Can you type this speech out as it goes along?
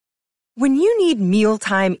When you need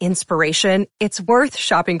mealtime inspiration, it's worth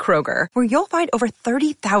shopping Kroger, where you'll find over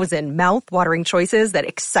 30,000 mouth-watering choices that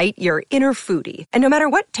excite your inner foodie. And no matter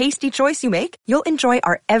what tasty choice you make, you'll enjoy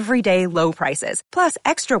our everyday low prices, plus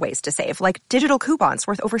extra ways to save, like digital coupons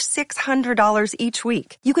worth over $600 each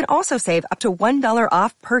week. You can also save up to $1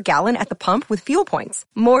 off per gallon at the pump with fuel points.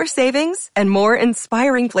 More savings and more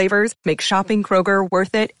inspiring flavors make shopping Kroger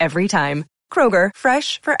worth it every time. Kroger,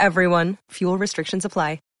 fresh for everyone. Fuel restrictions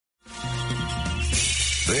apply.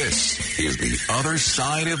 This is The Other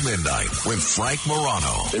Side of Midnight with Frank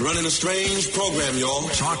Morano. They're running a strange program, y'all.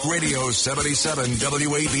 Talk Radio 77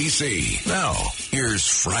 WABC. Now, here's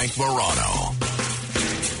Frank Morano.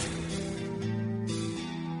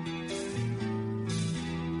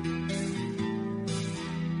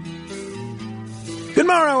 Good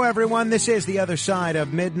morrow, everyone. This is The Other Side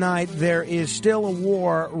of Midnight. There is still a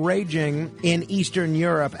war raging in Eastern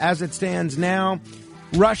Europe. As it stands now,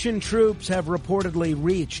 Russian troops have reportedly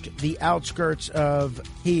reached the outskirts of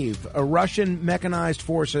Kyiv. Russian mechanized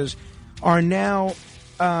forces are now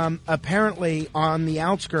apparently on the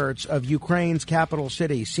outskirts of Ukraine's capital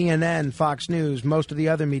city. CNN, Fox News, most of the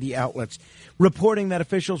other media outlets reporting that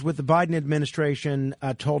officials with the Biden administration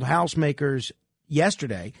told housemakers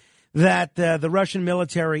yesterday that the Russian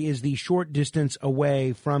military is the short distance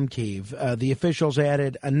away from Kyiv. The officials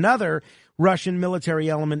added another Russian military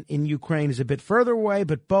element in Ukraine is a bit further away,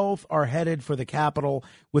 but both are headed for the capital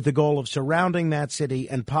with the goal of surrounding that city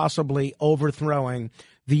and possibly overthrowing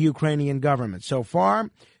the Ukrainian government. So far,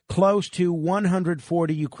 close to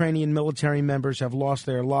 140 Ukrainian military members have lost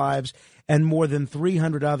their lives, and more than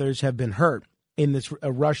 300 others have been hurt in this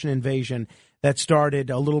Russian invasion that started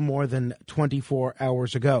a little more than 24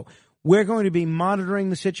 hours ago. We're going to be monitoring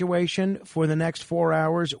the situation for the next 4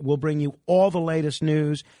 hours. We'll bring you all the latest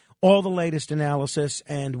news, all the latest analysis,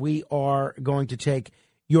 and we are going to take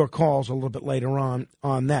your calls a little bit later on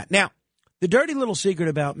that. Now, the dirty little secret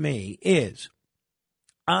about me is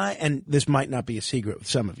and this might not be a secret with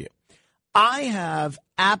some of you, I have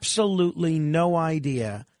absolutely no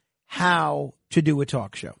idea how to do a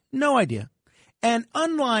talk show. No idea. And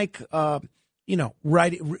unlike, where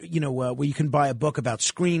you can buy a book about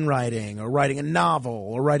screenwriting or writing a novel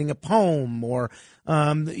or writing a poem or,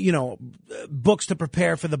 books to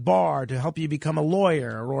prepare for the bar to help you become a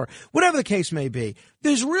lawyer or whatever the case may be,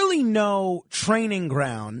 there's really no training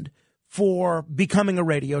ground for becoming a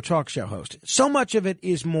radio talk show host. So much of it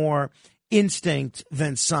is more instinct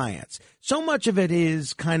than science. So much of it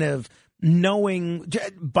is kind of knowing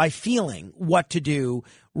by feeling what to do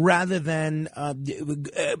rather than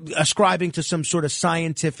ascribing to some sort of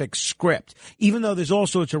scientific script, even though there's all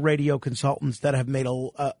sorts of radio consultants that have made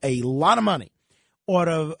a lot of money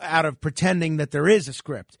out of pretending that there is a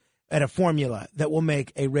script and a formula that will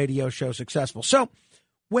make a radio show successful. So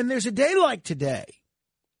when there's a day like today,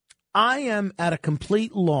 I am at a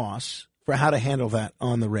complete loss for how to handle that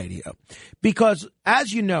on the radio. Because,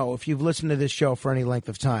 as you know, if you've listened to this show for any length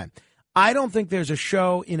of time, I don't think there's a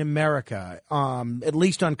show in America, at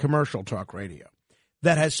least on commercial talk radio,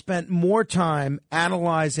 that has spent more time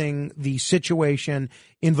analyzing the situation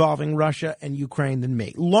involving Russia and Ukraine than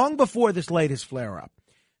me, long before this latest flare-up.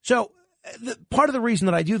 So part of the reason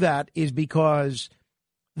that I do that is because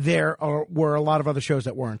were a lot of other shows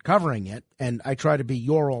that weren't covering it, and I try to be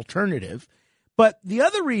your alternative. But the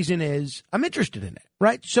other reason is I'm interested in it,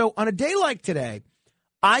 right? So on a day like today,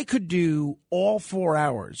 I could do all 4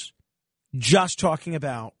 hours just talking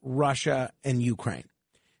about Russia and Ukraine,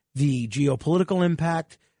 the geopolitical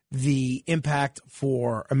impact, the impact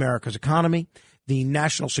for America's economy, the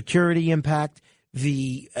national security impact,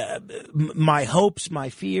 my hopes, my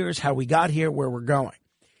fears, how we got here, where we're going.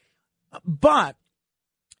 But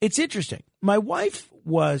it's interesting. My wife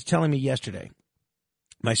was telling me yesterday,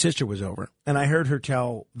 my sister was over, and I heard her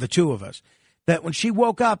tell the two of us that when she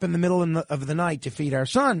woke up in the middle of the night to feed our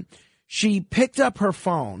son, she picked up her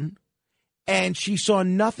phone and she saw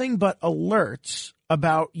nothing but alerts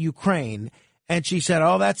about Ukraine. And she said,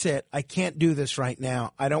 "Oh, that's it. I can't do this right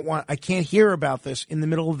now. I can't hear about this in the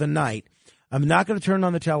middle of the night. I'm not going to turn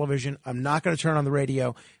on the television. I'm not going to turn on the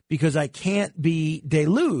radio because I can't be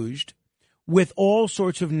deluged with all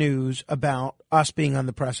sorts of news about us being on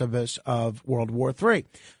the precipice of World War III."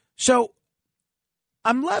 So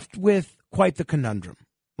I'm left with quite the conundrum,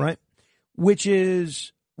 right? Which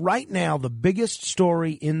is right now the biggest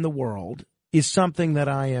story in the world is something that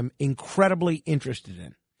I am incredibly interested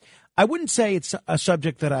in. I wouldn't say it's a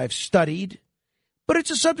subject that I've studied, but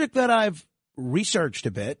it's a subject that I've researched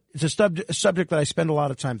a bit. It's a subject that I spend a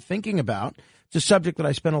lot of time thinking about. It's a subject that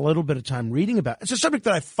I spent a little bit of time reading about. It's a subject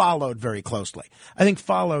that I followed very closely. I think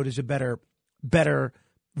followed is a better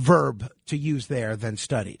verb to use there than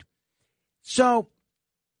studied. So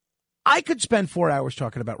I could spend 4 hours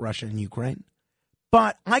talking about Russia and Ukraine,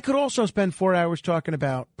 but I could also spend 4 hours talking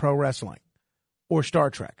about pro wrestling or Star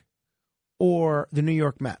Trek or the New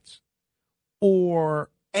York Mets or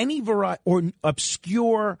any variety or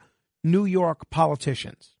obscure New York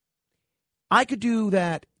politicians. I could do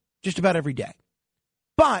that just about every day.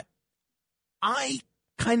 But I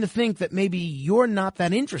kind of think that maybe you're not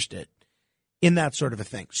that interested in that sort of a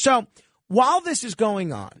thing. So while this is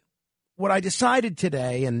going on, what I decided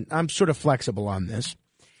today, and I'm sort of flexible on this,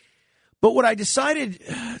 but what I decided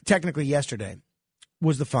technically yesterday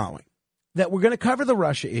was the following, that we're going to cover the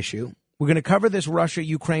Russia issue. We're going to cover this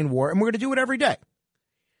Russia-Ukraine war, and we're going to do it every day.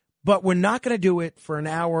 But we're not going to do it for an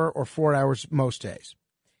hour or 4 hours most days,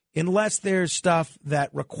 unless there's stuff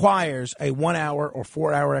that requires a 1 hour or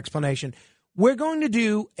 4 hour explanation. We're going to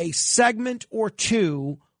do a segment or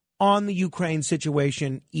two on the Ukraine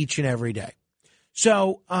situation each and every day.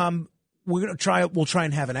 So we'll try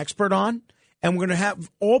and have an expert on, and we're going to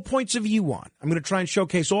have all points of view on. I'm going to try and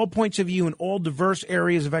showcase all points of view in all diverse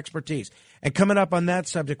areas of expertise. And coming up on that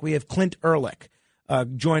subject, we have Clint Ehrlich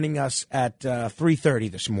joining us at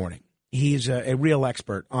 3:30 this morning. He's a real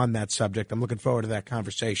expert on that subject. I'm looking forward to that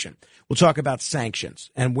conversation. We'll talk about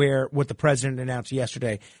sanctions and what the president announced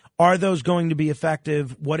yesterday. Are those going to be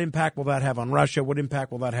effective? What impact will that have on Russia? What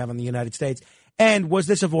impact will that have on the United States? And was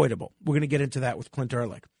this avoidable? We're going to get into that with Clint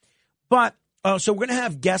Ehrlich. But so we're going to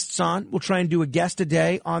have guests on. We'll try and do a guest a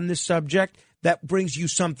day on this subject that brings you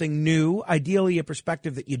something new, ideally a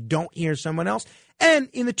perspective that you don't hear someone else. And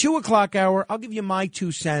in the 2 o'clock hour, I'll give you my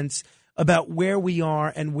 2 cents about where we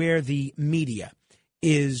are and where the media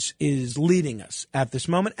is leading us at this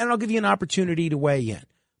moment. And I'll give you an opportunity to weigh in.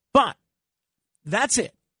 But that's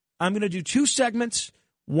it. I'm going to do 2 segments,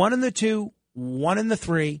 one in the 2, one in the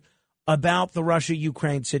 3, about the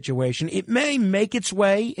Russia-Ukraine situation. It may make its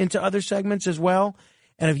way into other segments as well.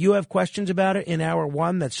 And if you have questions about it in hour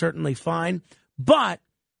 1, that's certainly fine. But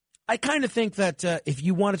I kind of think that if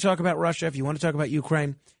you want to talk about Russia, if you want to talk about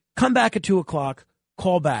Ukraine, come back at 2 o'clock,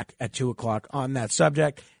 call back at 2 o'clock on that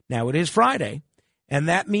subject. Now, it is Friday, and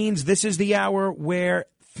that means this is the hour where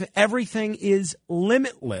everything is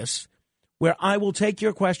limitless, where I will take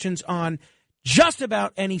your questions on just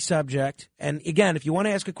about any subject. And again, if you want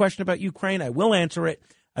to ask a question about Ukraine, I will answer it.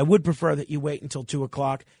 I would prefer that you wait until 2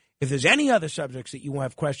 o'clock. If there's any other subjects that you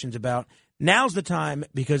have questions about, now's the time,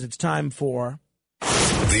 because it's time for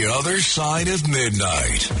The Other Side of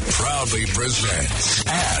Midnight. Proudly presents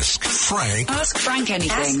Ask Frank. Ask Frank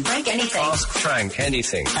anything. Ask Frank anything. Ask Frank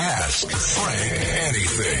anything. Ask Frank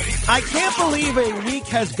anything. I can't believe a week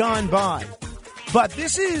has gone by, but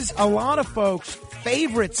this is a lot of folks'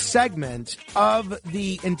 favorite segment of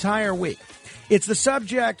the entire week. It's the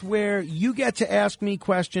subject where you get to ask me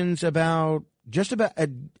questions about just about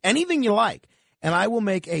anything you like, and I will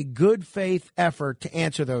make a good faith effort to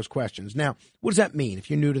answer those questions. Now, what does that mean if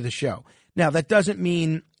you're new to the show? Now, that doesn't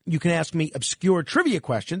mean you can ask me obscure trivia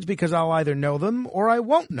questions, because I'll either know them or I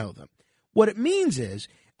won't know them. What it means is,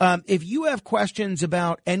 if you have questions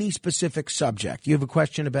about any specific subject, you have a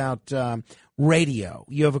question about radio,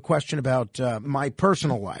 you have a question about my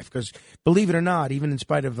personal life, because believe it or not, even in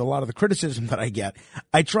spite of a lot of the criticism that I get,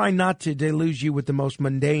 I try not to deluge you with the most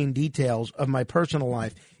mundane details of my personal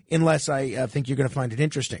life unless I think you're going to find it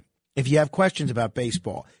interesting. If you have questions about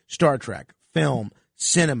baseball, Star Trek, film,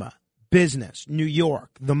 cinema, business, New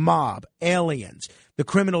York, the mob, aliens, the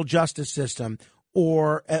criminal justice system,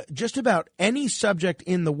 or just about any subject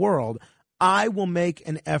in the world, I will make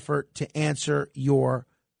an effort to answer your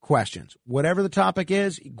questions. Whatever the topic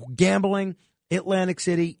is, gambling, Atlantic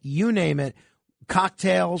City, you name it,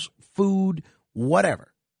 cocktails, food,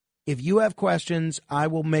 whatever. If you have questions, I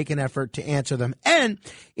will make an effort to answer them. And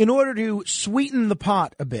in order to sweeten the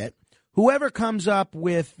pot a bit, whoever comes up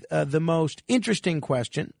with the most interesting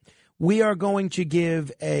question, we are going to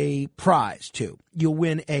give a prize to. You'll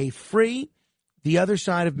win a free The Other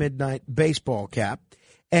Side of Midnight baseball cap.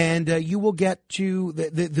 And you will get to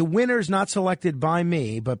the winner's not selected by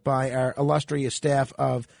me, but by our illustrious staff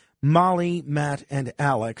of Molly, Matt, and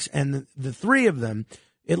Alex. And the three of them,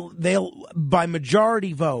 they'll, by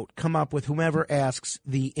majority vote, come up with whomever asks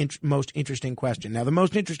the most interesting question. Now, the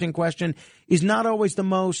most interesting question is not always the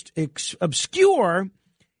most obscure.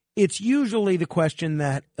 It's usually the question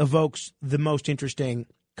that evokes the most interesting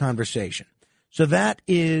conversation. So that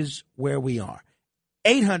is where we are.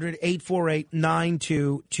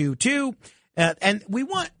 800-848-9222. And we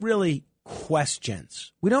want really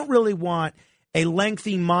questions. We don't really want a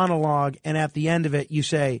lengthy monologue, and at the end of it, you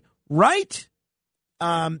say, right?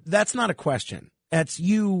 That's not a question. That's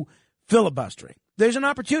you filibustering. there's an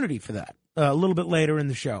opportunity for that a little bit later in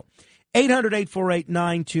the show.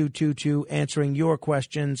 800-848-9222, answering your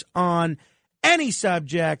questions on any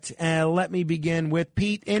subject. And let me begin with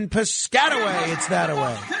Pete in Piscataway. It's that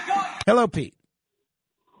away. Hello, Pete.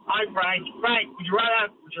 Hi, Frank. Frank, would you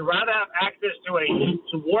rather have access to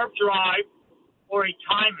warp drive or a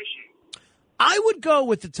time machine? I would go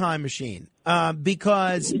with the time machine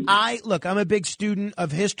because I'm a big student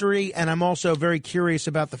of history, and I'm also very curious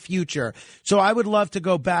about the future. So I would love to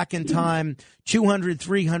go back in time 200,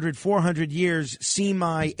 300, 400 years, see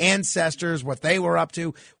my ancestors, what they were up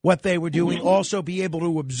to, what they were doing, also be able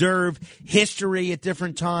to observe history at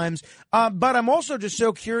different times. But I'm also just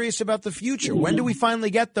so curious about the future. When do we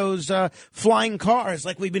finally get those flying cars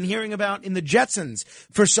like we've been hearing about in the Jetsons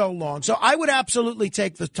for so long? So I would absolutely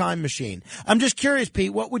take the time machine. I'm just curious,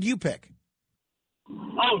 Pete, what would you pick?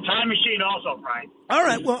 Oh, time machine also, Frank. All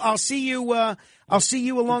right. Well, I'll see you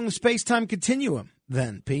along the space-time continuum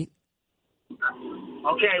then, Pete.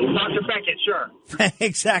 Okay, well, Dr. Beckett, sure.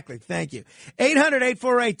 Exactly. Thank you.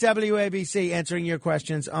 800-848-WABC, answering your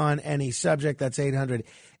questions on any subject. That's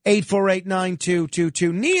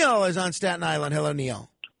 800-848-9222. Neil is on Staten Island. Hello, Neil.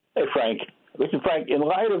 Hey, Frank. Listen, Frank, in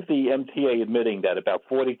light of the MTA admitting that about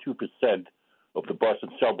 42% of the bus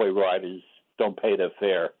and subway riders don't pay their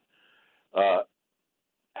fare, how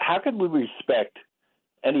can we respect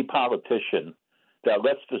any politician that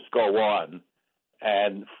lets this go on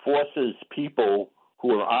and forces people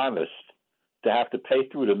who are honest to have to pay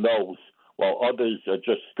through the nose while others are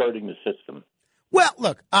just skirting the system? Well,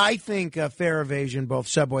 look, I think fare evasion, both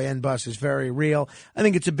subway and bus, is very real. I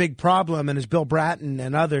think it's a big problem, and as Bill Bratton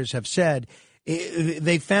and others have said,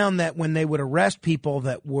 they found that when they would arrest people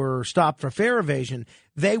that were stopped for fare evasion,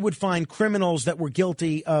 they would find criminals that were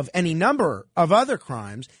guilty of any number of other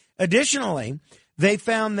crimes. Additionally, they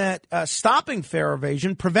found that stopping fare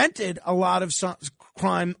evasion prevented a lot of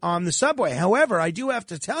crime on the subway. However, I do have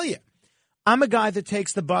to tell you, I'm a guy that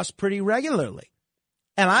takes the bus pretty regularly.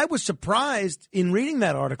 And I was surprised in reading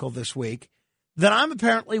that article this week that I'm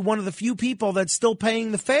apparently one of the few people that's still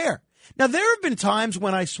paying the fare. Now, there have been times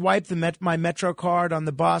when I swiped my Metro card on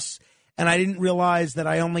the bus and I didn't realize that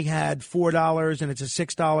I only had $4 and it's a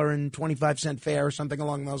 $6.25 fare or something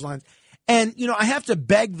along those lines. And, I have to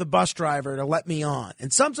beg the bus driver to let me on.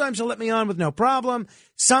 And sometimes he'll let me on with no problem.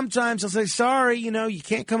 Sometimes he'll say, sorry, you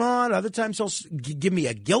can't come on. Other times he'll give me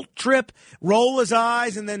a guilt trip, roll his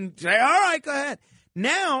eyes, and then say, all right, go ahead.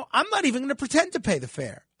 Now, I'm not even going to pretend to pay the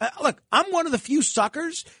fare. Look, I'm one of the few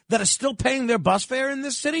suckers that are still paying their bus fare in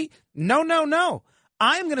this city. No.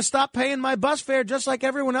 I'm going to stop paying my bus fare just like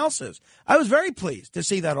everyone else is. I was very pleased to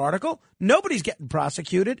see that article. Nobody's getting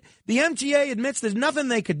prosecuted. The MTA admits there's nothing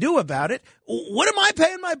they could do about it. What am I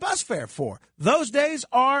paying my bus fare for? Those days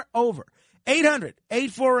are over.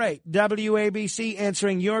 800-848-WABC,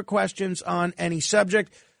 answering your questions on any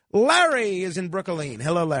subject. Larry is in Brooklyn.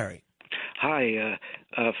 Hello, Larry. Hi,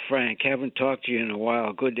 Frank. Haven't talked to you in a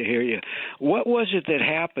while. Good to hear you. What was it that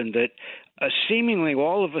happened that seemingly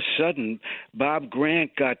all of a sudden Bob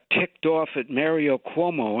Grant got ticked off at Mario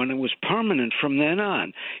Cuomo, and it was permanent from then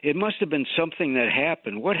on? It must have been something that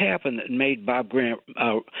happened. What happened that made Bob Grant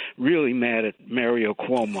really mad at Mario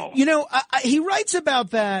Cuomo? He writes about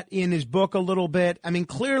that in his book a little bit. I mean,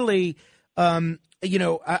 clearly, I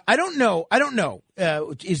don't know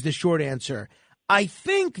is the short answer. I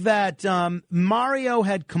think that Mario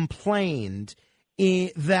had complained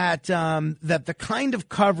that the kind of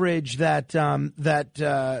coverage that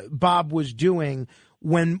Bob was doing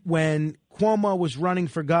when Cuomo was running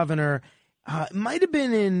for governor might have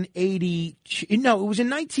been in it was in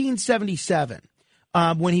 1977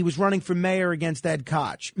 when he was running for mayor against Ed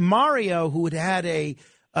Koch. Mario, who had a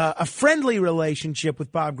friendly relationship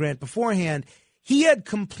with Bob Grant beforehand, he had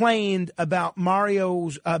complained about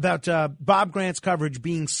Bob Grant's coverage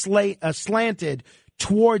being slanted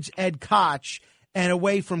towards Ed Koch and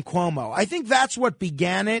away from Cuomo. I think that's what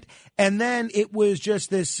began it. And then it was just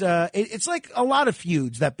this, it's like a lot of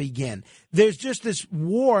feuds that begin. There's just this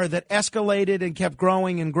war that escalated and kept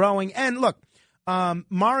growing and growing. And look,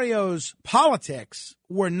 Mario's politics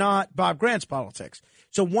were not Bob Grant's politics.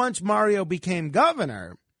 So once Mario became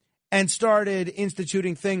governor and started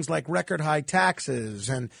instituting things like record high taxes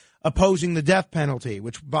and opposing the death penalty,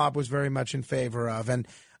 which Bob was very much in favor of, and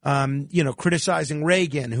criticizing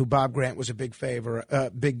Reagan, who Bob Grant was a big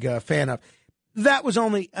fan of. That was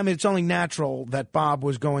it's only natural that Bob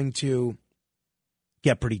was going to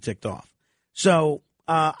get pretty ticked off. So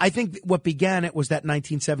I think what began it was that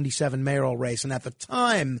 1977 mayoral race. And at the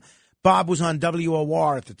time, Bob was on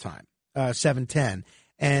WOR at the time, 710.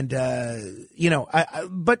 And,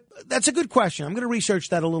 but that's a good question. I'm going to research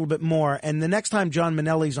that a little bit more. And the next time John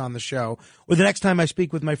Minnelli's on the show, or the next time I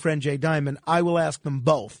speak with my friend Jay Diamond, I will ask them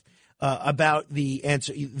both about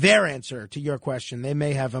their answer to your question. They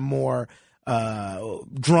may have a more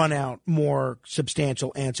drawn out, more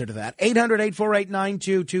substantial answer to that.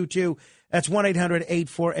 800-848-9222. That's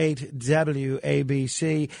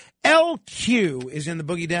 1-800-848-WABC. LQ is in the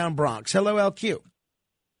Boogie Down Bronx. Hello, LQ.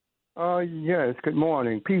 Yes, good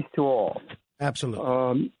morning. Peace to all.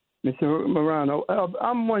 Absolutely. Mr. Morano,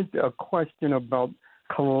 I'm wondering a question about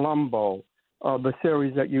Columbo, the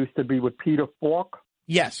series that used to be with Peter Falk.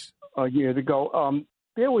 Yes. Years ago.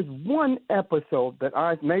 There was one episode that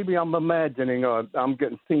maybe I'm imagining, I'm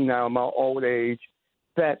getting senile in my old age,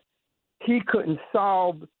 that he couldn't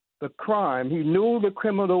solve the crime. He knew the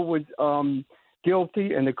criminal was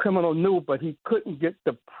guilty and the criminal knew, but he couldn't get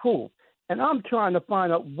the proof. And I'm trying to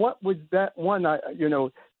find out what was that one.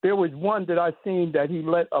 There was one that I seen that he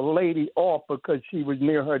let a lady off because she was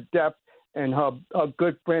near her death, and her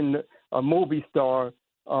good friend, a movie star,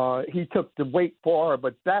 he took the weight for her,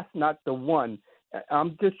 but that's not the one.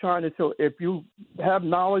 I'm just trying to, so if you have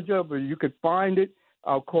knowledge of it, you could find it,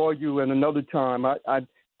 I'll call you in another time.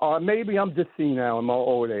 Maybe I'm just senile in my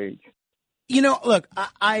old age. Look,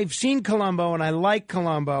 I've seen Columbo and I like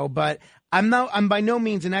Columbo, but I'm by no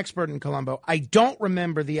means an expert in Columbo. I don't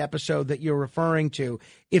remember the episode that you're referring to.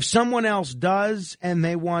 If someone else does and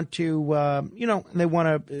they want to,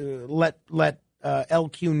 let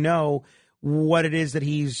LQ know what it is that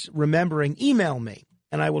he's remembering, email me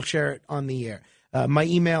and I will share it on the air. My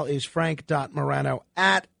email is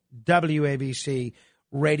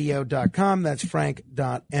frank.morano@wabcradio.com. That's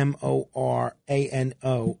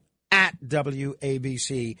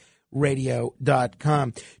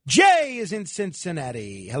frank.morano@wabcradio.com. Jay is in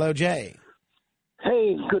Cincinnati. Hello, Jay.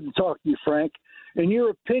 Hey, good to talk to you, Frank. In your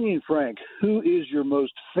opinion, Frank, who is your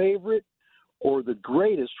most favorite or the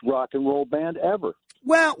greatest rock and roll band ever?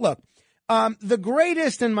 Well, look, the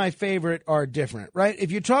greatest and my favorite are different, right?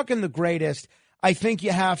 If you're talking the greatest, I think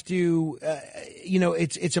you have to,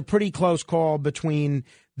 it's a pretty close call between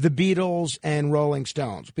the Beatles and Rolling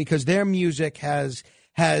Stones because their music has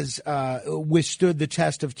withstood the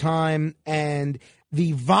test of time, and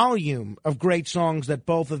the volume of great songs that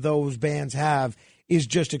both of those bands have is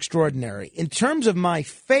just extraordinary. In terms of my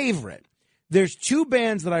favorite, there's two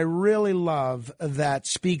bands that I really love that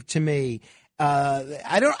speak to me.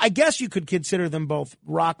 I guess you could consider them both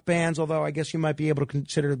rock bands, although I guess you might be able to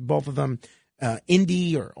consider both of them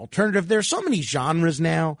indie or alternative. There's so many genres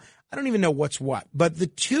now. I don't even know what's what. But the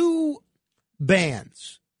two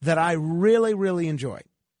bands that I really, really enjoy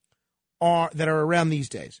that are around these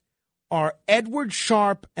days are Edward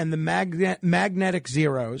Sharpe and the Magnetic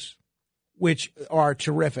Zeros, which are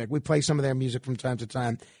terrific. We play some of their music from time to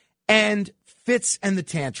time, and Fitz and the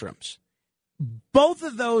Tantrums. Both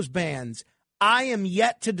of those bands, I am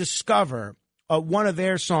yet to discover one of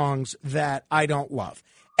their songs that I don't love.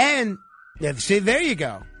 And see, there you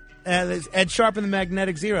go. There's Ed Sharpe and the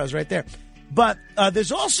Magnetic Zeros right there. But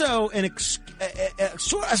there's also a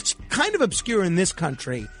kind of obscure in this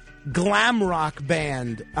country glam rock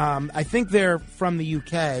band. I think they're from the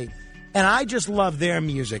UK, and I just love their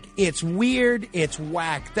music. It's weird, it's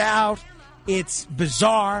whacked out, it's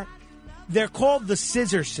bizarre. They're called the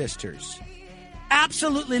Scissor Sisters.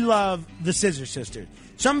 Absolutely love the Scissor Sisters.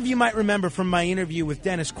 Some of you might remember from my interview with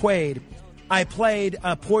Dennis Quaid, I played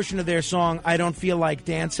a portion of their song, I Don't Feel Like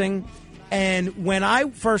Dancing. And when I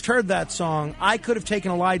first heard that song, I could have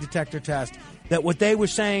taken a lie detector test that what they were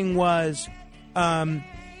saying was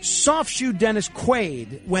soft shoe Dennis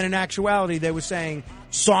Quaid, when in actuality they were saying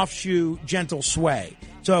soft shoe gentle sway.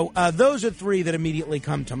 So those are three that immediately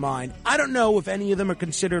come to mind. I don't know if any of them are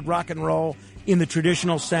considered rock and roll in the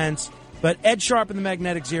traditional sense, but Ed Sharpe and the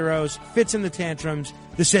Magnetic Zeros, Fitz and the Tantrums,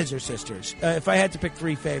 the Scissor Sisters. If I had to pick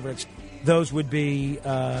three favorites, those would be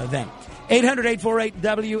them.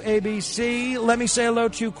 800-848-WABC. Let me say hello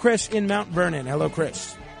to Chris in Mount Vernon. Hello,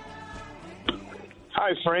 Chris.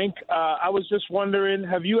 Hi, Frank. I was just wondering,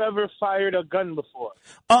 have you ever fired a gun before?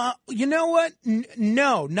 You know what?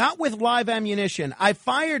 No, not with live ammunition. I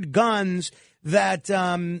fired guns that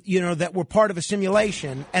that were part of a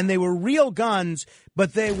simulation, and they were real guns,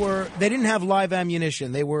 but they didn't have live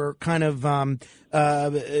ammunition. They were kind of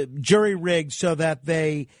jury rigged so that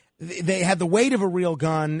they had the weight of a real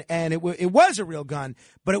gun, and it was a real gun,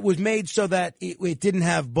 but it was made so that it didn't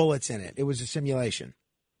have bullets in it. It was a simulation.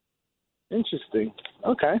 Interesting.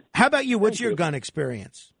 Okay. How about you? What's your gun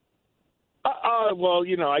experience? Well,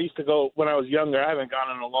 I used to go when I was younger. I haven't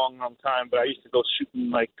gone in a long, long time, but I used to go shooting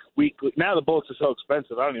like weekly. Now the bullets are so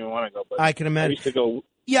expensive, I don't even want to go. But I can imagine. I used to go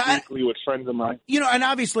weekly with friends of mine. And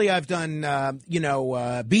obviously I've done,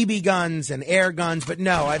 BB guns and air guns, but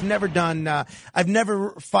no, I've never done, I've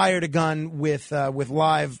never fired a gun with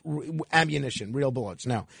live ammunition, real bullets.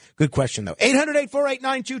 No. Good question, though.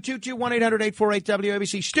 800-848-9222,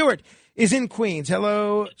 1-800-848-WABC. Stuart is in Queens.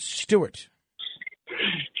 Hello, Stuart.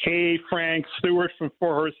 Hey, Frank. Stuart from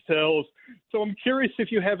Forest Hills. So I'm curious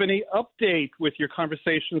if you have any update with your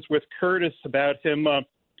conversations with Curtis about him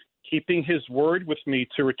keeping his word with me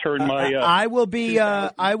to return my. I will be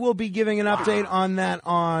giving an update on that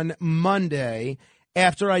on Monday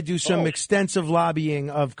after I do some extensive lobbying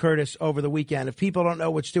of Curtis over the weekend. If people don't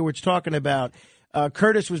know what Stuart's talking about,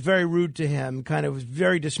 Curtis was very rude to him, kind of was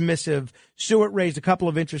very dismissive. Stuart raised a couple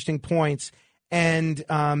of interesting points, and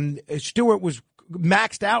Stuart was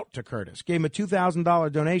maxed out to Curtis, gave him a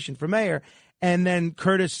 $2,000 donation for mayor, and then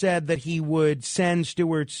Curtis said that he would send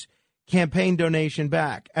Stuart's campaign donation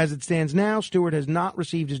back. As it stands now, Stuart has not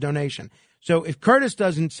received his donation. So if Curtis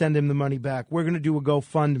doesn't send him the money back, we're going to do a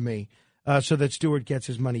GoFundMe so that Stuart gets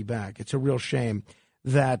his money back. It's a real shame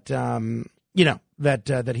that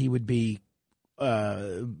that he would be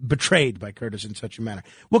betrayed by Curtis in such a manner.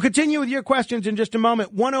 We'll continue with your questions in just a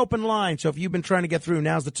moment. One open line, so if you've been trying to get through,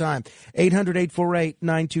 now's the time.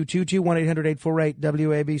 800-848-9222,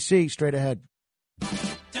 1-800-848-WABC. Straight ahead.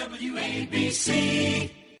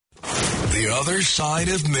 WABC. The Other Side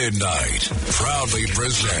of Midnight proudly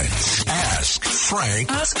presents Ask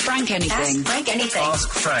Frank. Ask Frank anything. Ask Frank anything. Ask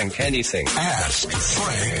Frank anything. Ask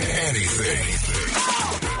Frank anything.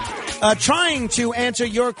 Trying to answer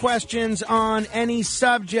your questions on any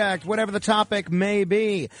subject, whatever the topic may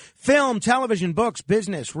be. Film, television, books,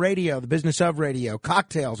 business, radio, the business of radio,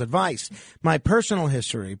 cocktails, advice, my personal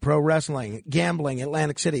history, pro wrestling, gambling,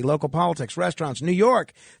 Atlantic City, local politics, restaurants, New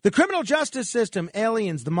York, the criminal justice system,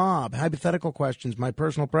 aliens, the mob, hypothetical questions, my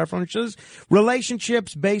personal preferences,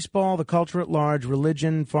 relationships, baseball, the culture at large,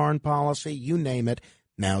 religion, foreign policy, you name it.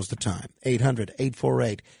 Now's the time.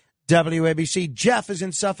 800-848 WABC. Jeff is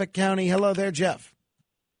in Suffolk County. Hello there, Jeff.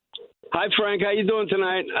 Hi, Frank. How you doing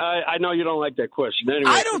tonight? I know you don't like that question. Anyway,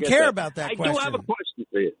 I don't care about that question. I do have a question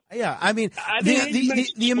for you. Yeah, I mean,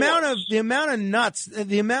 the amount of nuts,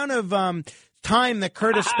 the amount of time that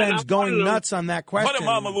Curtis spends going nuts on that question.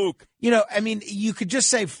 I mean, you could just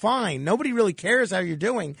say fine. Nobody really cares how you're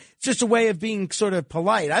doing. It's just a way of being sort of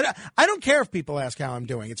polite. I don't care if people ask how I'm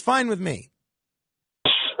doing. It's fine with me.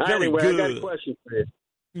 Anyway, I got a question for you.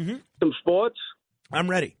 Mm-hmm. Some sports. I'm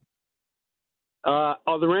ready. Are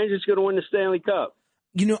the Rangers going to win the Stanley Cup?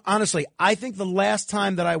 Honestly, I think the last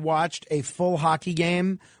time that I watched a full hockey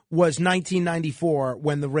game was 1994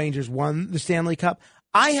 when the Rangers won the Stanley Cup.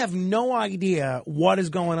 I have no idea what is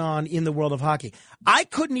going on in the world of hockey. I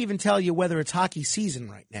couldn't even tell you whether it's hockey season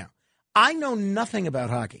right now. I know nothing about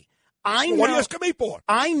hockey. What are you asking me for?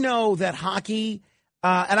 I know that hockey,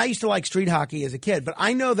 and I used to like street hockey as a kid, but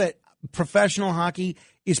I know that professional hockey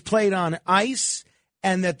is played on ice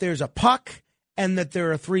and that there's a puck and that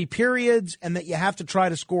there are 3 periods and that you have to try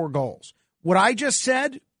to score goals. What I just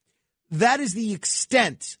said, that is the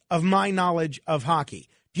extent of my knowledge of hockey.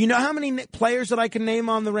 Do you know how many players that I can name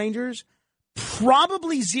on the Rangers?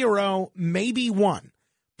 Probably 0, maybe 1.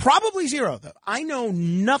 Probably 0, though. I know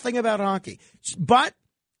nothing about hockey. But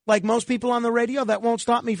like most people on the radio, that won't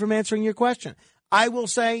stop me from answering your question. I will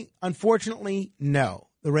say, unfortunately, no.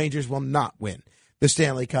 The Rangers will not win the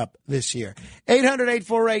Stanley Cup this year.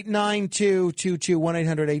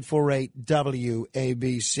 800-848-9222,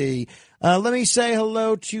 1-800-848-WABC. Let me say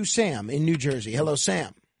hello to Sam in New Jersey. Hello,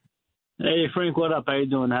 Sam. Hey, Frank, what up? How you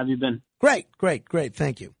doing? How have you been? Great.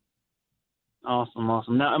 Thank you. Awesome.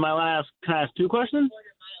 Now, am I allowed to ask 2 questions?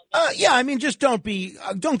 Yeah, I mean, just don't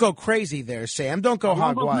go crazy there, Sam. Don't go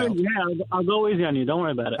hog wild. Yeah, I'll go easy on you. Don't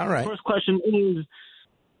worry about it. All right. First question is,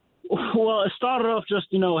 well, it started off just,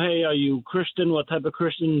 hey, are you Christian? What type of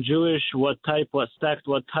Christian? Jewish? What type? What sect?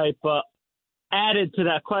 What type? Added to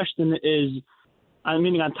that question is,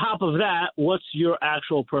 meaning on top of that, what's your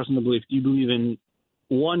actual personal belief? Do you believe in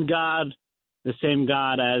one God, the same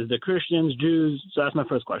God as the Christians, Jews? So that's my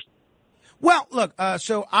first question. Well, look,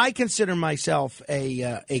 so I consider myself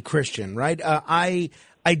a Christian, right? I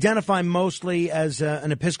identify mostly as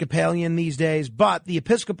an Episcopalian these days, but the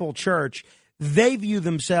Episcopal Church, they view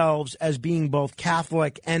themselves as being both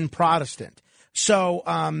Catholic and Protestant. So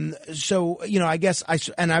I guess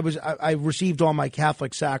I received all my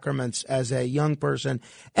Catholic sacraments as a young person,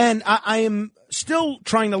 and I am still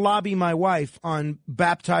trying to lobby my wife on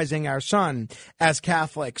baptizing our son as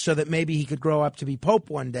Catholic so that maybe he could grow up to be Pope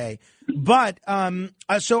one day. But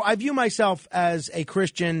so I view myself as a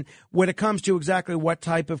Christian. When it comes to exactly what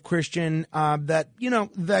type of Christian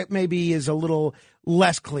that maybe is a little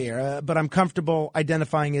less clear. But I'm comfortable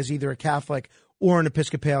identifying as either a Catholic or an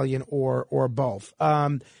Episcopalian or both.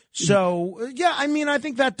 So, yeah, I mean, I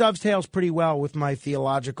think that dovetails pretty well with my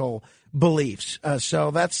theological beliefs.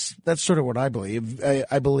 So that's sort of what I believe.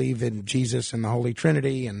 I believe in Jesus and the Holy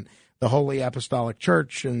Trinity and the Holy Apostolic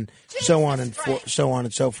Church and so on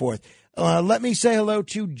and so forth. Let me say hello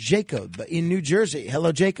to Jacob in New Jersey.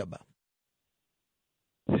 Hello, Jacob.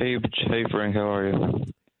 Hey, Frank. How are you?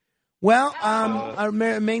 Well,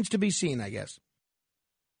 remains to be seen, I guess.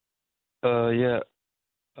 Yeah.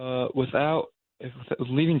 If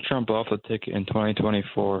leaving Trump off the ticket in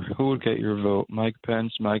 2024, who would get your vote? Mike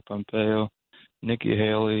Pence, Mike Pompeo, Nikki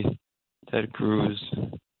Haley, Ted Cruz,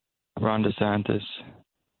 Ron DeSantis.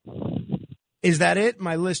 Is that it?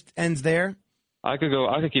 My list ends there. I could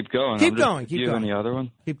keep going. Keep going. Any other one?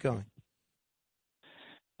 Keep going.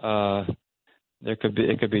 It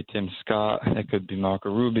could be Tim Scott. It could be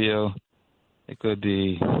Marco Rubio. It could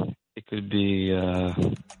be.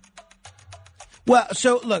 Well,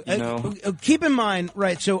 so look, keep in mind,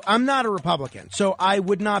 right? So I'm not a Republican, so I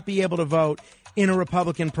would not be able to vote in a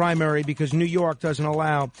Republican primary because New York doesn't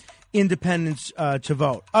allow independents to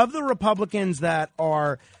vote. Of the Republicans that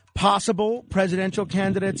are possible presidential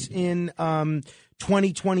candidates in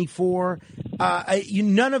 2024,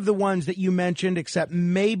 none of the ones that you mentioned, except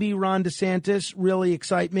maybe Ron DeSantis, really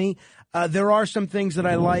excite me. There are some things that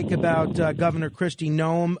I like about Governor Kristi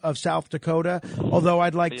Noem of South Dakota, although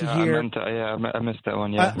I'd like to hear. I missed that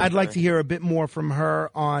one. Yeah, I'd like to hear a bit more from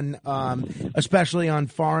her on, especially on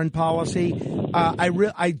foreign policy.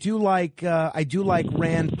 I do like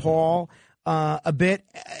Rand Paul a bit.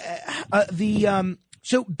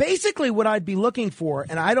 So basically, what I'd be looking for,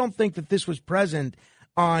 and I don't think that this was present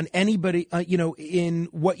on anybody, in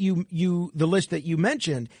what the list that you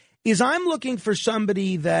mentioned, is I'm looking for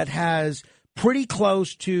somebody that has pretty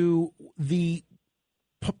close to the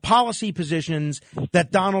policy positions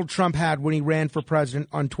that Donald Trump had when he ran for president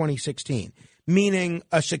on 2016, meaning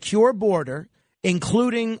a secure border,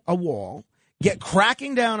 including a wall,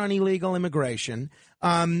 cracking down on illegal immigration,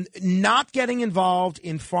 not getting involved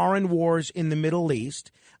in foreign wars in the Middle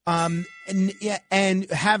East, and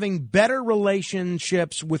having better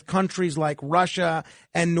relationships with countries like Russia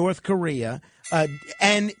and North Korea,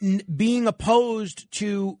 and being opposed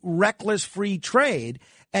to reckless free trade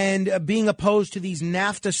and being opposed to these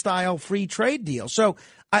NAFTA-style free trade deals. So,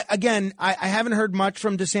 I haven't heard much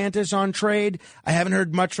from DeSantis on trade. I haven't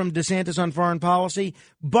heard much from DeSantis on foreign policy.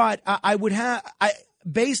 But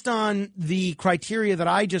based on the criteria that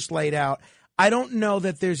I just laid out, I don't know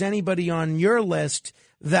that there's anybody on your list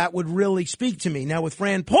that would really speak to me. Now, with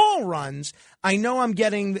Rand Paul runs, I know I'm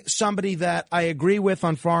getting somebody that I agree with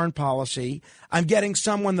on foreign policy. I'm getting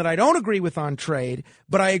someone that I don't agree with on trade,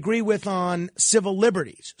 but I agree with on civil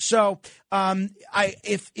liberties. So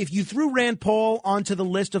if you threw Rand Paul onto the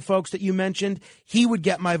list of folks that you mentioned, he would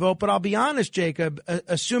get my vote. But I'll be honest, Jacob,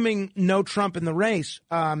 assuming no Trump in the race,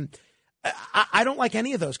 I don't like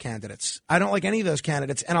any of those candidates. And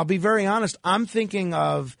I'll be very honest, I'm thinking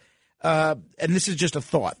of, and this is just a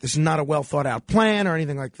thought. This is not a well thought out plan or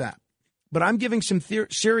anything like that. But I'm giving some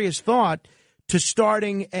serious thought to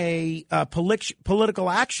starting a political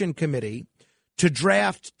action committee to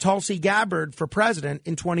draft Tulsi Gabbard for president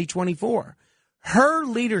in 2024. Her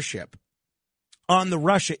leadership on the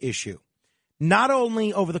Russia issue, not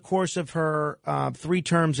only over the course of her 3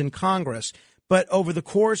 terms in Congress, but over the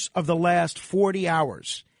course of the last 40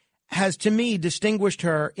 hours, has, to me, distinguished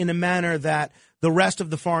her in a manner that the rest of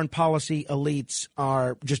the foreign policy elites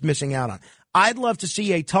are just missing out on. I'd love to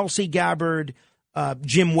see a Tulsi Gabbard,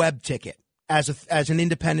 Jim Webb ticket as an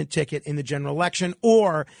independent ticket in the general election,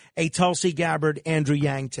 or a Tulsi Gabbard, Andrew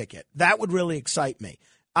Yang ticket. That would really excite me.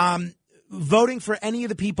 Voting for any of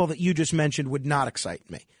the people that you just mentioned would not excite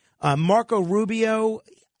me. Marco Rubio,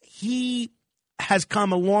 he has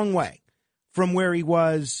come a long way from where he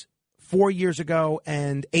was 4 years ago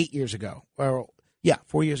and 8 years ago. 4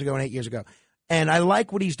 years ago and 8 years ago. And I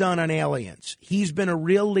like what he's done on aliens. He's been a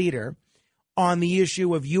real leader on the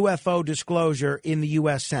issue of UFO disclosure in the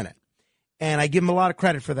U.S. Senate. And I give him a lot of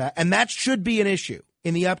credit for that. And that should be an issue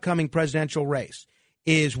in the upcoming presidential race,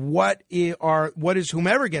 is what is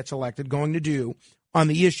whomever gets elected going to do on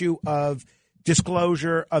the issue of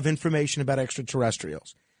disclosure of information about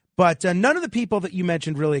extraterrestrials. But none of the people that you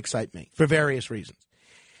mentioned really excite me for various reasons.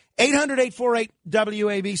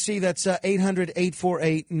 800-848-WABC. That's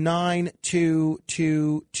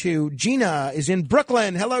 800-848-9222. Gina is in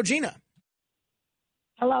Brooklyn. Hello, Gina.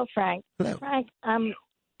 Hello, Frank. Hello. Frank, I'm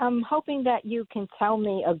hoping that you can tell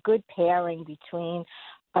me a good pairing between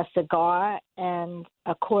a cigar and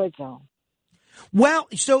a cordial. Well,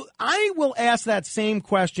 so I will ask that same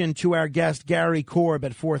question to our guest, Gary Korb,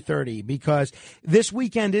 at 4:30, because this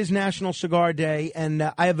weekend is National Cigar Day, and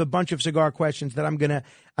I have a bunch of cigar questions that I'm gonna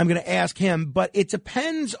ask him. But it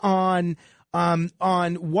depends on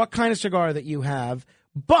what kind of cigar that you have.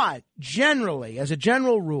 But generally, as a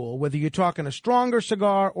general rule, whether you're talking a stronger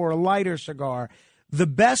cigar or a lighter cigar, the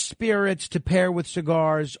best spirits to pair with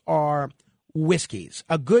cigars are whiskeys.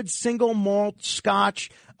 A good single malt Scotch,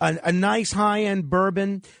 a nice high-end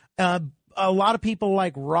bourbon. A lot of people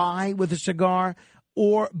like rye with a cigar,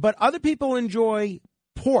 but other people enjoy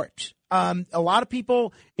port. A lot of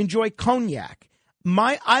people enjoy cognac.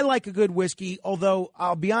 I like a good whiskey, although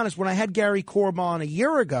I'll be honest, when I had Gary Korb on a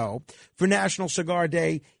year ago for National Cigar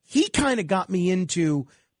Day, he kind of got me into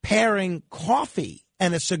pairing coffee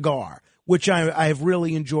and a cigar, which I have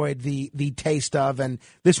really enjoyed the taste of, and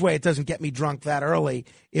this way it doesn't get me drunk that early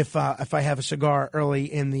if I have a cigar early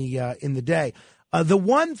in the day. The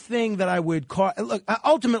one thing that I would look,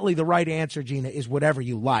 ultimately the right answer, Gina, is whatever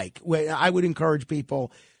you like. I would encourage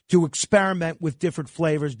people to experiment with different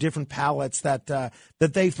flavors, different palates that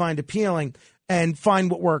they find appealing, and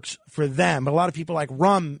find what works for them. But a lot of people like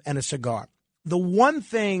rum and a cigar. The one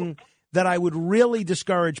thing that I would really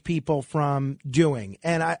discourage people from doing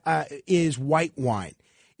is white wine.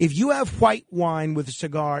 If you have white wine with a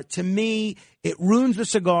cigar, to me, it ruins the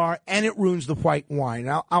cigar and it ruins the white wine.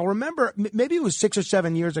 I'll remember, maybe it was 6 or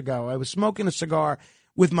 7 years ago, I was smoking a cigar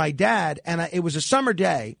with my dad, and it was a summer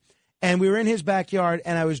day, and we were in his backyard,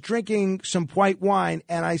 and I was drinking some white wine,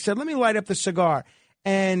 and I said, let me light up the cigar.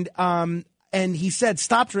 And he said,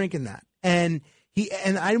 stop drinking that. And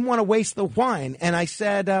I didn't want to waste the wine. And I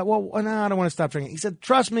said, no, I don't want to stop drinking it. He said,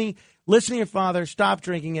 trust me, listen to your father, stop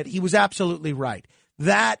drinking it. He was absolutely right.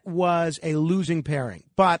 That was a losing pairing.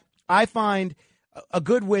 But I find a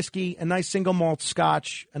good whiskey, a nice single malt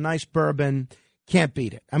Scotch, a nice bourbon, can't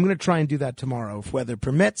beat it. I'm going to try and do that tomorrow if weather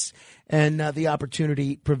permits and the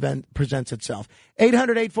opportunity presents itself.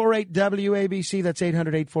 800-848-WABC. That's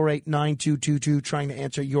 800-848-9222. Trying to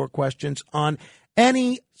answer your questions on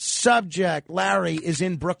any subject. Larry is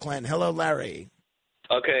in Brooklyn. Hello, Larry.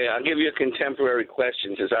 Okay, I'll give you a contemporary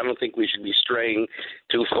question since I don't think we should be straying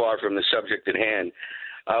too far from the subject at hand.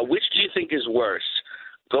 Which do you think is worse,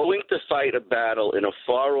 going to fight a battle in a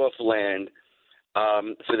far-off land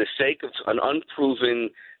for the sake of an unproven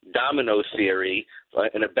domino theory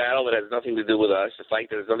in a battle that has nothing to do with us, a fight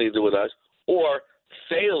that has nothing to do with us, or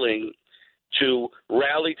failing to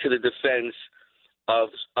rally to the defense of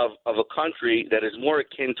a country that is more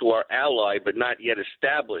akin to our ally but not yet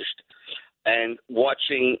established, and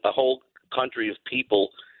watching a whole country of people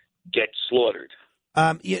get slaughtered?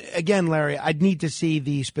 Again, Larry, I'd need to see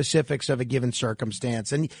the specifics of a given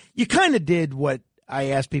circumstance. And you kind of did what I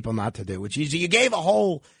asked people not to do, which is you gave a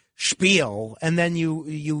whole spiel and then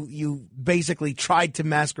you basically tried to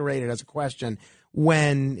masquerade it as a question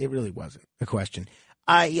when it really wasn't a question.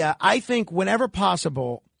 I think whenever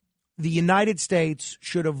possible, the United States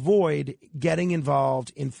should avoid getting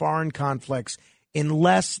involved in foreign conflicts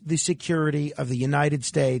unless the security of the United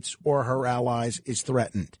States or her allies is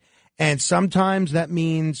threatened. And sometimes that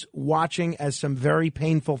means watching as some very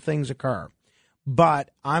painful things occur.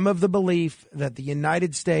 But I'm of the belief that the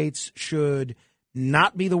United States should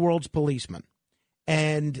not be the world's policeman.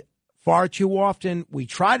 And far too often we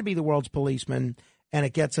try to be the world's policeman and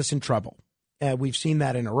it gets us in trouble. We've seen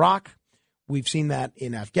that in Iraq. We've seen that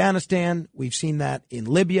in Afghanistan. We've seen that in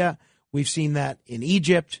Libya. We've seen that in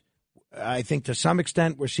Egypt. I think to some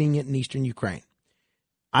extent we're seeing it in eastern Ukraine.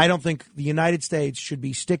 I don't think the United States should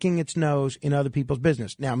be sticking its nose in other people's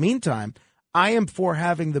business. Now, meantime, I am for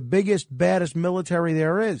having the biggest, baddest military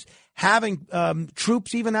there is, having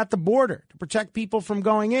troops even at the border to protect people from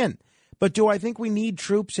going in. But do I think we need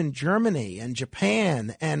troops in Germany and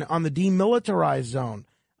Japan and on the demilitarized zone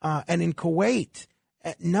and in Kuwait?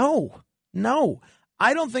 No.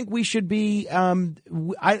 I don't think we should be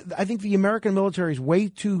I think the American military is way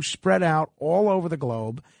too spread out all over the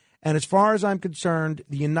globe. And as far as I'm concerned,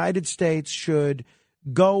 the United States should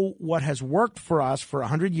go what has worked for us for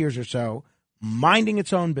 100 years or so, minding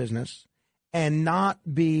its own business, and not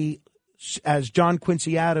be, as John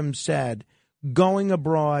Quincy Adams said, going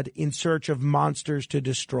abroad in search of monsters to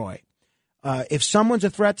destroy. If someone's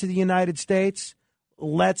a threat to the United States,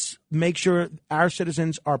 let's make sure our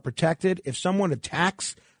citizens are protected. If someone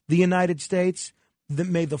attacks the United States,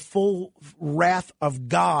 then may the full wrath of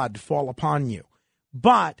God fall upon you.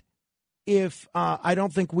 But if I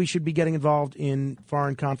don't think we should be getting involved in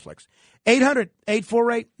foreign conflicts.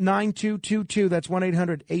 800-848-9222. That's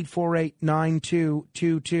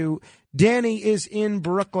 1-800-848-9222. Danny is in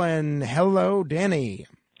Brooklyn. Hello, Danny.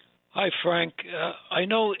 Hi, Frank. I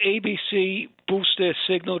know ABC boosts their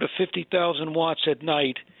signal to 50,000 watts at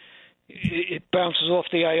night. It bounces off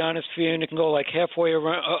the ionosphere and it can go like halfway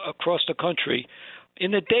around, across the country.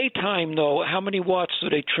 In the daytime, though, how many watts do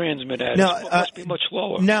they transmit at? No, it must be much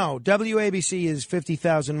lower. No, WABC is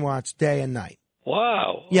 50,000 watts day and night.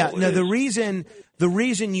 Wow. Yeah. No, the reason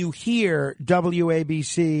you hear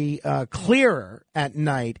WABC clearer at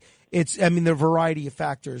night, there are a variety of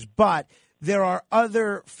factors, but there are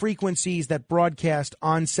other frequencies that broadcast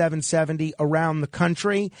on 770 around the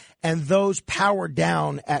country, and those power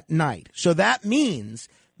down at night. So that means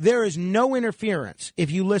there is no interference if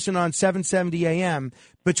you listen on 770 AM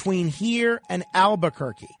between here and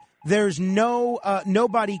Albuquerque. There's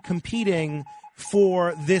nobody competing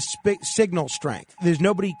for this signal strength. There's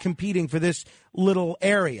nobody competing for this little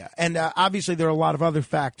area. And obviously there are a lot of other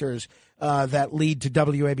factors that lead to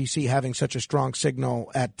WABC having such a strong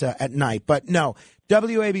signal at night. But no,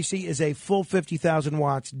 WABC is a full 50,000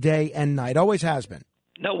 watts day and night. Always has been.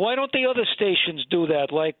 Now, why don't the other stations do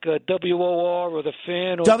that, like WOR or The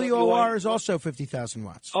Fan? Or WOR is also 50,000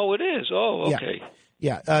 watts. Oh, it is? Oh, okay.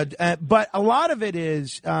 Yeah. But a lot of it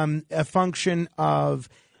is a function of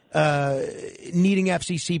needing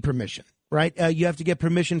FCC permission, right? You have to get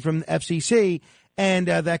permission from the FCC, and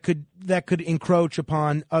that could encroach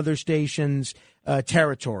upon other stations'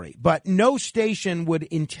 territory. But no station would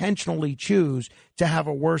intentionally choose to have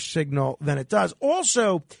a worse signal than it does.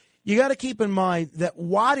 Also, you got to keep in mind that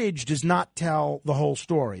wattage does not tell the whole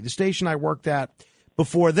story. The station I worked at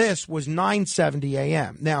before this was 970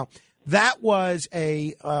 AM. Now, that was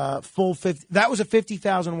a full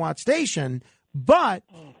 50,000 watt station, but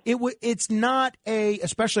it's not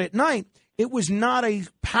especially at night, it was not a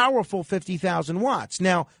powerful 50,000 watts.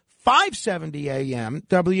 Now, 570 AM,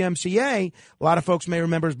 WMCA, a lot of folks may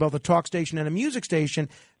remember as both a talk station and a music station.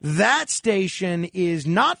 That station is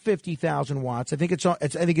not 50,000 watts. I think it's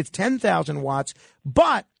 10,000 watts.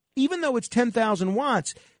 But even though it's 10,000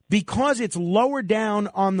 watts, because it's lower down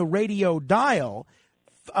on the radio dial,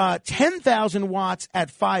 10,000 watts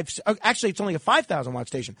at actually it's only a 5,000 watt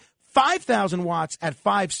station. 5,000 watts at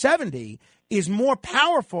 570 is more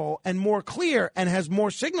powerful and more clear and has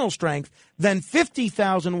more signal strength than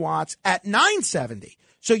 50,000 watts at 970.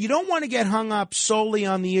 So you don't want to get hung up solely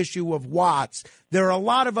on the issue of watts. There are a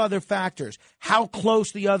lot of other factors. How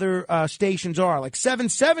close the other stations are. Like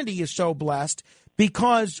 770 is so blessed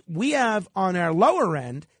because we have on our lower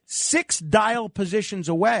end 6 dial positions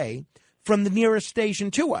away from the nearest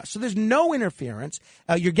station to us. So there's no interference.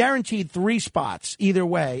 You're guaranteed 3 spots either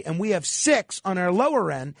way, and we have 6 on our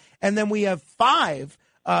lower end, and then we have 5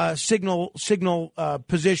 signal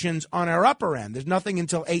positions on our upper end. There's nothing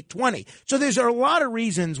until 820. So there's a lot of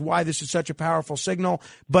reasons why this is such a powerful signal,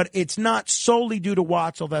 but it's not solely due to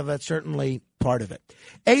watts, although that's certainly part of it.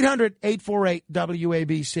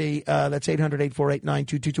 800-848-WABC. That's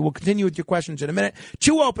 800-848-9222. We'll continue with your questions in a minute.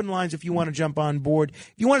 2 open lines if you want to jump on board.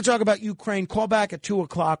 If you want to talk about Ukraine, call back at 2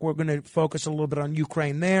 o'clock. We're going to focus a little bit on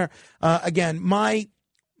Ukraine there. Again, my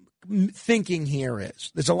thinking here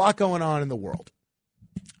is there's a lot going on in the world.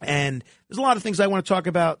 And there's a lot of things I want to talk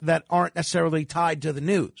about that aren't necessarily tied to the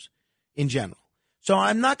news in general. So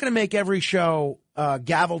I'm not going to make every show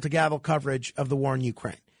gavel-to-gavel coverage of the war in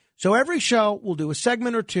Ukraine. So every show we'll do a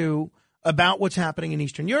segment or 2 about what's happening in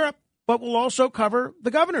Eastern Europe, but we'll also cover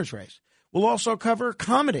the governor's race. We'll also cover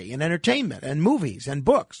comedy and entertainment and movies and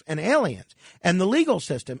books and aliens and the legal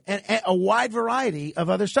system and a wide variety of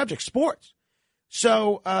other subjects, sports.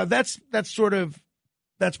 So that's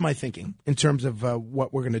my thinking in terms of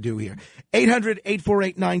what we're going to do here.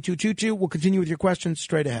 800-848-9222. We'll continue with your questions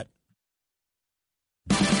straight ahead.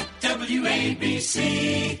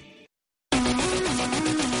 WABC.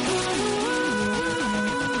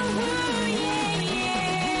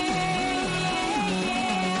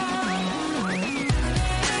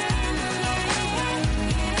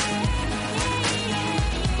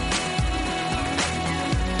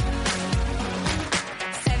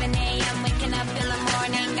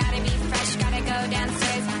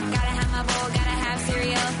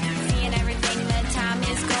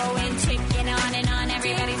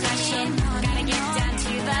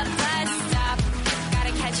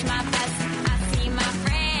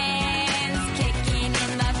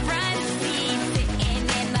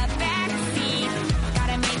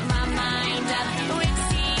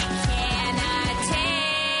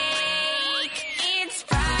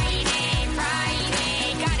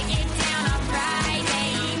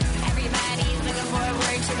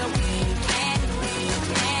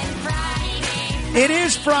 It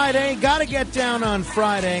is Friday. Got to get down on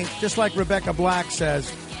Friday, just like Rebecca Black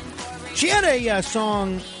says. She had a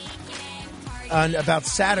song about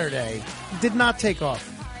Saturday. Did not take off.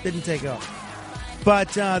 Didn't take off. But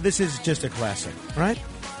this is just a classic, right?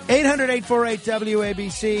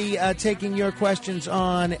 800-848-WABC, taking your questions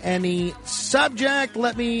on any subject.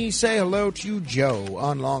 Let me say hello to Joe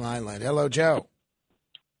on Long Island. Hello, Joe.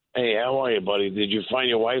 Hey, how are you, buddy? Did you find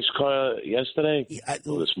your wife's car yesterday?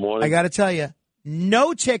 This morning? I got to tell you,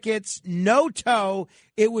 no tickets, no tow.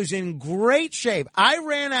 It was in great shape. I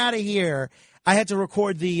ran out of here. I had to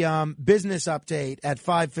record the business update at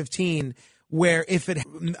 5:15, where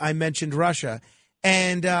I mentioned Russia.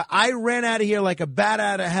 And I ran out of here like a bat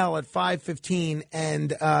out of hell at 5:15,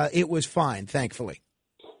 and it was fine, thankfully.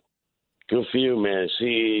 Good for you, man.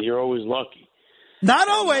 See, you're always lucky. Not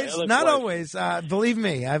always. Believe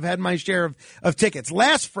me, I've had my share of tickets.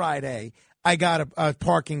 Last Friday, I got a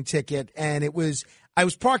parking ticket, and I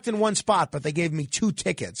was parked in one spot, but they gave me 2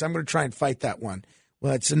 tickets. I'm going to try and fight that one.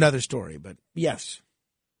 Well, it's another story, but yes.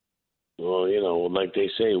 Well, like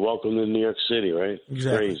they say, welcome to New York City, right?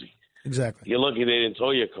 Exactly. Crazy. Exactly. You're lucky they didn't tow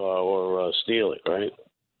your car or steal it, right?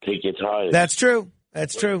 Take your tires. That's true.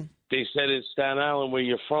 That's true. They said in Staten Island, where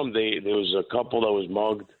you're from, there was a couple that was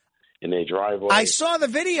mugged in their driveway. I saw the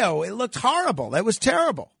video. It looked horrible. That was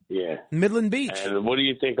terrible. Yeah. Midland Beach. And what do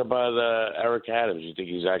you think about Eric Adams? You think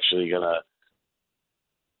he's actually going to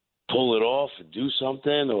pull it off and do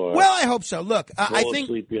something? Or well, I hope so. Look, I think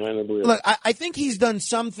behind the wheel? Look, I think he's done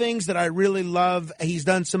some things that I really love. He's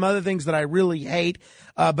done some other things that I really hate.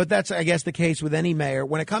 But that's, I guess, the case with any mayor.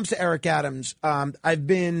 When it comes to Eric Adams, I've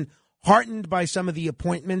been heartened by some of the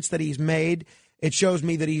appointments that he's made. It shows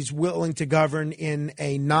me that he's willing to govern in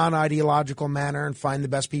a non-ideological manner and find the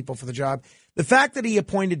best people for the job. The fact that he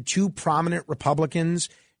appointed 2 prominent Republicans,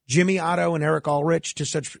 Jimmy Otto and Eric Ulrich, to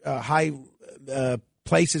such high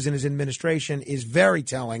places in his administration is very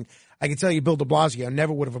telling. I can tell you Bill de Blasio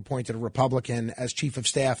never would have appointed a Republican as chief of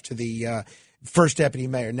staff to the first deputy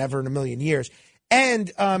mayor, never in a million years.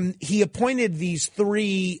 And he appointed these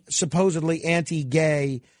 3 supposedly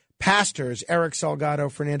anti-gay pastors, Eric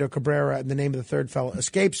Salgado, Fernando Cabrera, and the name of the third fellow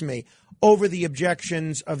escapes me, over the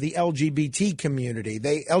objections of the LGBT community.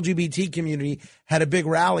 The LGBT community had a big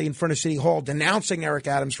rally in front of City Hall denouncing Eric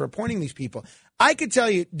Adams for appointing these people. I could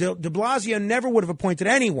tell you de Blasio never would have appointed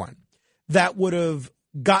anyone that would have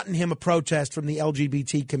gotten him a protest from the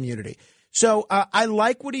LGBT community. So I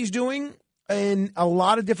like what he's doing in a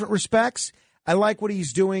lot of different respects. I like what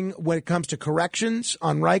he's doing when it comes to corrections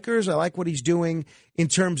on Rikers. I like what he's doing in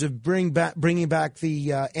terms of bringing back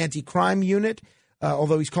the anti-crime unit,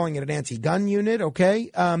 although he's calling it an anti-gun unit, okay?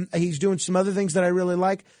 He's doing some other things that I really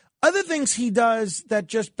like. Other things he does that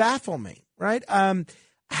just baffle me, right?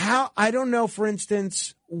 How I don't know, for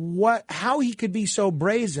instance, how he could be so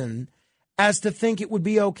brazen as to think it would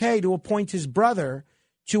be okay to appoint his brother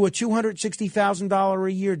to a $260,000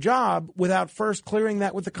 a year job without first clearing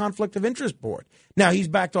that with the Conflict of Interest Board. Now, he's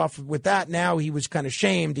backed off with that. Now he was kind of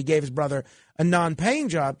shamed. He gave his brother a non-paying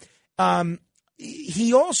job.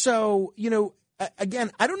 He also,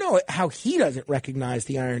 again, I don't know how he doesn't recognize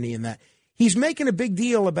the irony in that. He's making a big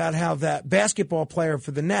deal about how that basketball player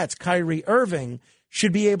for the Nets, Kyrie Irving,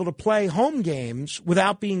 should be able to play home games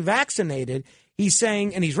without being vaccinated. He's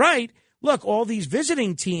saying, and he's right, look, all these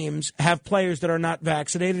visiting teams have players that are not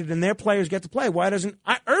vaccinated, and their players get to play. Why doesn't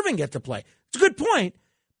Irving get to play? It's a good point,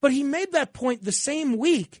 but he made that point the same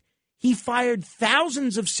week he fired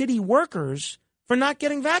thousands of city workers for not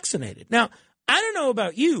getting vaccinated. Now, I don't know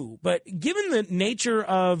about you, but given the nature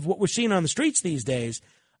of what we're seeing on the streets these days,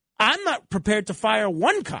 I'm not prepared to fire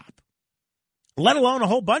one cop, let alone a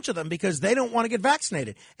whole bunch of them, because they don't want to get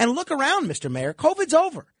vaccinated. And look around, Mr. Mayor. COVID's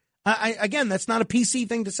over. Again, that's not a PC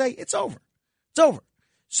thing to say. It's over. It's over.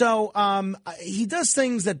 So he does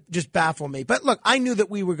things that just baffle me. But look, I knew that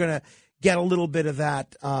we were going to get a little bit of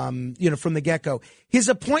that, from the get-go. His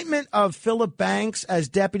appointment of Philip Banks as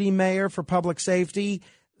deputy mayor for public safety,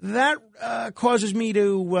 that causes me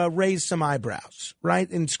to raise some eyebrows, right,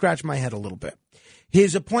 and scratch my head a little bit.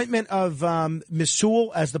 His appointment of Ms.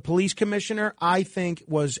 Sewell as the police commissioner, I think,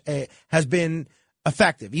 has been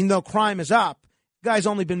effective. Even though crime is up, the guy's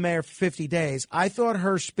only been mayor for 50 days. I thought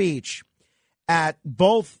her speech at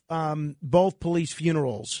both police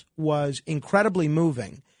funerals was incredibly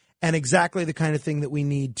moving and exactly the kind of thing that we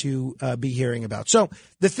need to be hearing about. So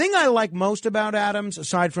the thing I like most about Adams,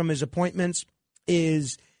 aside from his appointments,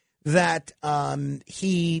 is that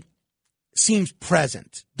he seems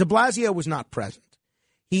present. De Blasio was not present.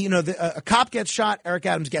 A cop gets shot, Eric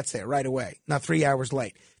Adams gets there right away, not 3 hours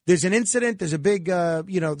late. There's an incident, there's a big,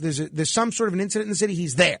 there's some sort of an incident in the city,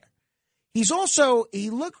 he's there. He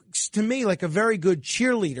looks to me like a very good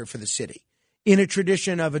cheerleader for the city in a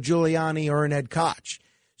tradition of a Giuliani or an Ed Koch.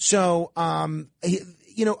 So,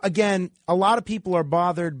 again, a lot of people are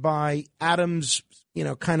bothered by Adams,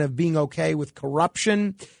 kind of being okay with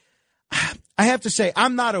corruption. I have to say,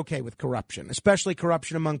 I'm not okay with corruption, especially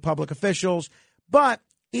corruption among public officials. But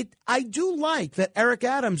I do like that Eric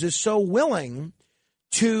Adams is so willing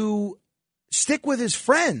to stick with his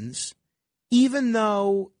friends, even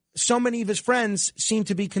though so many of his friends seem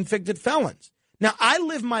to be convicted felons. Now, I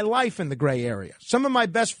live my life in the gray area. Some of my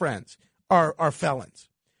best friends are felons.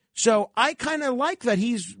 So I kind of like that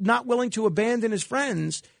he's not willing to abandon his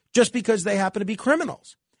friends just because they happen to be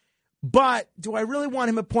criminals. But do I really want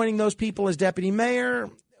him appointing those people as deputy mayor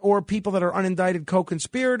or people that are unindicted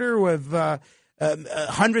co-conspirator who have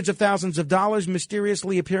hundreds of thousands of dollars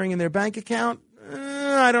mysteriously appearing in their bank account?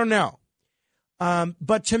 I don't know.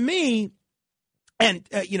 But to me, and,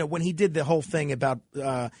 when he did the whole thing about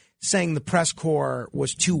saying the press corps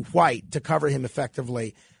was too white to cover him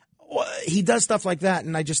effectively, he does stuff like that.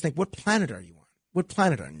 And I just think, what planet are you on? What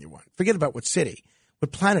planet are you on? Forget about what city.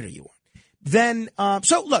 What planet are you on? Then,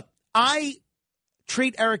 so look, I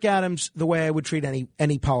treat Eric Adams the way I would treat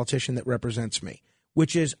any politician that represents me,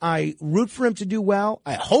 which is I root for him to do well.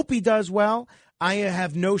 I hope he does well. I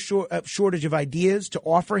have no shortage of ideas to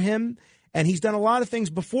offer him. And he's done a lot of things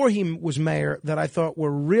before he was mayor that I thought were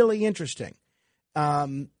really interesting.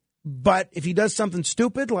 But if he does something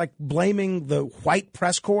stupid, like blaming the white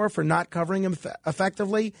press corps for not covering him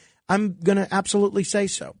effectively, I'm going to absolutely say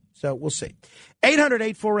so. So we'll see.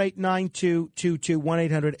 800-848-9222,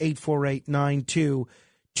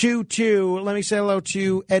 1-800-848-9222. Let me say hello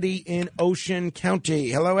to Eddie in Ocean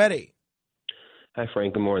County. Hello, Eddie. Hi,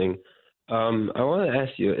 Frank. Good morning. I want to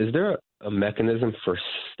ask you, is there a mechanism for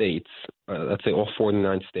states, let's say all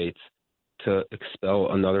 49 states, to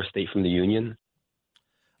expel another state from the union?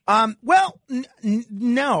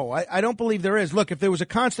 No, I don't believe there is. Look, if there was a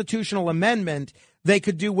constitutional amendment, they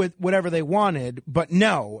could do with whatever they wanted. But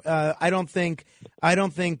no, I don't think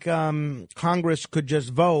Congress could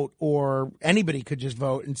just vote, or anybody could just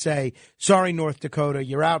vote and say, "Sorry, North Dakota,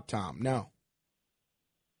 you're out, Tom." No.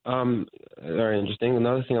 Very interesting.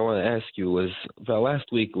 Another thing I want to ask you was,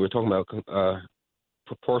 last week we were talking about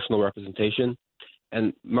proportional representation,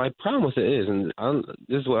 and my problem with it is, and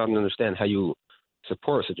this is what I don't understand, how you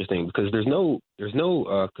support such a thing, because there's no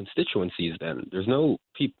constituencies. Then there's no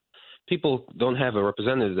people don't have a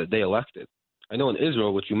representative that they elected. I know in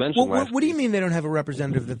Israel, which you mentioned. Well, what do you mean they don't have a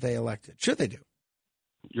representative that they elected? Sure, they do.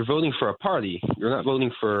 You're voting for a party. You're not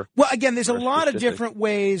voting for. Well, again, there's a lot of different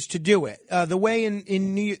ways to do it. The way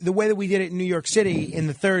the way that we did it in New York City in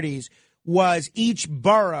the 30s was each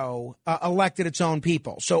borough elected its own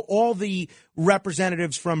people. So all the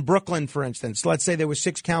representatives from Brooklyn, for instance, let's say there were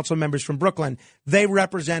 6 council members from Brooklyn, they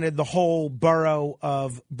represented the whole borough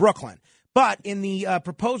of Brooklyn. But in the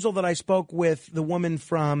proposal that I spoke with the woman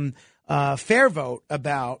from Fair Vote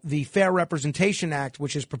about, the Fair Representation Act,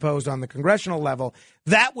 which is proposed on the congressional level,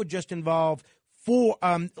 that would just involve 4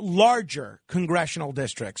 larger congressional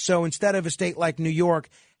districts. So instead of a state like New York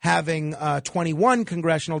having 21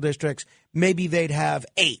 congressional districts, maybe they'd have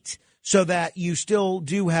 8, so that you still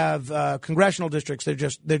do have congressional districts.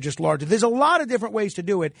 They're just larger. There's a lot of different ways to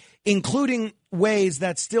do it, including ways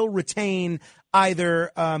that still retain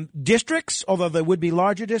either districts, although there would be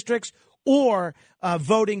larger districts, or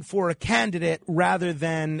voting for a candidate rather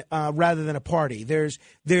than a party. There's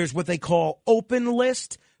what they call open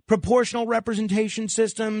list proportional representation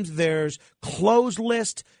systems. There's closed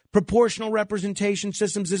list proportional representation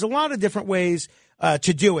systems. There's a lot of different ways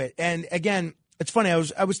to do it. And again, it's funny. I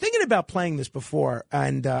was thinking about playing this before,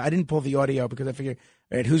 and I didn't pull the audio because I figured,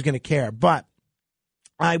 all right, who's going to care? But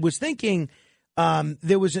I was thinking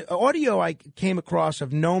there was an audio I came across of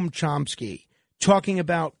Noam Chomsky talking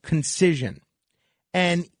about concision.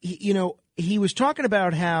 And, he was talking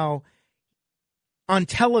about how on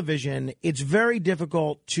television, it's very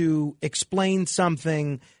difficult to explain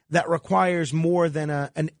something that requires more than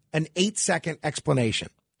an 8-second explanation.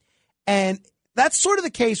 And that's sort of the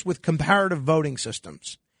case with comparative voting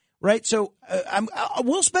systems, right? So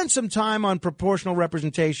we'll spend some time on proportional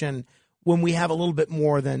representation when we have a little bit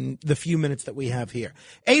more than the few minutes that we have here.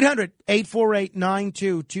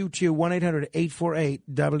 800-848-9222,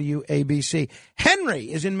 1-800-848-WABC.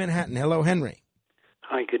 Henry is in Manhattan. Hello, Henry.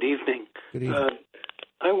 Hi, good evening. Good evening.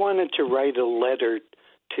 I wanted to write a letter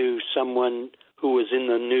to someone who was in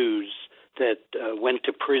the news that went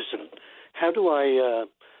to prison. How do I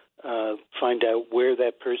find out where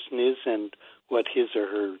that person is and what his or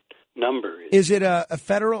her number is? Is it a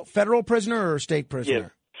federal prisoner or a state prisoner? Yeah,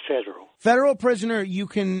 federal. Federal prisoner, you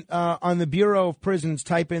can, on the Bureau of Prisons,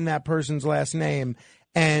 type in that person's last name,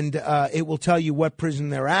 and it will tell you what prison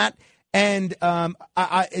they're at. And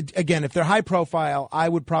again, if they're high profile, I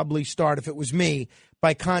would probably start, if it was me,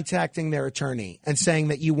 by contacting their attorney and saying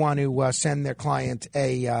that you want to send their client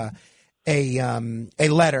a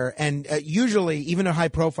letter. And usually, even a high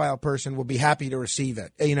profile person will be happy to receive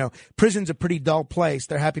it. Prison's a pretty dull place.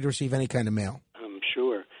 They're happy to receive any kind of mail. I'm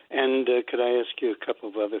sure. And could I ask you a couple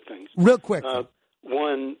of other things? Real quick.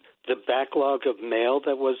 One, the backlog of mail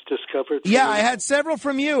that was discovered. Yeah, I had several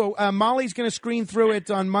from you. Molly's going to screen through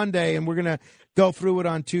it on Monday, and we're going to go through it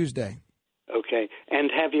on Tuesday. Okay.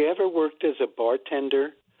 And have you ever worked as a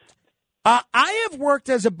bartender? I have worked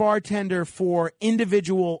as a bartender for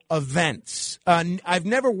individual events. I've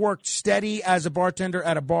never worked steady as a bartender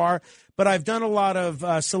at a bar, but I've done a lot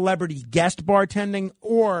of celebrity guest bartending,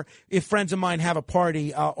 or if friends of mine have a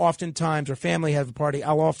party, oftentimes, or family has a party,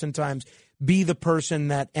 I'll oftentimes be the person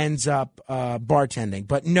that ends up bartending.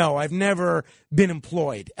 But no, I've never been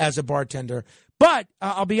employed as a bartender. But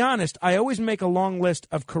I'll be honest, I always make a long list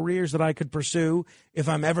of careers that I could pursue if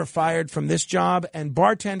I'm ever fired from this job, and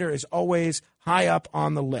bartender is always high up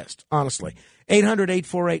on the list, honestly.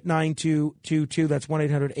 800-848-9222. That's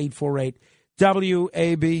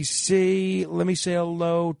 1-800-848-WABC. Let me say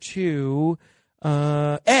hello to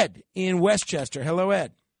Ed in Westchester. Hello,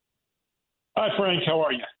 Ed. Hi, Frank. How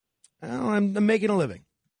are you? Oh, I'm making a living.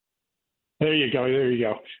 There you go.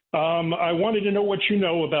 I wanted to know what you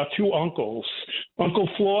know about two uncles, Uncle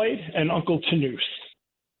Floyd and Uncle Tanoose.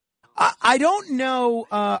 I don't know.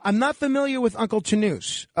 I'm not familiar with Uncle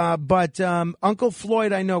Tanoose, but Uncle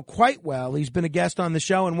Floyd I know quite well. He's been a guest on the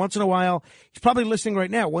show, and once in a while, he's probably listening right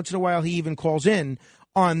now. Once in a while, he even calls in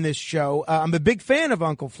on this show. I'm a big fan of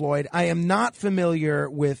Uncle Floyd. I am not familiar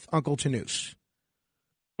with Uncle Tanoose.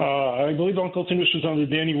 I believe Uncle Tanoose was on the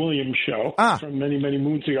Danny Williams show from many, many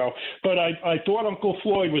moons ago. But I thought Uncle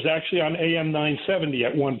Floyd was actually on AM 970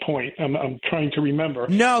 at one point. I'm trying to remember.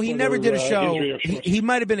 No, he never did a show. He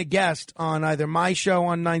might have been a guest on either my show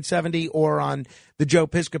on 970 or on the Joe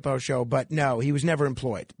Piscopo show. But no, he was never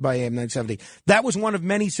employed by AM 970. That was one of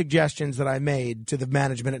many suggestions that I made to the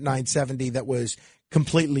management at 970 that was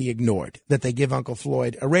completely ignored, that they give Uncle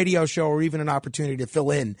Floyd a radio show or even an opportunity to fill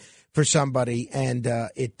in for somebody, and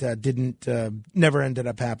it never ended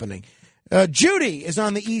up happening. Judy is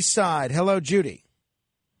on the east side. Hello, Judy.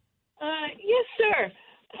 Yes, sir.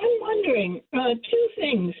 I'm wondering two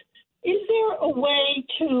things. Is there a way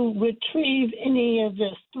to retrieve any of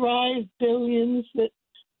the Thrive billions that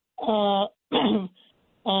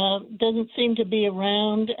doesn't seem to be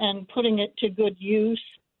around and putting it to good use?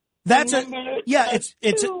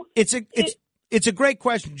 It's a great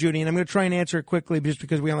question, Judy, and I'm going to try and answer it quickly just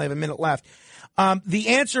because we only have a minute left. The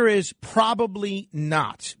answer is probably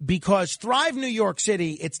not, because Thrive New York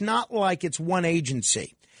City, it's not like it's one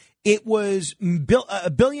agency. It was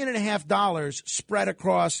 $1.5 billion spread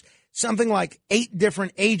across something like 8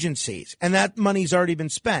 different agencies, and that money's already been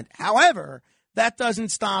spent. However, that doesn't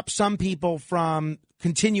stop some people from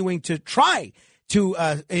continuing to try to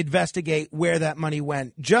investigate where that money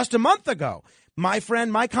went. Just a month ago, my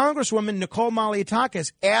friend, my Congresswoman, Nicole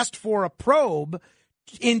Malliotakis, asked for a probe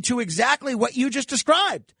into exactly what you just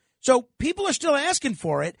described. So people are still asking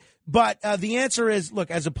for it, but the answer is,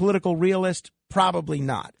 look, as a political realist, probably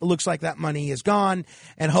not. It looks like that money is gone,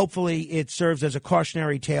 and hopefully it serves as a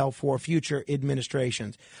cautionary tale for future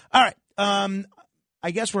administrations. All right.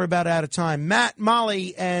 I guess we're about out of time. Matt,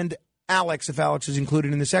 Molly, and Alex, if Alex is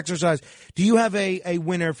included in this exercise, do you have a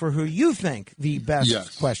winner for who you think the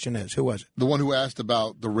best question is? Who was it? The one who asked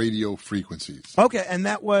about the radio frequencies. Okay, and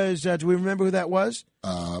that was, do we remember who that was?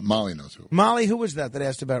 Molly knows who. Molly, who was that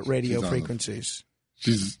asked about radio frequencies?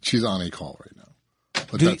 She's on a call right now,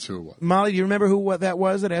 but that's who it was. Molly, do you remember who that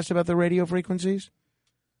was that asked about the radio frequencies?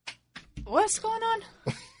 What's going on?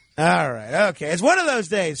 All right. Okay. It's one of those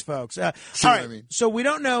days, folks. All right. I mean? So we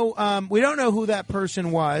don't know who that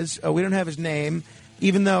person was. We don't have his name,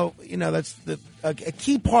 even though, that's a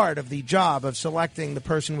key part of the job of selecting the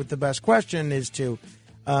person with the best question is to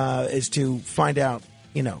find out,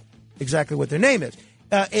 exactly what their name is.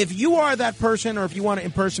 If you are that person, or if you want to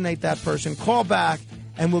impersonate that person, call back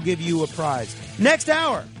and we'll give you a prize. Next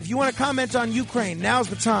hour, if you want to comment on Ukraine, now's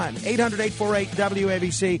the time.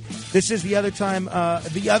 800-848-WABC. This is the other time,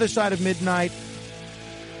 the other side of midnight.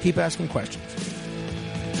 Keep asking questions.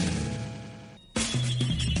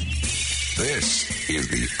 This is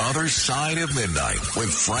the other side of midnight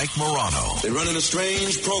with Frank Morano. They're running a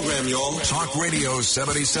strange program, y'all. Talk Radio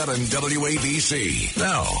 77 WABC.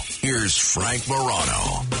 Now, here's Frank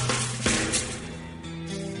Morano.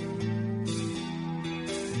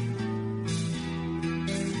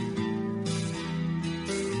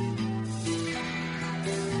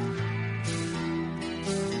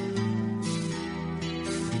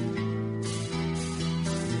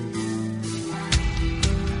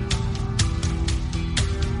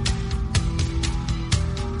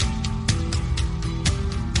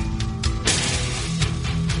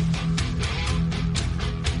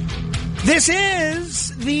 This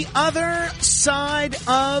is The Other Side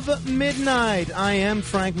of Midnight. I am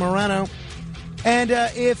Frank Morano. And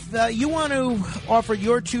if you want to offer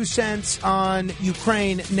your 2 cents on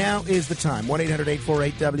Ukraine, now is the time.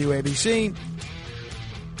 1-800-848-WABC.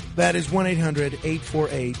 That is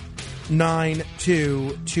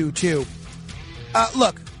 1-800-848-9222.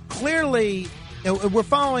 Look, clearly, we're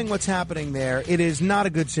following what's happening there. It is not a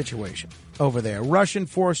good situation over there. Russian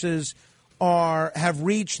forces have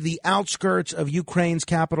reached the outskirts of Ukraine's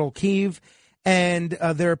capital, Kyiv. And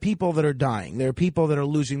there are people that are dying. There are people that are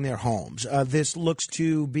losing their homes. This looks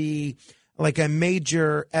to be like a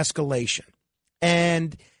major escalation.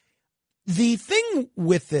 And the thing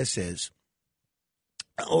with this is,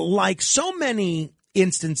 like so many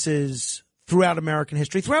instances throughout American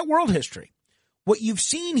history, throughout world history, what you've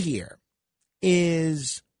seen here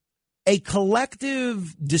is a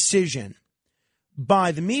collective decision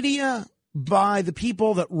by the media, by the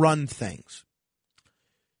people that run things,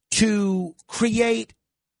 to create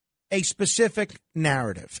a specific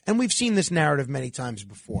narrative. And we've seen this narrative many times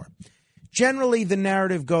before. Generally, the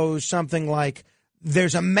narrative goes something like,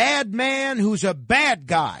 there's a madman who's a bad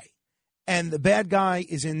guy. And the bad guy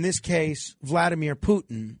is, in this case, Vladimir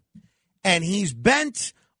Putin. And he's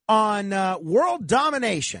bent on world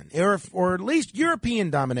domination, or at least European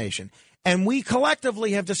domination. And we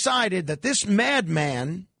collectively have decided that this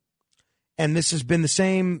madman, and this has been the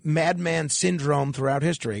same madman syndrome throughout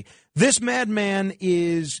history, this madman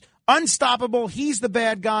is unstoppable. He's the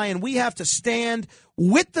bad guy, and we have to stand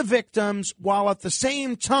with the victims while at the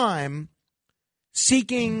same time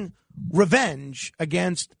seeking revenge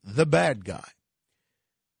against the bad guy.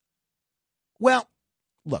 Well,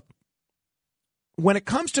 look, when it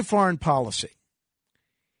comes to foreign policy,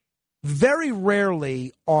 very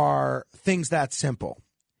rarely are things that simple.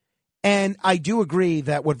 And I do agree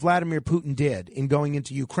that what Vladimir Putin did in going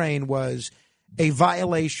into Ukraine was a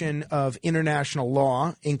violation of international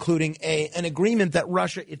law, including an agreement that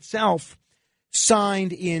Russia itself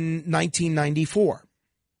signed in 1994.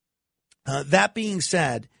 That being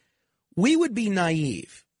said, we would be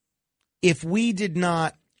naive if we did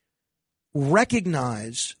not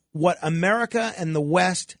recognize what America and the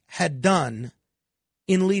West had done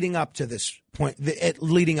in leading up to this point.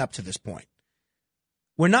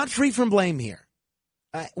 We're not free from blame here.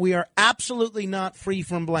 We are absolutely not free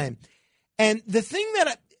from blame. And the thing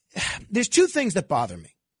that there's 2 things that bother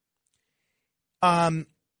me.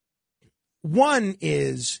 One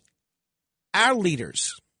is our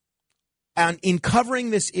leaders, and in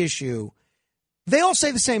covering this issue, they all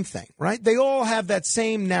say the same thing, right? They all have that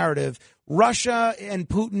same narrative. Russia and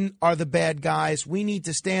Putin are the bad guys. We need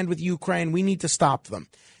to stand with Ukraine. We need to stop them.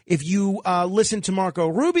 If you listen to Marco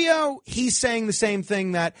Rubio, he's saying the same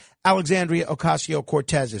thing that Alexandria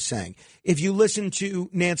Ocasio-Cortez is saying. If you listen to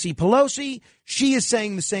Nancy Pelosi, she is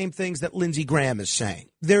saying the same things that Lindsey Graham is saying.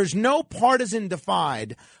 There's no partisan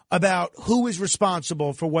divide about who is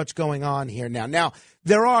responsible for what's going on here now. Now,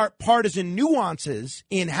 there are partisan nuances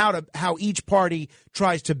in how each party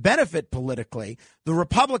tries to benefit politically. The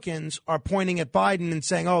Republicans are pointing at Biden and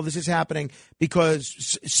saying, oh, this is happening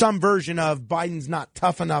because some version of Biden's not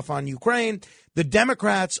tough enough on Ukraine. The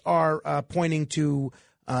Democrats are pointing to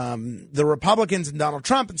the Republicans and Donald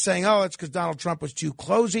Trump and saying, oh, it's because Donald Trump was too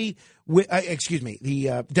closey.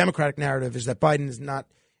 The Democratic narrative is that Biden is not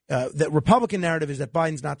the Republican narrative is that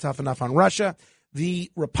Biden's not tough enough on Russia.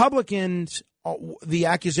 The Republicans, the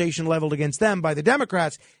accusation leveled against them by the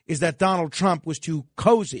Democrats is that Donald Trump was too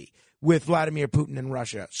cozy with Vladimir Putin and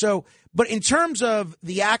Russia. So, but in terms of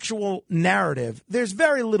the actual narrative, there's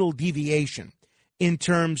very little deviation in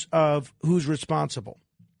terms of who's responsible.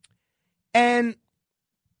 And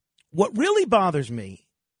what really bothers me,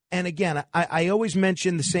 and again, I always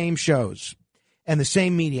mention the same shows and the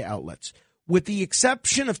same media outlets, with the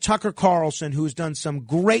exception of Tucker Carlson, who has done some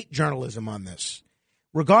great journalism on this,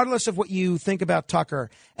 regardless of what you think about Tucker.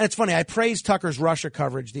 And it's funny, I praised Tucker's Russia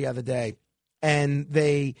coverage the other day, and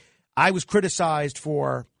I was criticized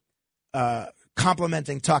for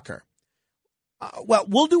complimenting Tucker. Well,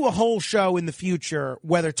 we'll do a whole show in the future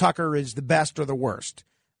whether Tucker is the best or the worst.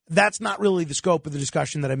 That's not really the scope of the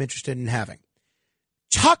discussion that I'm interested in having.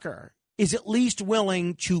 Tucker is at least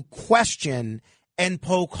willing to question and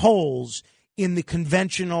poke holes in the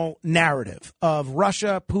conventional narrative of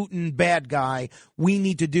Russia, Putin, bad guy. We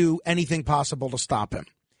need to do anything possible to stop him.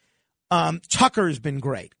 Tucker has been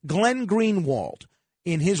great. Glenn Greenwald,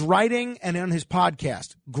 in his writing and on his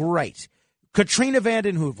podcast, great. Katrina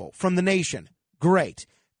vanden Heuvel from The Nation, great.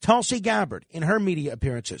 Tulsi Gabbard in her media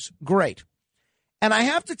appearances, great. And I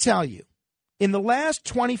have to tell you, in the last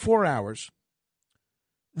 24 hours,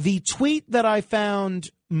 the tweet that I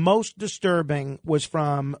found most disturbing was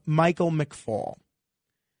from Michael McFaul.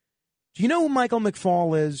 Do you know who Michael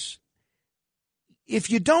McFaul is? If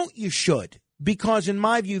you don't, you should, because in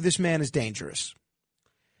my view, this man is dangerous.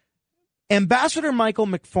 Ambassador Michael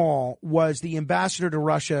McFaul was the ambassador to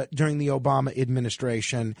Russia during the Obama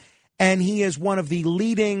administration, and he is one of the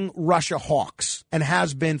leading Russia hawks and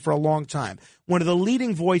has been for a long time. One of the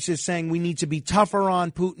leading voices saying we need to be tougher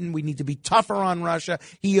on Putin, we need to be tougher on Russia.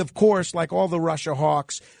 He, of course, like all the Russia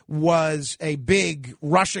hawks, was a big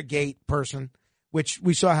Russiagate person, which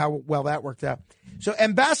we saw how well that worked out. So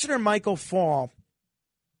Ambassador Michael McFaul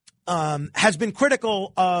has been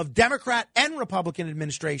critical of Democrat and Republican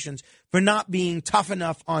administrations for not being tough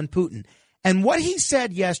enough on Putin. And what he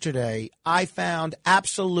said yesterday, I found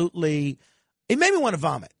absolutely, it made me want to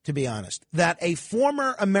vomit, to be honest, that a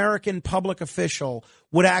former American public official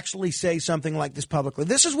would actually say something like this publicly.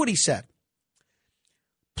 This is what he said.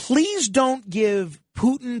 Please don't give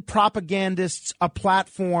Putin propagandists a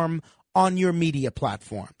platform on your media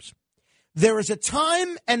platforms. There is a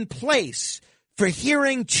time and place for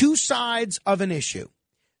hearing two sides of an issue.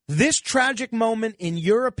 This tragic moment in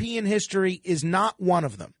European history is not one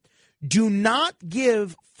of them. Do not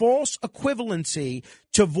give false equivalency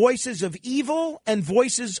to voices of evil and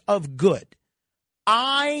voices of good.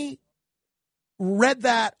 I read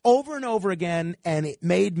that over and over again, and it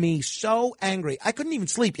made me so angry. I couldn't even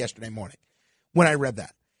sleep yesterday morning when I read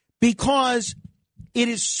that, because it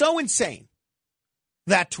is so insane,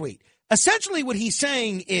 that tweet. Essentially what he's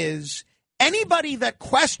saying is anybody that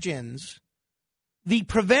questions the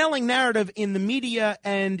prevailing narrative in the media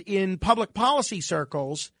and in public policy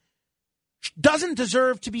circles doesn't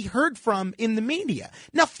deserve to be heard from in the media.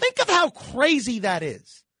 Now, think of how crazy that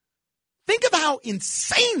is. Think of how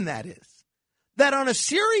insane that is. That on a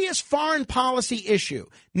serious foreign policy issue,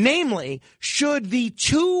 namely, should the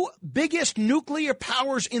two biggest nuclear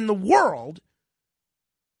powers in the world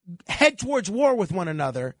head towards war with one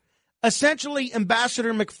another, essentially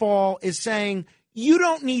Ambassador McFaul is saying, you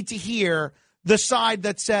don't need to hear the side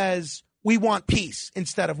that says we want peace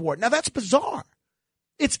instead of war. Now, that's bizarre.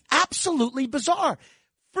 It's absolutely bizarre.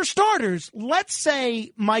 For starters, let's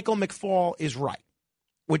say Michael McFaul is right,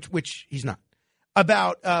 which he's not,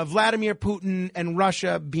 about Vladimir Putin and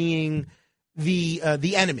Russia being the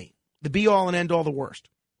enemy, the be-all and end-all, the worst.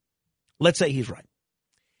 Let's say he's right.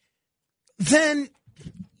 Then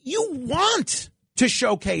you want to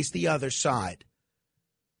showcase the other side,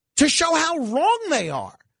 to show how wrong they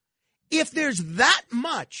are. If there's that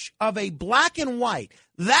much of a black and white,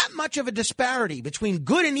 that much of a disparity between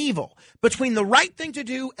good and evil, between the right thing to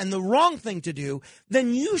do and the wrong thing to do,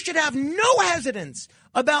 then you should have no hesitance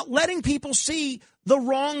about letting people see the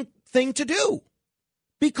wrong thing to do.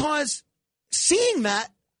 Because seeing that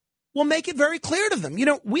will make it very clear to them. You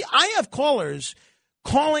know, I have callers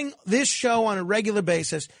calling this show on a regular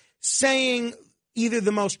basis saying either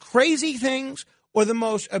the most crazy things or the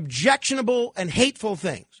most objectionable and hateful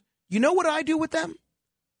things. You know what I do with them?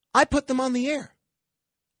 I put them on the air.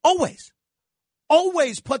 Always.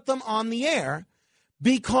 Always put them on the air,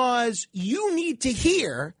 because you need to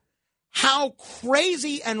hear how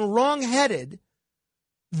crazy and wrong-headed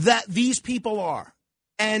that these people are.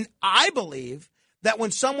 And I believe that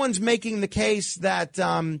when someone's making the case that,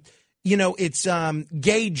 it's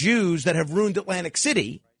gay Jews that have ruined Atlantic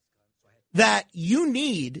City, that you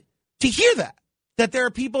need to hear that there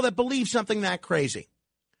are people that believe something that crazy.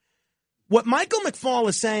 What Michael McFaul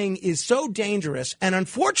is saying is so dangerous, and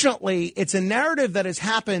unfortunately, it's a narrative that has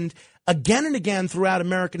happened again and again throughout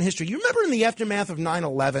American history. You remember in the aftermath of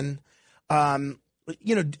 9/11,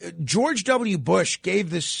 George W. Bush gave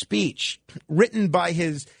this speech written by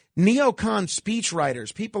his neocon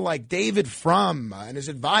speechwriters, people like David Frum and his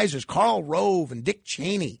advisors, Karl Rove and Dick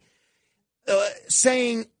Cheney,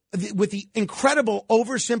 saying with the incredible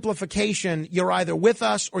oversimplification, you're either with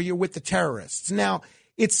us or you're with the terrorists. Now,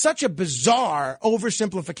 it's such a bizarre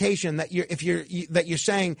oversimplification that you're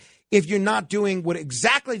saying if you're not doing what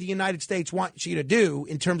exactly the United States wants you to do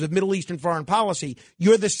in terms of Middle Eastern foreign policy,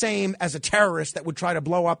 you're the same as a terrorist that would try to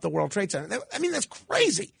blow up the World Trade Center. I mean, that's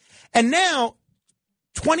crazy. And now,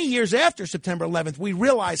 20 years after September 11th, we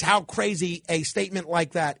realize how crazy a statement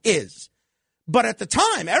like that is. But at the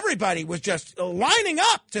time, everybody was just lining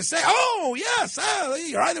up to say, oh, yes,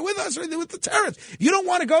 you're either with us or with the terrorists. You don't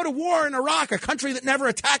want to go to war in Iraq, a country that never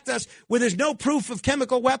attacked us, where there's no proof of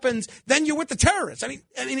chemical weapons, then you're with the terrorists. I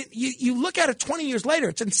mean, you look at it 20 years later,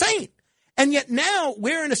 it's insane. And yet now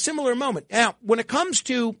we're in a similar moment. Now, when it comes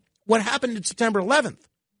to what happened on September 11th,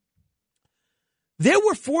 there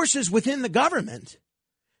were forces within the government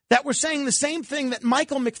that were saying the same thing that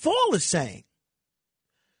Michael McFaul is saying.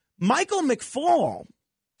 Michael McFaul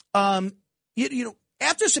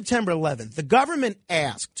After September 11th, the government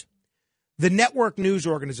asked the network news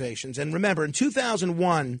organizations, and remember, in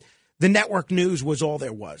 2001, the network news was all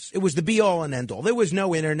there was. It was the be-all and end-all. There was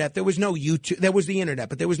no internet. There was no YouTube. There was the internet,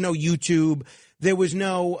 but there was no YouTube. There was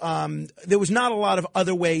not a lot of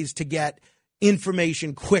other ways to get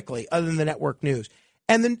information quickly other than the network news.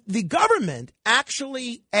 And then the government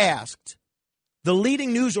actually asked the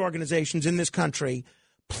leading news organizations in this country,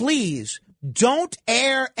 please don't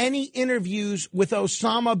air any interviews with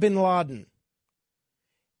Osama bin Laden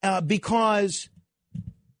because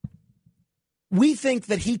we think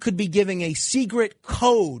that he could be giving a secret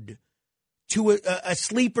code to a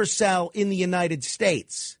sleeper cell in the United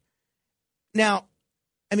States. Now,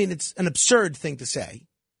 I mean, it's an absurd thing to say.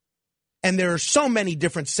 And there are so many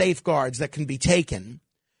different safeguards that can be taken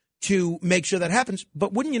to make sure that happens.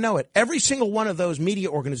 But wouldn't you know it, every single one of those media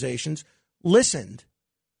organizations listened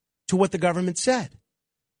to what the government said.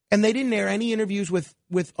 And they didn't air any interviews with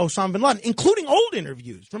Osama bin Laden, including old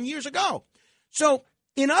interviews from years ago. So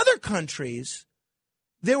in other countries,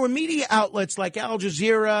 there were media outlets like Al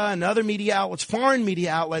Jazeera and other media outlets, foreign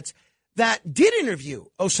media outlets, that did interview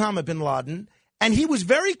Osama bin Laden. And he was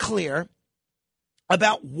very clear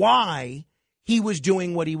about why he was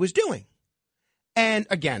doing what he was doing. And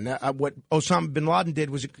again, what Osama bin Laden did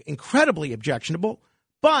was incredibly objectionable,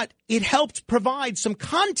 but it helped provide some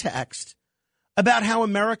context about how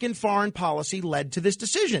American foreign policy led to this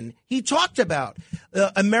decision. He talked about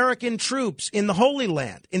American troops in the Holy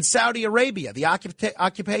Land, in Saudi Arabia, the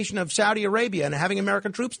occupation of Saudi Arabia and having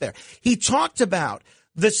American troops there. He talked about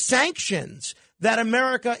the sanctions that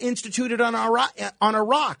America instituted on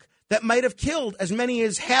Iraq that might have killed as many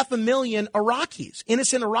as 500,000 Iraqis,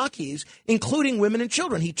 innocent Iraqis, including women and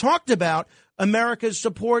children. He talked about America's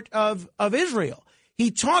support of Israel. He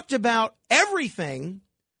talked about everything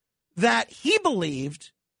that he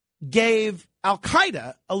believed gave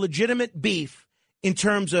al-Qaeda a legitimate beef in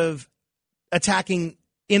terms of attacking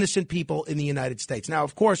innocent people in the United States. Now,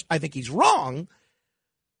 of course, I think he's wrong,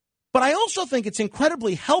 but I also think it's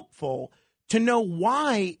incredibly helpful to know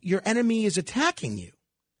why your enemy is attacking you.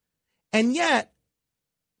 And yet,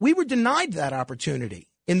 we were denied that opportunity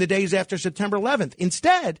in the days after September 11th.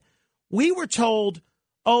 Instead, we were told,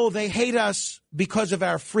 oh, they hate us because of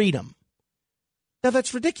our freedom. Now,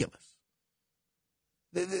 that's ridiculous.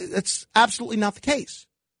 That's absolutely not the case.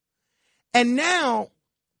 And now,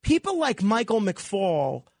 people like Michael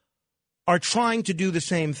McFaul are trying to do the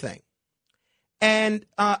same thing. And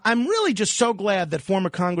I'm really just so glad that former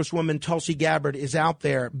Congresswoman Tulsi Gabbard is out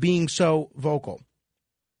there being so vocal.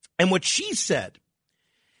 And what she said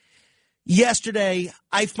yesterday,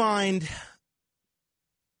 I find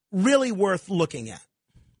really worth looking at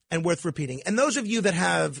and worth repeating. And those of you that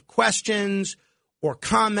have questions or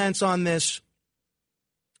comments on this,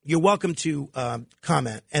 you're welcome to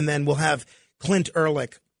comment. And then we'll have Clint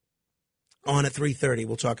Ehrlich on at 3:30.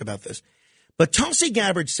 We'll talk about this. But Tulsi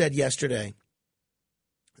Gabbard said yesterday,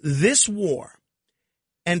 this war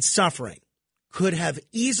and suffering could have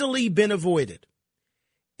easily been avoided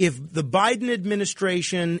if the Biden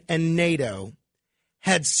administration and NATO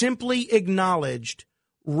had simply acknowledged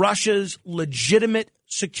Russia's legitimate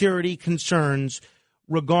security concerns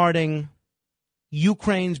regarding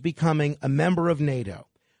Ukraine's becoming a member of NATO,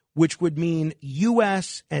 which would mean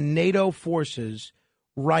U.S. and NATO forces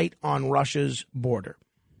right on Russia's border.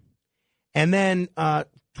 And then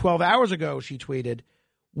 12 hours ago, she tweeted,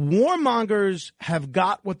 warmongers have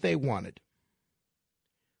got what they wanted.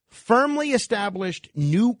 Firmly established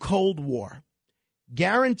new Cold War,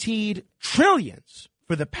 guaranteed trillions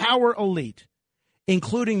for the power elite,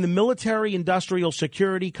 including the military-industrial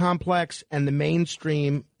security complex and the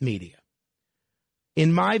mainstream media.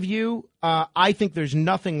 In my view, I think there's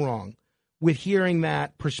nothing wrong with hearing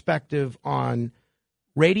that perspective on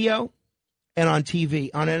radio and on TV.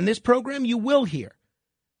 In this program, you will hear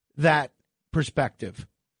that perspective.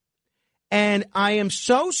 And I am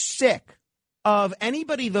so sick of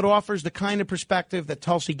anybody that offers the kind of perspective that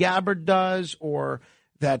Tulsi Gabbard does, or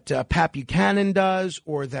that Pat Buchanan does,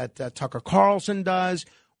 or that Tucker Carlson does,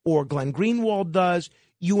 or Glenn Greenwald does.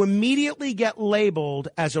 You immediately get labeled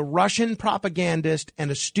as a Russian propagandist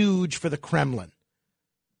and a stooge for the Kremlin,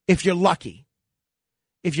 if you're lucky.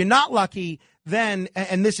 If you're not lucky, then,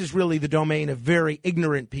 and this is really the domain of very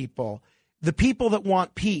ignorant people, the people that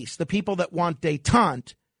want peace, the people that want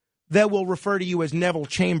détente, they will refer to you as Neville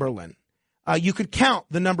Chamberlain. You could count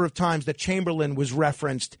the number of times that Chamberlain was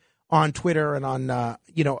referenced on Twitter and on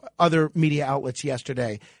other media outlets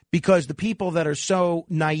yesterday, because the people that are so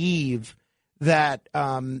naive that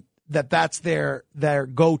that's their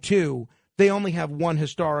go-to, they only have one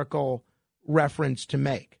historical reference to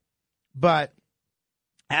make. But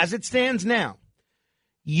as it stands now,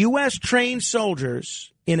 U.S. trained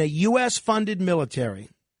soldiers in a U.S.-funded military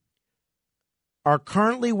are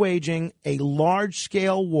currently waging a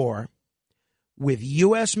large-scale war with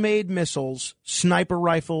U.S.-made missiles, sniper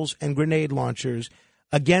rifles, and grenade launchers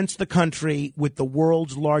against the country with the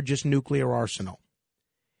world's largest nuclear arsenal.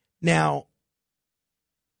 Now,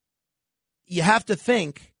 you have to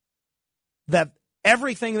think that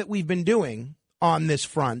everything that we've been doing on this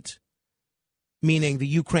front, meaning the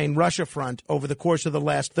Ukraine-Russia front, over the course of the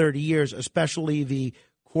last 30 years, especially the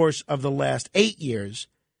course of the last 8 years,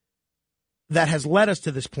 that has led us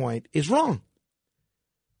to this point is wrong.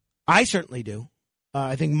 I certainly do.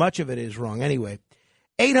 I think much of it is wrong. Anyway,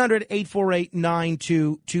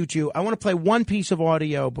 800-848-9222. I want to play one piece of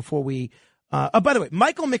audio before we... by the way,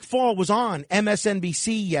 Michael McFaul was on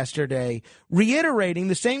MSNBC yesterday reiterating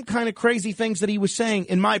the same kind of crazy things that he was saying.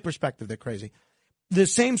 In my perspective, they're crazy. The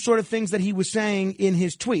same sort of things that he was saying in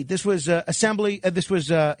his tweet. This was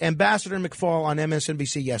Ambassador McFaul on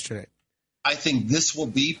MSNBC yesterday. I think this will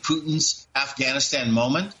be Putin's Afghanistan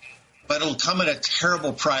moment, but it'll come at a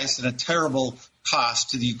terrible price and a terrible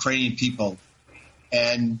cost to the Ukrainian people.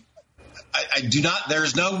 And I do not,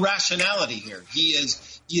 there's no rationality here. He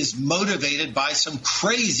is motivated by some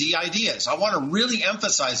crazy ideas. I want to really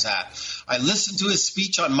emphasize that. I listened to his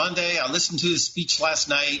speech on Monday. I listened to his speech last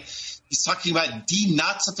night. He's talking about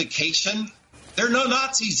denazification. There are no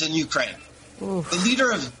Nazis in Ukraine. Oof. The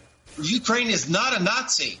leader of Ukraine is not a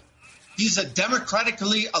Nazi. He's a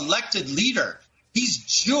democratically elected leader. He's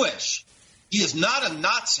Jewish. He is not a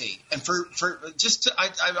Nazi. And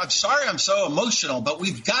I'm sorry I'm so emotional, but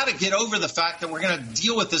we've got to get over the fact that we're going to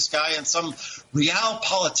deal with this guy in some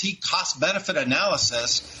realpolitik cost-benefit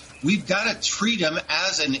analysis. We've got to treat him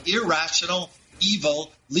as an irrational,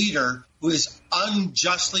 evil leader who has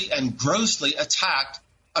unjustly and grossly attacked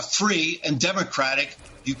a free and democratic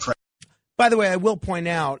Ukraine. By the way, I will point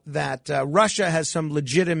out that Russia has some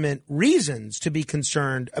legitimate reasons to be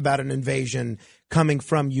concerned about an invasion coming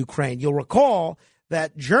from Ukraine. You'll recall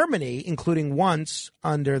that Germany, including once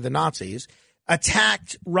under the Nazis,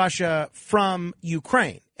 attacked Russia from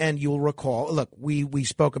Ukraine. And you'll recall, look, we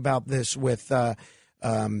spoke about this with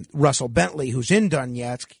Russell Bentley, who's in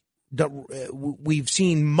Donetsk. We've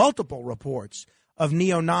seen multiple reports of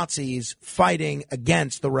neo-Nazis fighting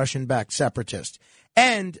against the Russian-backed separatists.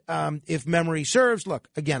 And if memory serves, look,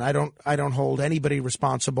 again, I don't hold anybody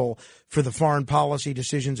responsible for the foreign policy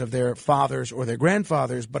decisions of their fathers or their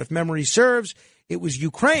grandfathers. But if memory serves, it was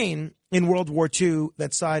Ukraine in World War II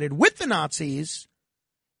that sided with the Nazis,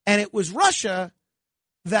 and it was Russia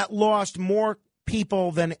that lost more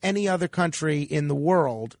people than any other country in the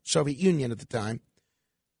world, Soviet Union at the time,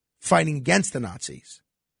 fighting against the Nazis.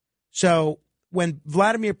 So when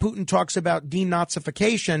Vladimir Putin talks about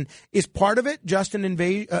denazification, is part of it just an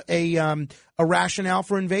a rationale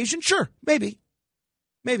for invasion? Sure, maybe.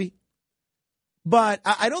 But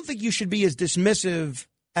I don't think you should be as dismissive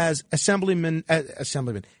as Ambassador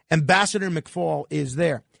McFaul is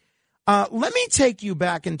there. Let me take you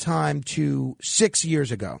back in time to 6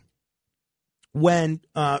 years ago when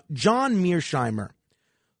John Mearsheimer,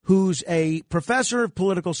 who's a professor of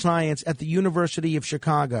political science at the University of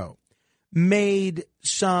Chicago, made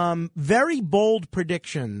some very bold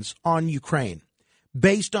predictions on Ukraine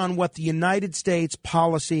based on what the United States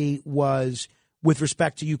policy was with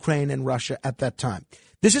respect to Ukraine and Russia at that time.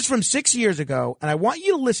 This is from 6 years ago, and I want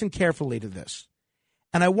you to listen carefully to this.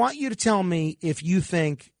 And I want you to tell me if you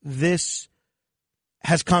think this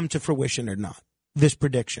has come to fruition or not, this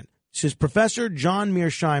prediction. This is Professor John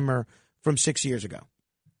Mearsheimer from 6 years ago.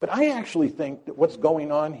 But I actually think that what's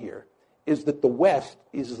going on here is that the West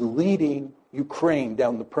is leading Ukraine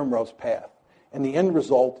down the primrose path. And the end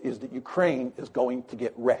result is that Ukraine is going to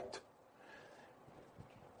get wrecked.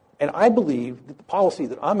 And I believe that the policy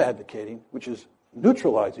that I'm advocating, which is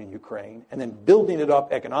neutralizing Ukraine and then building it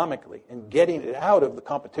up economically and getting it out of the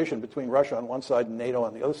competition between Russia on one side and NATO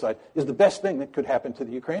on the other side, is the best thing that could happen to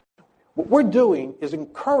the Ukrainians. What we're doing is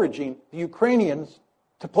encouraging the Ukrainians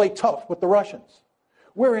to play tough with the Russians.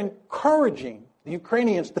 We're encouraging the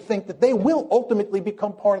Ukrainians to think that they will ultimately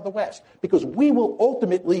become part of the West because we will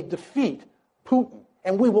ultimately defeat Putin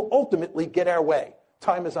and we will ultimately get our way.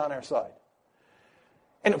 Time is on our side.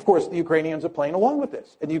 And, of course, the Ukrainians are playing along with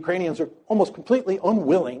this. And the Ukrainians are almost completely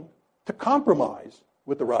unwilling to compromise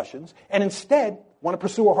with the Russians and instead want to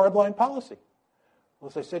pursue a hardline policy. Well,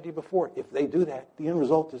 as I said to you before, if they do that, the end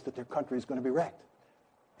result is that their country is going to be wrecked.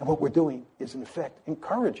 And what we're doing is, in effect,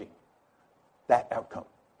 encouraging that outcome.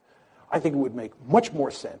 I think it would make much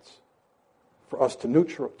more sense for us to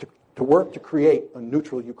work to create a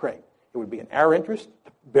neutral Ukraine. It would be in our interest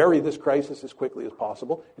to bury this crisis as quickly as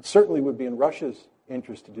possible. It certainly would be in Russia's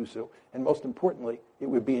interest to do so. And most importantly, it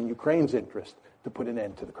would be in Ukraine's interest to put an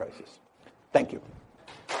end to the crisis. Thank you.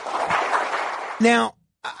 Now,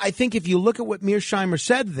 I think if you look at what Mearsheimer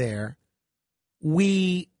said there,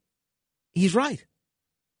 he's right.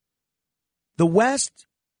 The West,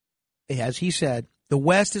 as he said, the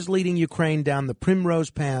West is leading Ukraine down the primrose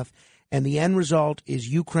path, and the end result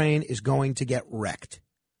is Ukraine is going to get wrecked.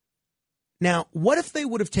 Now, what if they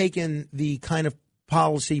would have taken the kind of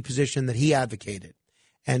policy position that he advocated,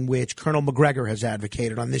 and which Colonel McGregor has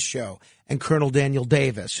advocated on this show, and Colonel Daniel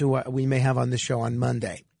Davis, who we may have on this show on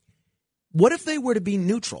Monday? What if they were to be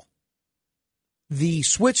neutral, the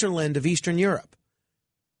Switzerland of Eastern Europe,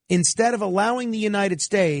 instead of allowing the United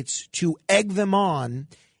States to egg them on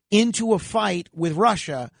into a fight with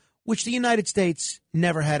Russia, which the United States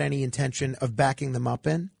never had any intention of backing them up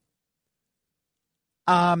in?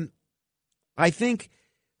 I think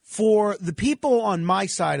for the people on my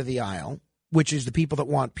side of the aisle, which is the people that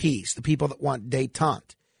want peace, the people that want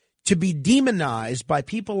détente, to be demonized by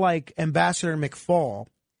people like Ambassador McFaul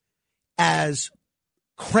as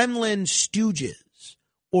Kremlin stooges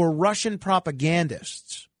or Russian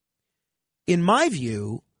propagandists, in my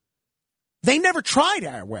view, they never tried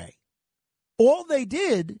our way. All they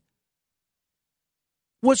did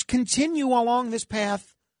was continue along this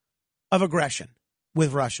path of aggression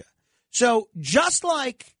with Russia. So just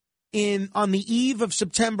like on the eve of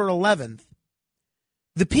September 11th,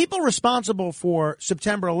 the people responsible for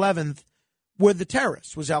September 11th were the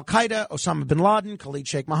terrorists, was Al-Qaeda, Osama bin Laden, Khalid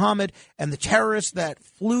Sheikh Mohammed, and the terrorists that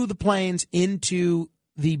flew the planes into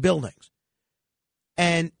the buildings.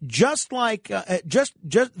 And just like, just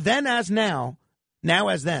then as now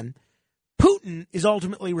as then, Putin is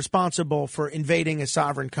ultimately responsible for invading a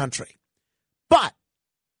sovereign country. But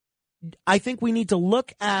I think we need to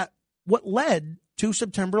look at what led to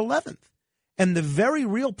September 11th and the very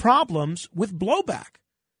real problems with blowback.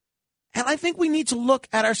 And I think we need to look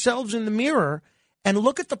at ourselves in the mirror and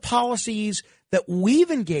look at the policies that we've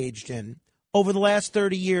engaged in over the last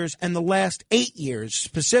 30 years and the last 8 years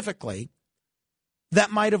specifically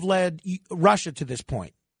that might have led Russia to this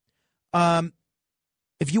point.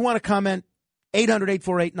 If you want to comment,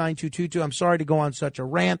 800-848-9222. I'm sorry to go on such a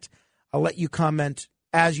rant. I'll let you comment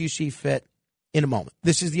as you see fit in a moment.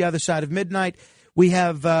 This is The Other Side of Midnight. We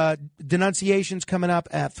have denunciations coming up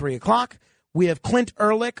at 3 o'clock. We have Clint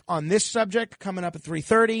Ehrlich on this subject coming up at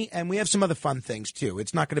 3:30, and we have some other fun things, too.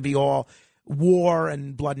 It's not going to be all war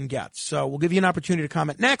and blood and guts. So we'll give you an opportunity to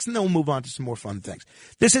comment next, and then we'll move on to some more fun things.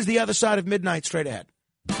 This is The Other Side of Midnight, straight ahead.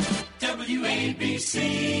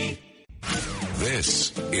 WABC.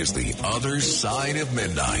 This is The Other Side of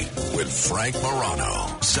Midnight with Frank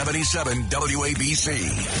Morano, 77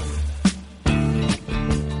 WABC.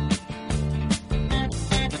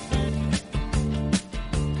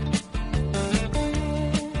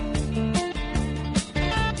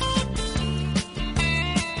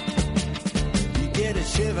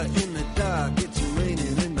 Shiver in the dark, it's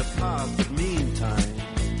raining in the park, but meantime,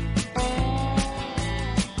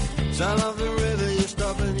 sound of the river, you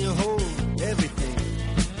stop and you hold everything.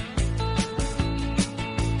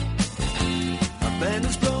 A band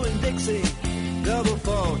is blowing Dixie, double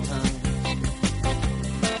fall time.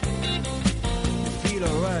 You feel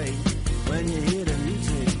alright when you hear the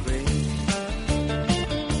music ring.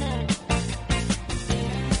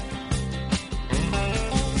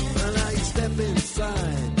 Well, now you step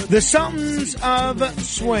inside. The Sultans of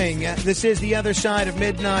Swing. This is The Other Side of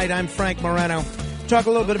Midnight. I'm Frank Morano. Talk a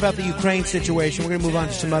little bit about the Ukraine situation. We're going to move on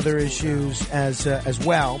to some other issues as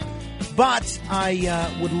well. But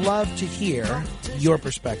I would love to hear your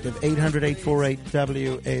perspective.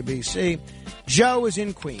 800-848-WABC. Joe is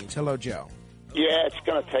in Queens. Hello, Joe. Yeah, it's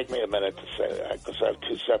going to take me a minute to say that because I have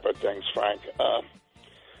two separate things, Frank.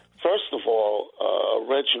 First of all,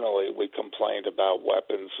 originally we complained about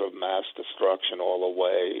weapons of mass destruction all the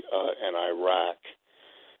way in Iraq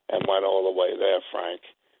and went all the way there, Frank.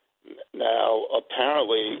 Now,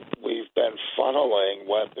 apparently we've been funneling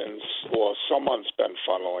weapons, or someone's been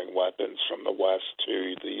funneling weapons from the West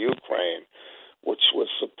to the Ukraine, which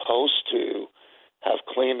was supposed to have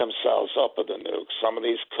cleaned themselves up of the nukes. Some of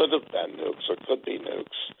these could have been nukes or could be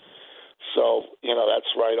nukes. So,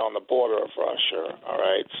 that's right on the border of Russia, all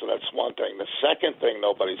right? So that's one thing. The second thing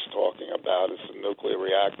nobody's talking about is the nuclear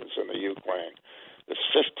reactors in the Ukraine. There's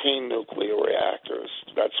 15 nuclear reactors.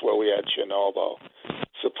 That's where we had Chernobyl.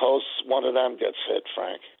 Suppose one of them gets hit,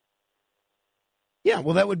 Frank. Yeah,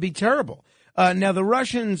 well, that would be terrible. Now, the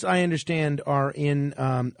Russians, I understand, are in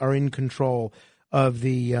control of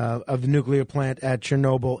the nuclear plant at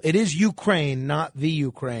Chernobyl. It is Ukraine, not the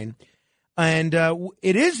Ukraine. And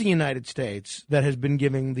it is the United States that has been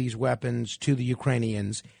giving these weapons to the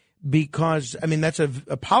Ukrainians because, I mean, that's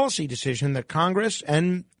a policy decision that Congress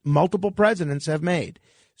and multiple presidents have made.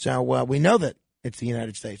 So we know that it's the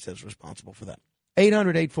United States that's responsible for that.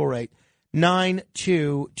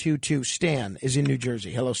 800-848-9222. Stan is in New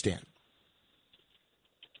Jersey. Hello, Stan.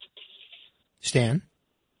 Stan?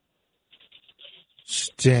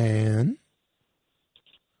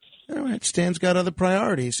 All right, Stan's got other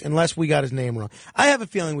priorities, unless we got his name wrong. I have a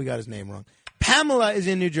feeling we got his name wrong. Pamela is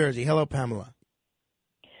in New Jersey. Hello, Pamela.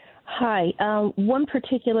 Hi. One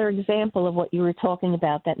particular example of what you were talking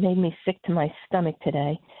about that made me sick to my stomach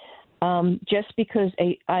today, just because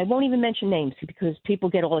I won't even mention names because people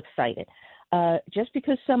get all excited. Just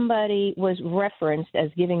because somebody was referenced as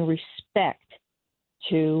giving respect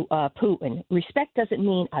to Putin. Respect doesn't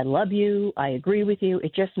mean I love you, I agree with you.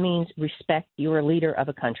 It just means respect. You're a leader of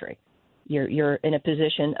a country. You're in a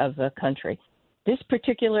position of a country. This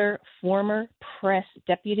particular former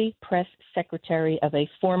deputy press secretary of a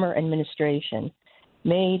former administration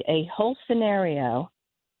made a whole scenario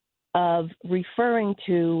of referring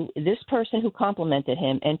to this person who complimented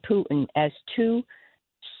him and Putin as two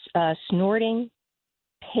snorting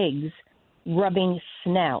pigs rubbing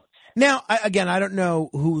snouts. Now, again, I don't know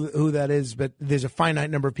who that is, but there's a finite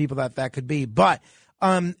number of people that could be. But,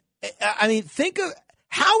 I mean, think of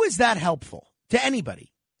how is that helpful to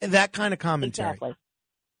anybody, that kind of commentary? Exactly.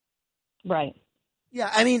 Right. Yeah,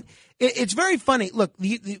 I mean, it's very funny. Look,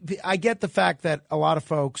 I get the fact that a lot of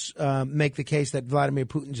folks make the case that Vladimir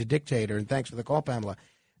Putin's a dictator, and thanks for the call, Pamela.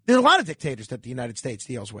 There's a lot of dictators that the United States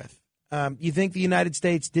deals with. You think the United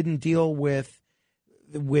States didn't deal with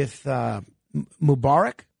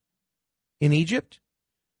Mubarak in Egypt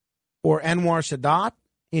or Anwar Sadat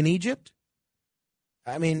in Egypt?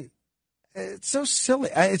 I mean, it's so silly.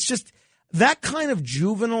 It's just that kind of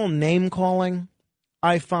juvenile name calling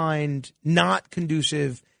I find not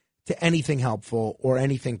conducive to anything helpful or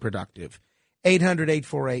anything productive.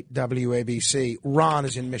 800-848-WABC. Ron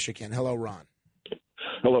is in Michigan. Hello, Ron.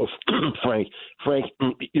 Hello, Frank. Frank,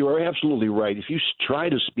 you are absolutely right. If you try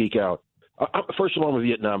to speak out, first of all, I'm a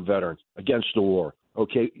Vietnam veteran against the war.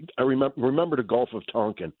 Okay, I remember the Gulf of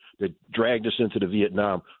Tonkin that dragged us into the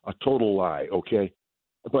Vietnam. A total lie. Okay,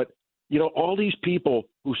 but you know all these people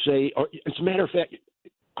who say, as a matter of fact,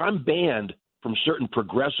 I'm banned from certain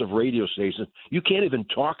progressive radio stations. You can't even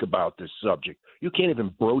talk about this subject. You can't even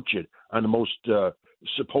broach it on the most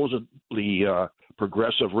supposedly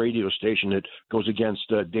progressive radio station that goes against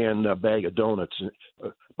Dan Bag of Donuts.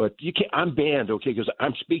 But you can't. I'm banned, okay, because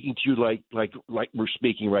I'm speaking to you like we're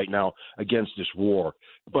speaking right now against this war.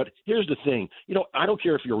 But here's the thing. You know, I don't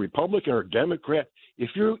care if you're a Republican or a Democrat.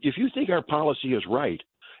 If you think our policy is right,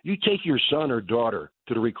 you take your son or daughter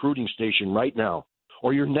to the recruiting station right now,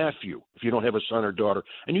 or your nephew, if you don't have a son or daughter,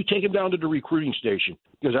 and you take him down to the recruiting station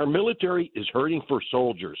because our military is hurting for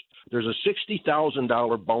soldiers. There's a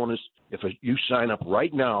 $60,000 bonus if you sign up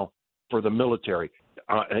right now for the military,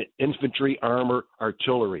 infantry, armor,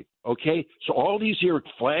 artillery. Okay? So all these here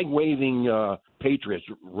flag-waving patriots,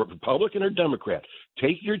 Republican or Democrat,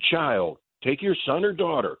 take your child, take your son or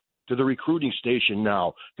daughter to the recruiting station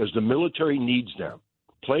now because the military needs them.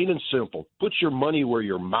 Plain and simple. Put your money where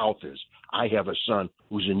your mouth is. I have a son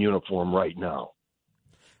who's in uniform right now.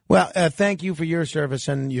 Well, thank you for your service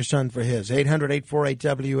and your son for his.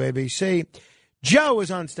 800-848-WABC. Joe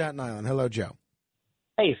is on Staten Island. Hello, Joe.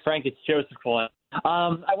 Hey, Frank, it's Joseph calling.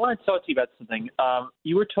 I want to talk to you about something.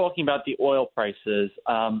 You were talking about the oil prices,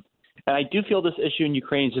 and I do feel this issue in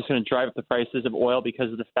Ukraine is just going to drive up the prices of oil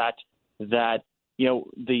because of the fact that, you know,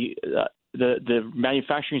 the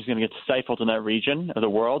manufacturing is going to get stifled in that region of the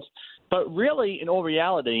world. But really, in all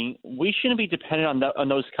reality, we shouldn't be dependent on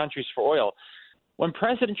those countries for oil. When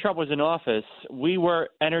President Trump was in office, we were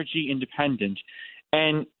energy independent.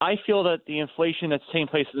 And I feel that the inflation that's taking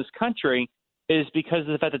place in this country is because of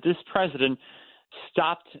the fact that this president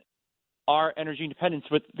stopped our energy independence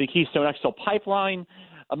with the Keystone XL pipeline,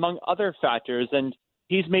 among other factors. And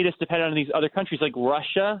he's made us dependent on these other countries like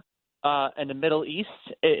Russia and the Middle East.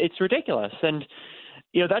 It's ridiculous. And,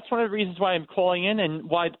 you know, that's one of the reasons why I'm calling in and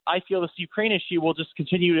why I feel this Ukraine issue will just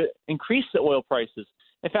continue to increase the oil prices.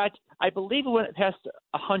 In fact, I believe it went past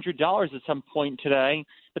 $100 at some point today,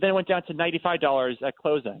 but then it went down to $95 at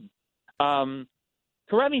closing.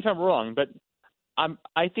 Correct me if I'm wrong, but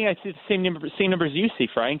I think I see the same numbers you see,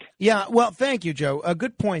 Frank. Yeah, well, thank you, Joe.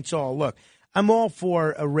 Good points all. Look, I'm all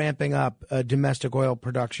for ramping up domestic oil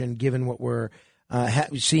production, given what we're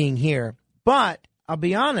seeing here. But I'll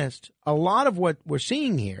be honest, a lot of what we're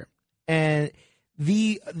seeing here and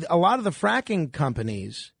a lot of the fracking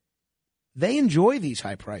companies they enjoy these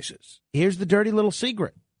high prices. Here's the dirty little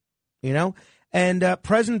secret, you know? And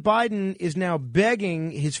President Biden is now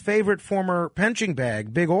begging his favorite former punching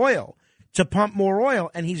bag, Big Oil, to pump more oil.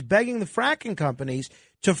 And he's begging the fracking companies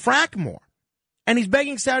to frack more. And he's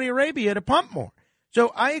begging Saudi Arabia to pump more.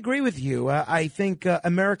 So I agree with you. I think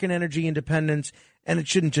American energy independence, and it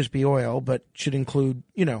shouldn't just be oil, but should include,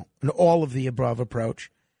 you know, an all of the above approach,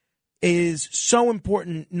 is so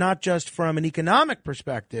important, not just from an economic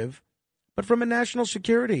perspective, but from a national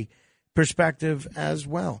security perspective as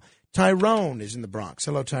well. Tyrone is in the Bronx.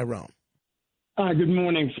 Hello, Tyrone. Good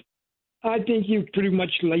morning. I think you pretty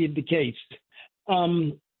much laid the case.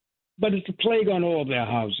 But it's a plague on all their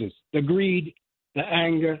houses. The greed, the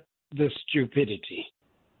anger, the stupidity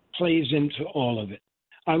plays into all of it.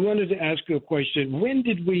 I wanted to ask you a question. When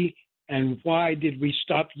did we and why did we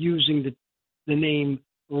stop using the name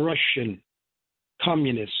Russian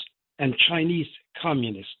communist and Chinese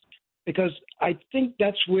communist? Because I think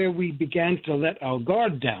that's where we began to let our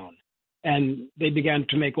guard down. And they began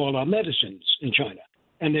to make all our medicines in China.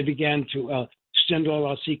 And they began to send all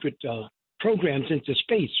our secret programs into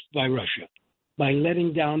space by Russia by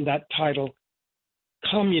letting down that title,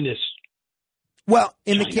 communist. Well,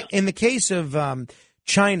 in the case of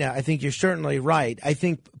China, I think you're certainly right. I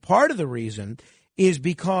think part of the reason is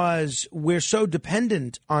because we're so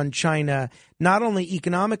dependent on China, not only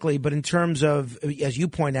economically, but in terms of, as you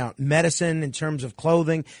point out, medicine, in terms of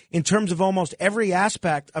clothing, in terms of almost every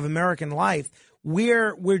aspect of American life.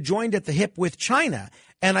 We're joined at the hip with China.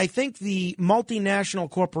 And I think the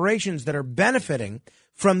multinational corporations that are benefiting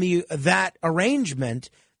from that arrangement,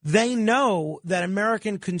 they know that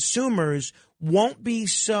American consumers won't be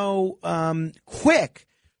so quick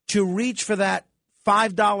to reach for that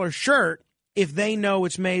 $5 shirt if they know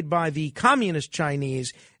it's made by the communist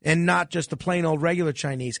Chinese and not just the plain old regular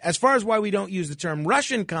Chinese. As far as why we don't use the term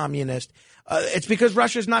Russian communist, it's because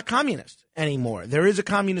Russia's not communist anymore. There is a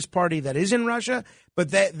communist party that is in Russia,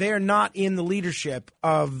 but they're not in the leadership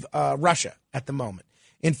of Russia at the moment.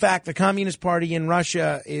 In fact, the Communist Party in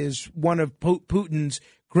Russia is one of Putin's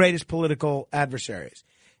greatest political adversaries.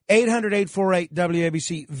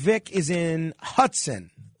 800-848-WABC. Vic is in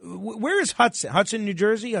Hudson. Where is Hudson? Hudson, New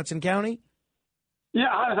Jersey? Hudson County? Yeah,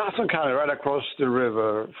 Hudson County, right across the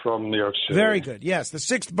river from New York City. Very good. Yes, the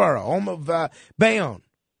 6th borough, home of Bayonne.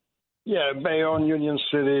 Yeah, Bayonne, Union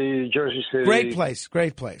City, Jersey City. Great place,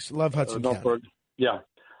 great place. Love Hudson County. Yeah.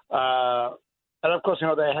 And, of course, you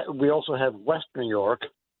know, we also have West New York,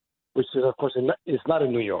 which is, of course, it's not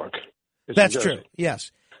in New York. That's true,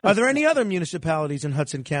 yes. Are there any other municipalities in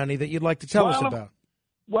Hudson County that you'd like to tell us about?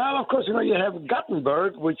 Well, of course, you know, you have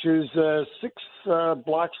Gothenburg, which is 6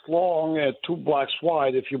 blocks long, 2 blocks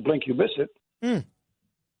wide. If you blink, you miss it.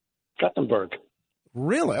 Gothenburg.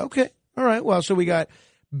 Really? Okay. All right. Well, so we got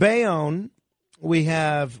Bayonne, we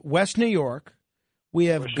have West New York, we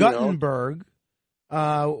have Gothenburg,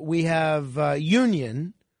 we have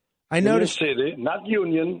Union. I noticed City, not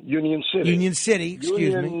Union City. Union City,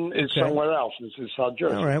 excuse me. Union is somewhere else. It's in South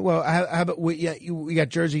Jersey. All right. Well, how about we got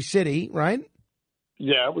Jersey City, right?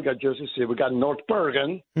 Yeah, we got Jersey City. We got North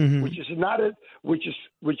Bergen, which is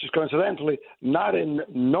coincidentally not in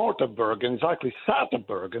North of Bergen. It's actually south of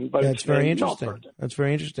Bergen, but that's very interesting. That's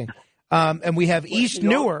very interesting. And we have East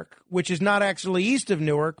Newark, which is not actually east of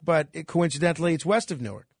Newark, but coincidentally it's west of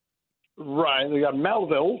Newark. Right. We got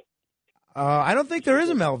Melville. I don't think there is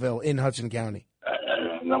a Melville in Hudson County.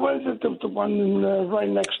 No, what is it? The one right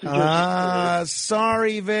next to Jersey City.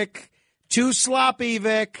 Sorry, Vic. Too sloppy,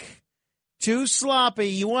 Vic. Too sloppy.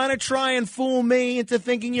 You want to try and fool me into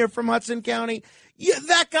thinking you're from Hudson County?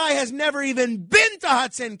 That guy has never even been to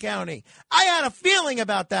Hudson County. I had a feeling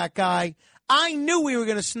about that guy. I knew we were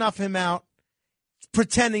going to snuff him out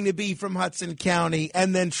pretending to be from Hudson County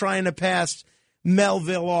and then trying to pass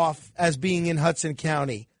Melville off as being in Hudson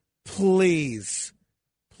County. Please,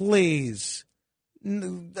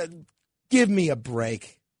 give me a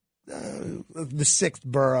break. The 6th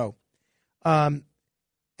borough. And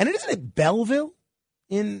isn't it Belleville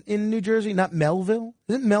in New Jersey, not Melville?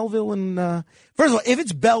 Isn't Melville in first of all, if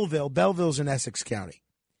it's Belleville, Belleville's in Essex County.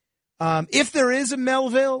 If there is a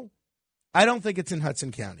Melville, I don't think it's in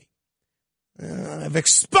Hudson County. I've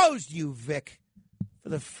exposed you, Vic, for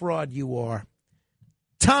the fraud you are.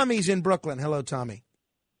 Tommy's in Brooklyn. Hello, Tommy.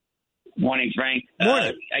 Morning, Frank.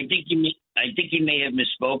 Morning. I think you may have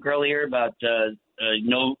misspoke earlier about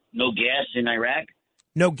no gas in Iraq.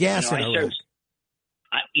 No gas in Iraq.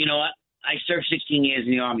 I served 16 years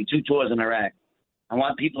in the Army, 2 tours in Iraq. I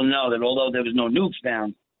want people to know that although there was no nukes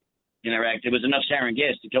found in Iraq, there was enough sarin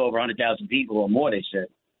gas to kill over 100,000 people or more, they said.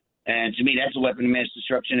 And to me, that's a weapon of mass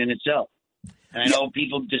destruction in itself. And I know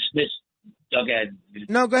people dismiss Okay.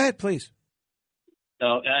 No, go ahead, please.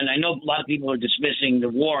 And I know a lot of people are dismissing the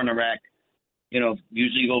war in Iraq.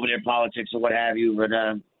 Usually over their politics or what have you. But,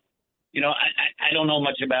 I don't know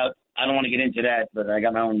much about. I don't want to get into that, but I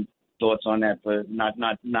got my own thoughts on that. But not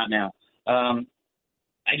now.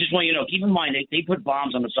 I just want you to know. Keep in mind they put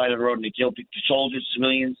bombs on the side of the road and they killed soldiers,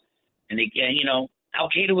 civilians, and Al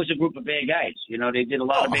Qaeda was a group of bad guys. They did a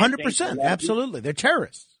lot of bad 100%, absolutely. They're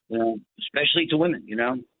terrorists. Especially to women.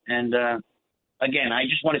 And again, I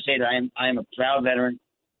just want to say that I am a proud veteran.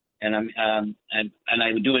 And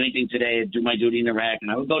I would do anything today, do my duty in Iraq,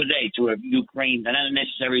 and I would go today to Ukraine. And not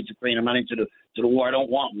necessarily to Ukraine. I'm not into the war. I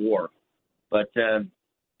don't want war, but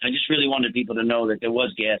I just really wanted people to know that there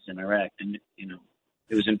was gas in Iraq, and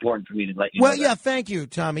it was important for me to let you know. Well, yeah, thank you,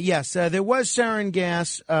 Tommy. Yes, there was sarin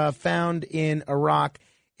gas found in Iraq.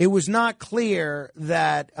 It was not clear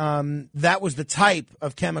that that was the type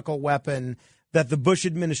of chemical weapon that the Bush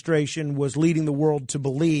administration was leading the world to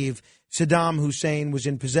believe Saddam Hussein was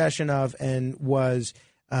in possession of and was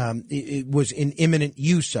in imminent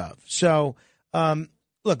use of. So,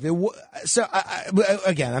 look,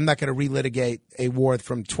 again, I'm not going to relitigate a war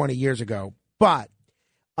from 20 years ago, but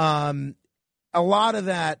a lot of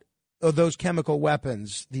those chemical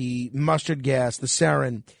weapons, the mustard gas, the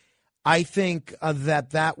sarin, I think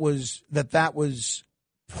that was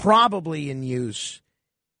probably in use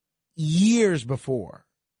years before,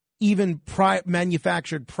 even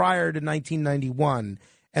manufactured prior to 1991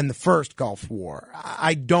 and the first Gulf War.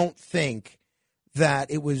 I don't think that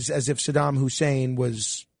it was as if Saddam Hussein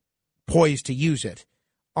was poised to use it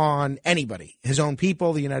on anybody, his own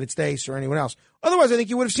people, the United States, or anyone else. Otherwise, I think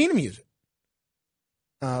you would have seen him use it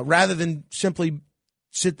rather than simply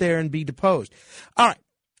sit there and be deposed. All right.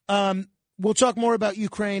 We'll talk more about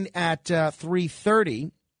Ukraine at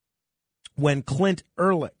 3:30 when Clint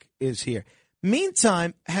Ehrlich is here.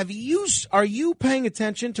 Meantime, are you paying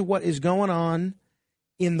attention to what is going on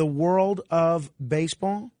in the world of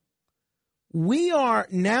baseball? We are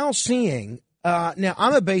now seeing, now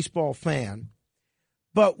I'm a baseball fan,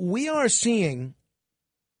 but we are seeing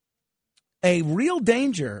a real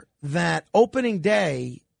danger that opening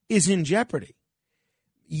day is in jeopardy.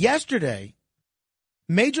 Yesterday,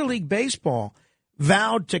 Major League Baseball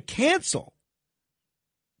vowed to cancel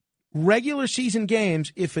regular season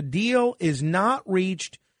games if a deal is not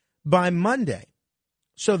reached by Monday.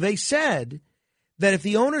 So they said that if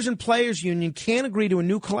the owners and players union can't agree to a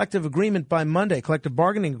new collective agreement by Monday, collective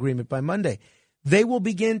bargaining agreement by Monday, they will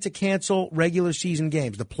begin to cancel regular season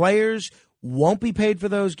games. The players won't be paid for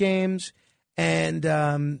those games, and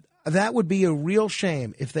that would be a real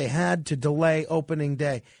shame if they had to delay opening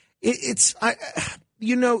day. These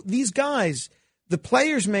guys, the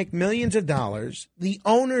players make millions of dollars. The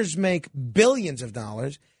owners make billions of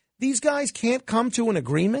dollars. These guys can't come to an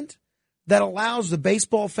agreement that allows the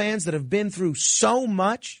baseball fans that have been through so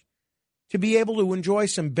much to be able to enjoy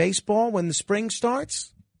some baseball when the spring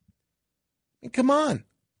starts. I mean, come on.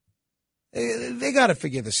 They got to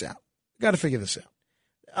figure this out.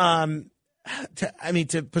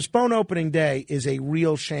 To postpone opening day is a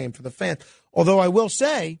real shame for the fans. Although I will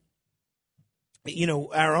say,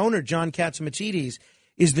 our owner, John Katzimatidis,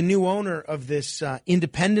 is the new owner of this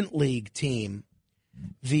independent league team,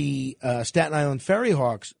 the Staten Island Ferry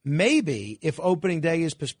Hawks. Maybe if opening day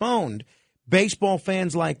is postponed, baseball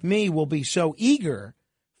fans like me will be so eager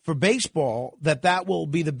for baseball that will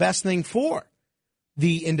be the best thing for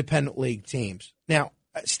the independent league teams. Now,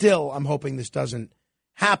 still, I'm hoping this doesn't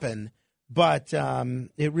happen, but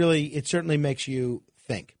it certainly makes you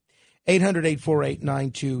think.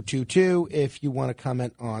 800-848-9222 if you want to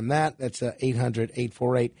comment on that. That's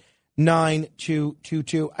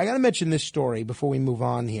 800-848-9222. I got to mention this story before we move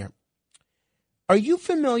on here. Are you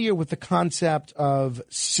familiar with the concept of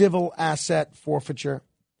civil asset forfeiture?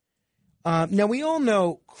 Now, we all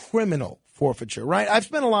know criminal forfeiture, right? I've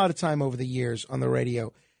spent a lot of time over the years on the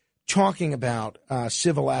radio talking about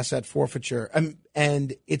civil asset forfeiture.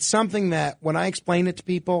 And it's something that when I explain it to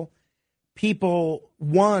people,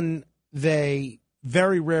 one, they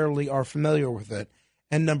very rarely are familiar with it.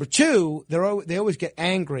 And number two, they always get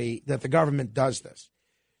angry that the government does this.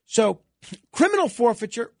 So criminal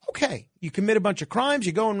forfeiture, okay, you commit a bunch of crimes,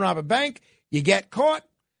 you go and rob a bank, you get caught.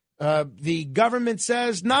 The government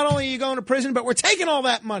says, not only are you going to prison, but we're taking all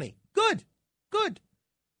that money. Good.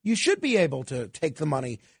 You should be able to take the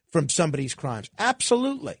money from somebody's crimes.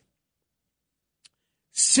 Absolutely.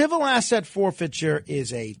 Civil asset forfeiture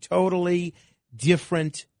is a totally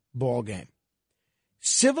different ballgame.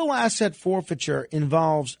 Civil asset forfeiture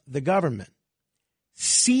involves the government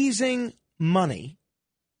seizing money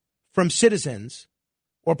from citizens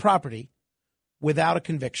or property without a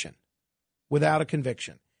conviction, without a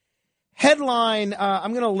conviction. Headline,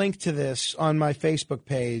 I'm going to link to this on my Facebook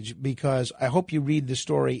page because I hope you read the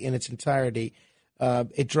story in its entirety.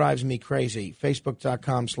 It drives me crazy.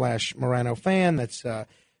 Facebook.com/Morano fan. That's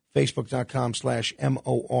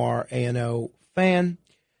Facebook.com/MORANO fan.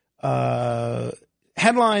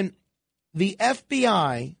 Headline, the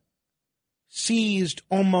FBI seized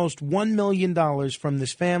almost $1 million from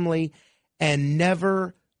this family and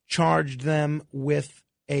never charged them with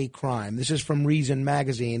a crime. This is from Reason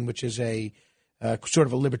Magazine, which is a sort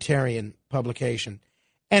of a libertarian publication.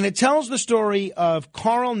 And it tells the story of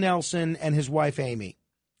Carl Nelson and his wife, Amy.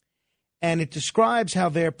 And it describes how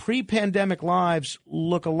their pre-pandemic lives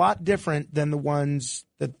look a lot different than the ones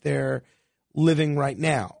that they're living right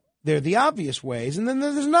now. They're the obvious ways, and then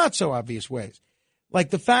there's not so obvious ways.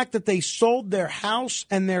 Like the fact that they sold their house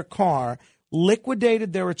and their car,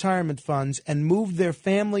 liquidated their retirement funds, and moved their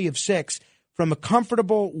family of 6 from a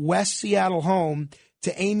comfortable West Seattle home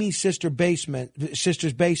to Amy's sister's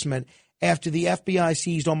basement after the FBI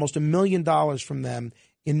seized almost $1 million from them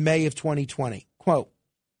in May of 2020. Quote,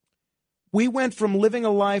 "We went from living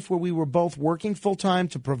a life where we were both working full-time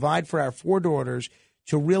to provide for our 4 daughters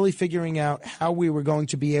to really figuring out how we were going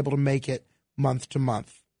to be able to make it month to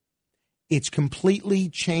month. It's completely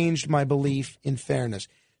changed my belief in fairness."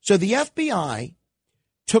 So the FBI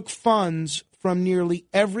took funds from nearly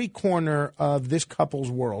every corner of this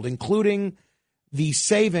couple's world, including the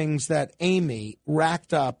savings that Amy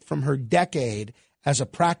racked up from her decade as a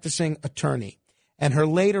practicing attorney and her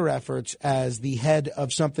later efforts as the head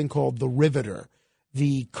of something called The Riveter,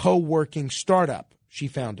 the co-working startup she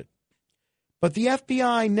founded. But the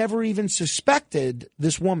FBI never even suspected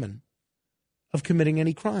this woman of committing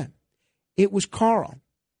any crime. It was Carl,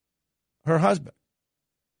 her husband,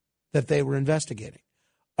 that they were investigating.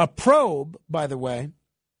 A probe, by the way,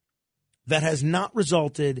 that has not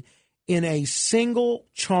resulted in a single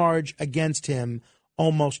charge against him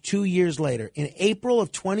almost 2 years later. In April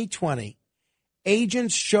of 2020,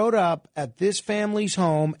 agents showed up at this family's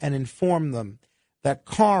home and informed them that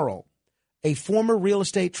Carl, a former real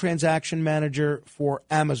estate transaction manager for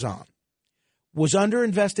Amazon, was under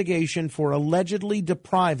investigation for allegedly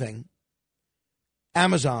depriving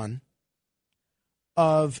Amazon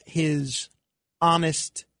of his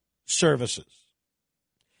honest services.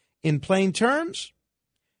 In plain terms,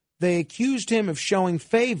 they accused him of showing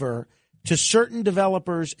favor to certain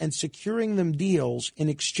developers and securing them deals in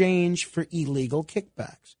exchange for illegal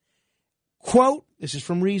kickbacks. Quote, this is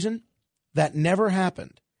from Reason, "That never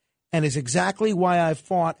happened and is exactly why I've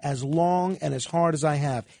fought as long and as hard as I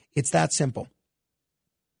have. It's that simple."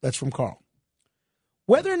 That's from Carl.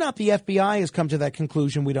 Whether or not the FBI has come to that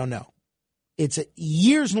conclusion, we don't know. It's a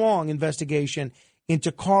years-long investigation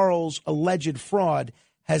into Carl's alleged fraud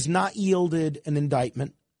has not yielded an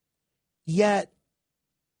indictment. Yet,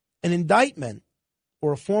 an indictment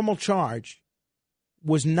or a formal charge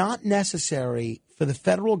was not necessary for the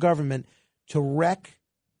federal government to wreck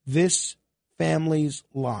this family's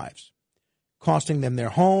lives, costing them their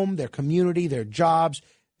home, their community, their jobs,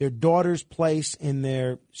 their daughter's place in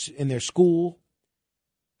their school,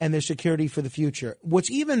 and their security for the future. What's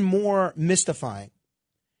even more mystifying,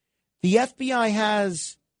 the FBI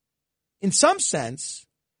has, in some sense,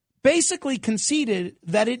 basically conceded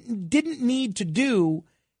that it didn't need to do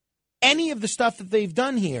any of the stuff that they've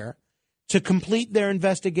done here to complete their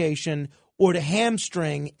investigation or to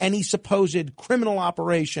hamstring any supposed criminal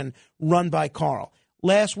operation run by Carl.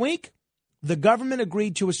 Last week, the government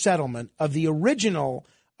agreed to a settlement of the original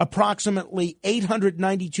approximately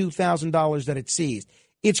 $892,000 that it seized.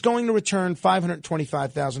 It's going to return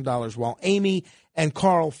 $525,000 while Amy and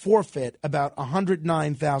Carl forfeit about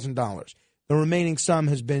 $109,000. The remaining sum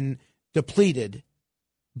has been depleted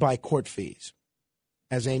by court fees.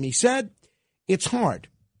 As Amy said, it's hard.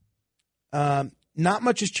 Not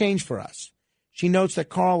much has changed for us. She notes that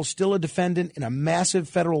Carl is still a defendant in a massive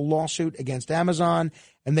federal lawsuit against Amazon,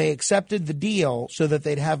 and they accepted the deal so that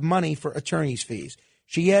they'd have money for attorney's fees.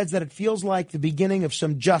 She adds that it feels like the beginning of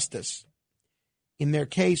some justice. In their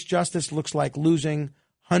case, justice looks like losing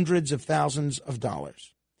hundreds of thousands of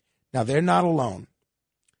dollars. Now, they're not alone.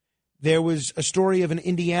 There was a story of an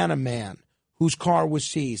Indiana man whose car was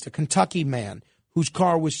seized, a Kentucky man whose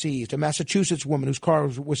car was seized, a Massachusetts woman whose car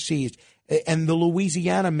was seized, and the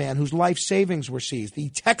Louisiana man whose life savings were seized, the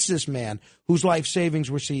Texas man whose life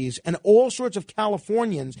savings were seized, and all sorts of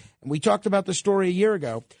Californians, and we talked about the story a year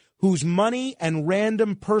ago, whose money and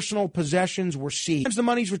random personal possessions were seized. Sometimes the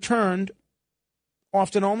money's returned,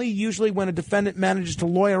 often only usually when a defendant manages to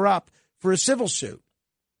lawyer up for a civil suit.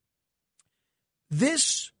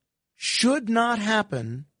 This should not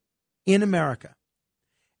happen in America.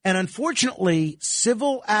 And unfortunately,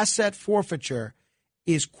 civil asset forfeiture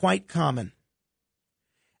is quite common.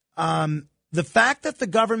 The fact that the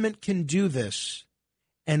government can do this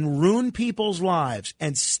and ruin people's lives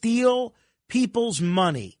and steal people's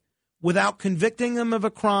money without convicting them of a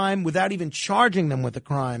crime, without even charging them with a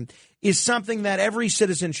crime, is something that every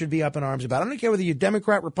citizen should be up in arms about. I don't care whether you're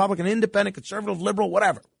Democrat, Republican, Independent, Conservative, Liberal,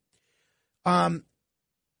 whatever.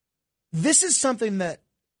 This is something that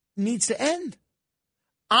needs to end.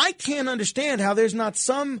 I can't understand how there's not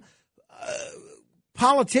some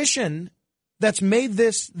politician that's made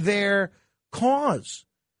this their cause.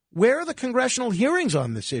 Where are the congressional hearings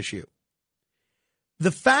on this issue?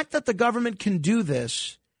 The fact that the government can do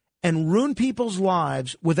this and ruin people's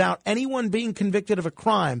lives without anyone being convicted of a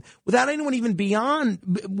crime, without anyone even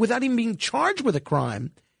without even being charged with a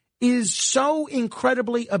crime, is so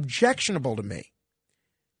incredibly objectionable to me.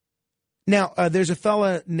 Now, there's a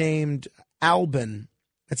fella named Albin.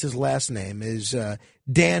 That's his last name, is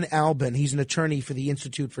Dan Albin. He's an attorney for the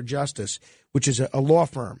Institute for Justice, which is a law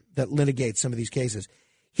firm that litigates some of these cases.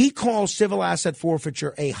 He calls civil asset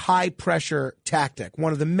forfeiture a high-pressure tactic,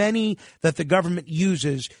 one of the many that the government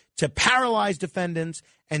uses to paralyze defendants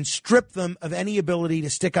and strip them of any ability to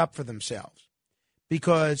stick up for themselves.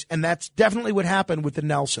 And that's definitely what happened with the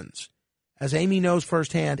Nelsons. As Amy knows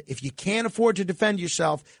firsthand, if you can't afford to defend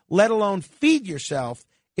yourself, let alone feed yourself,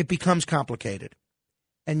 it becomes complicated.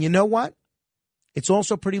 And you know what? It's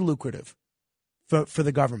also pretty lucrative for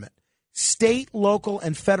the government. State, local,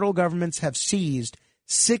 and federal governments have seized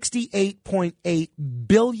 $68.8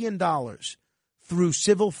 billion through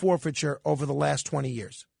civil forfeiture over the last 20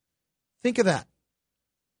 years. Think of that.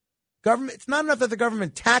 Government. It's not enough that the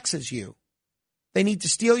government taxes you. They need to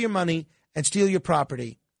steal your money and steal your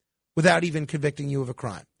property without even convicting you of a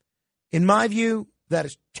crime. In my view, that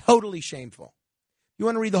is totally shameful. You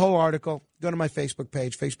want to read the whole article, go to my Facebook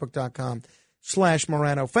page,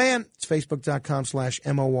 facebook.com/Morano fan. It's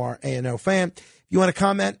facebook.com/MORANO fan. If you want to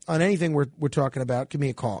comment on anything we're talking about, give me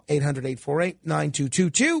a call,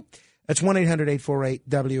 800-848-9222. That's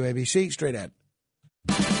 1-800-848-WABC. Straight ahead.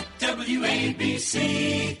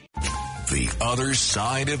 WABC. The Other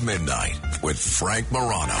Side of Midnight with Frank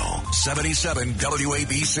Morano, 77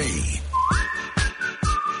 WABC.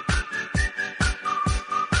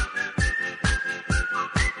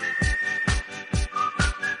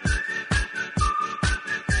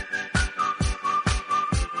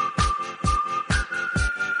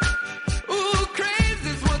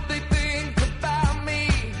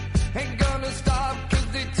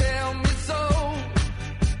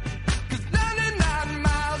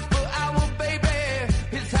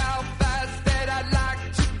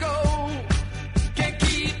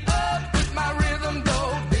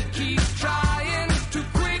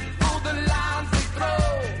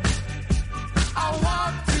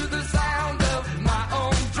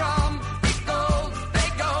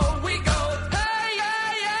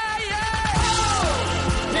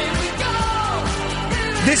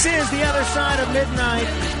 This is The Other Side of Midnight.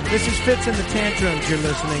 This is Fitz and the Tantrums you're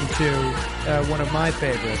listening to, one of my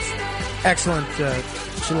favorites. Excellent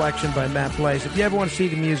selection by Matt Blaze. If you ever want to see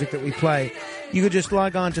the music that we play, you could just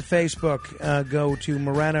log on to Facebook, go to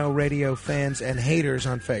Morano Radio Fans and Haters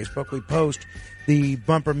on Facebook. We post the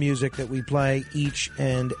bumper music that we play each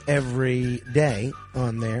and every day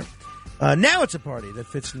on there. Now it's a party that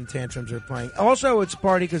Fitz and the Tantrums are playing. Also, it's a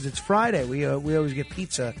party because it's Friday. We always get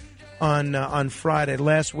pizza on Friday.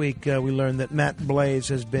 Last week, we learned that Matt Blaze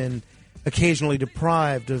has been occasionally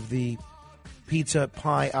deprived of the pizza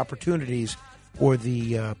pie opportunities, or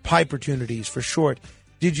the pie opportunities for short.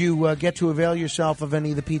 Did you get to avail yourself of any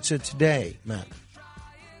of the pizza today, Matt?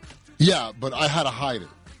 Yeah, but I had to hide it.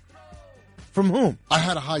 From whom? I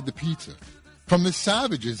had to hide the pizza. From the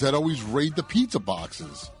savages that always raid the pizza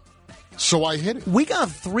boxes. So I hid it. We got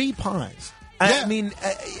 3 pies. Yeah. I mean,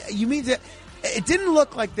 you mean that it didn't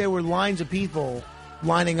look like there were lines of people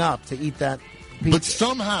lining up to eat that pizza. But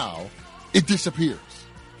somehow it disappears.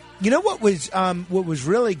 You know what was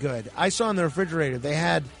really good? I saw in the refrigerator, they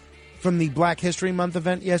had, from the Black History Month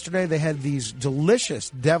event yesterday, they had these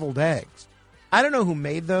delicious deviled eggs. I don't know who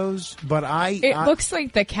made those, but It looks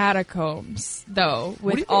like the catacombs, though,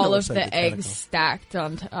 with all of the eggs stacked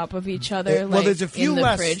on top of each other. Well, there's a few in the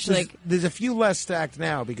less. Fridge. There's a few less stacked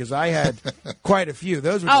now because I had quite a few.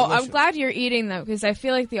 Those were delicious. I'm glad you're eating them because I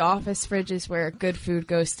feel like the office fridge is where good food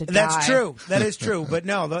goes to die. That's true. That is true. But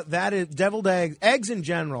no, that is deviled eggs. Eggs in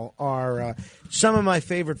general are some of my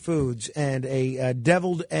favorite foods, and a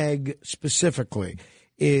deviled egg specifically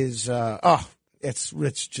is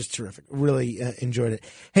It's just terrific. Really enjoyed it.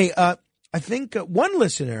 Hey, I think one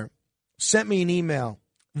listener sent me an email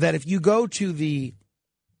that if you go to the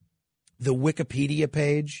the Wikipedia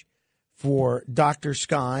page for Dr.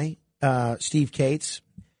 Sky, Steve Cates.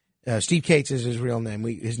 Steve Cates is his real name.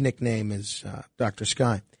 His nickname is Dr.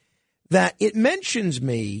 Sky. That it mentions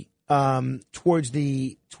me towards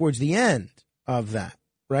the end of that,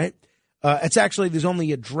 right? It's actually, there's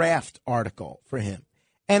only a draft article for him.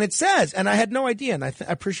 And it says, and I had no idea, and I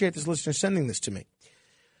appreciate this listener sending this to me.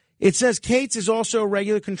 It says Cates is also a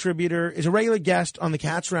regular contributor, is a regular guest on the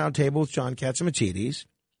Cats Roundtable with John Catsimatidis.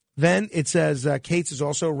 Then it says Cates is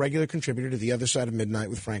also a regular contributor to The Other Side of Midnight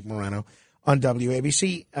with Frank Morano on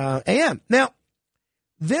WABC AM. Now,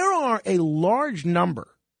 there are a large number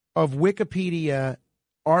of Wikipedia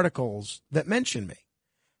articles that mention me.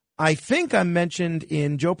 I think I'm mentioned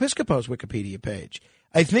in Joe Piscopo's Wikipedia page.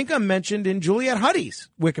 I think I'm mentioned in Juliet Huddy's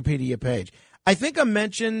Wikipedia page. I think I'm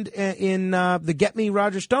mentioned in the Get Me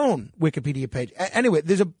Roger Stone Wikipedia page. Anyway,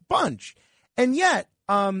 there's a bunch. And yet,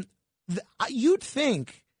 you'd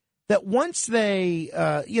think that once they,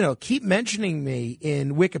 keep mentioning me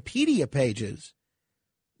in Wikipedia pages,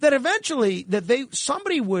 that eventually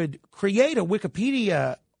somebody would create a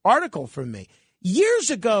Wikipedia article for me. Years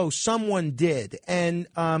ago, someone did, and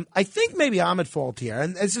I think maybe I'm at fault here,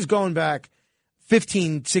 and this is going back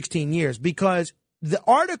 15, 16 years, because the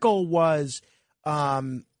article was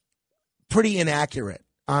pretty inaccurate,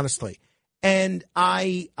 honestly. And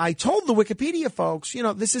I told the Wikipedia folks,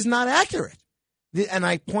 this is not accurate. And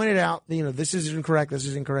I pointed out, this is incorrect, this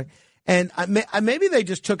is incorrect. And maybe they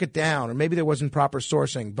just took it down, or maybe there wasn't proper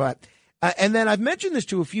sourcing, but... and then I've mentioned this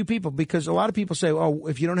to a few people because a lot of people say, oh,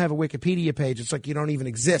 if you don't have a Wikipedia page, it's like you don't even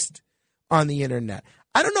exist on the Internet.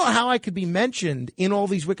 I don't know how I could be mentioned in all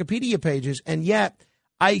these Wikipedia pages, and yet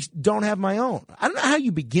I don't have my own. I don't know how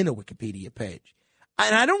you begin a Wikipedia page.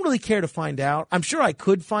 And I don't really care to find out. I'm sure I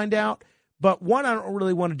could find out, but one, I don't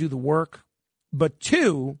really want to do the work. But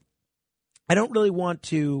two, I don't really want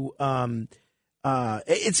to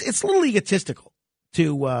it's a little egotistical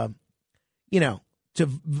to, to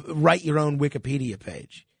write your own Wikipedia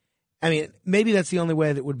page. I mean, maybe that's the only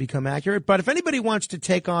way that would become accurate. But if anybody wants to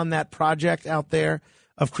take on that project out there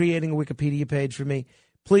of creating a Wikipedia page for me,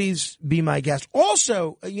 please be my guest.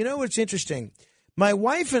 Also, what's interesting? My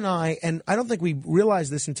wife and I don't think we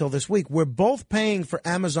realized this until this week, we're both paying for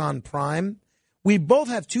Amazon Prime. We both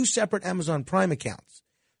have two separate Amazon Prime accounts.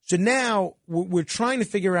 So now we're trying to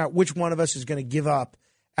figure out which one of us is going to give up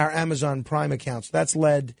our Amazon Prime accounts. That's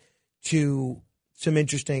led to some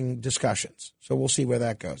interesting discussions. So we'll see where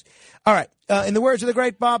that goes. All right. In the words of the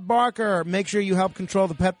great Bob Barker, make sure you help control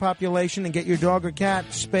the pet population and get your dog or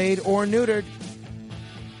cat spayed or neutered.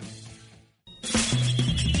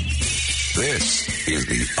 This is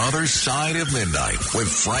The Other Side of Midnight with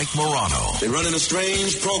Frank Morano. They're running a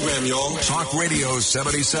strange program, y'all. Talk Radio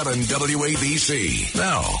 77 WABC.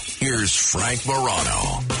 Now, here's Frank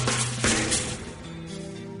Morano.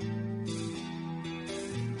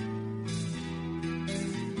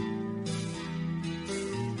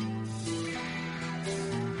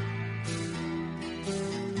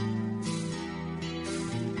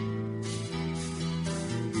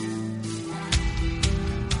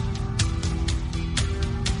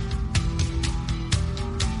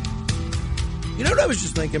 You know what I was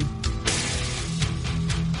just thinking?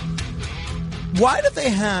 Why do they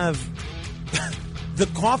have the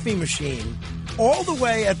coffee machine all the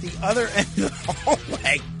way at the other end of the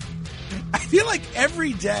hallway? I feel like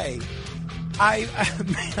every day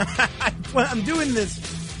I'm doing this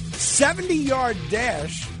 70-yard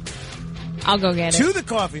dash. I'll go get it. To the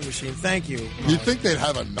coffee machine. Thank you. You'd think they'd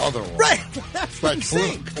have another one. Right. That's what I'm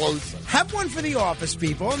saying. Closer. Have one for the office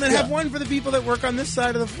people, and then have one for the people that work on this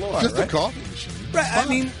side of the floor. Just right? a coffee machine. Right. I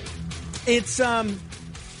mean, it's,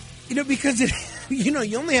 because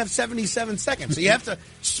you only have 77 seconds. So you have to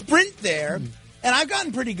sprint there. And I've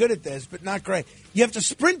gotten pretty good at this, but not great. You have to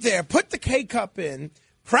sprint there, put the K-cup in,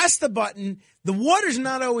 press the button. The water's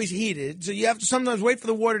not always heated, so you have to sometimes wait for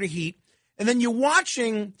the water to heat. And then you're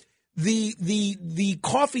watching the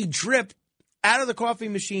coffee drip out of the coffee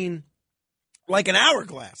machine like an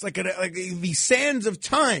hourglass, like the sands of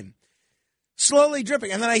time, slowly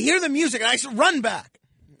dripping. And then I hear the music, and I run back.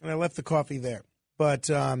 And I left the coffee there. But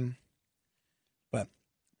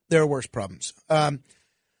there are worse problems. All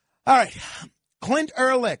right. Clint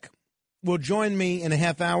Ehrlich will join me in a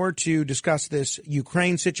half hour to discuss this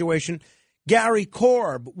Ukraine situation. Gary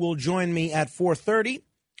Korb will join me at 4:30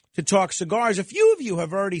 to talk cigars. A few of you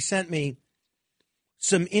have already sent me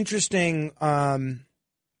some interesting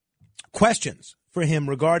questions for him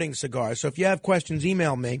regarding cigars. So if you have questions,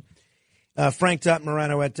 email me,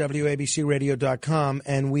 frank.morano@wabcradio.com,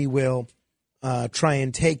 and we will try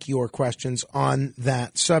and take your questions on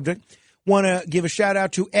that subject. Want to give a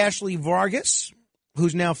shout-out to Ashley Vargas,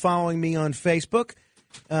 who's now following me on Facebook.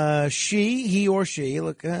 He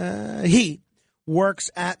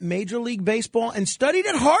works at Major League Baseball and studied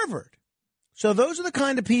at Harvard. So those are the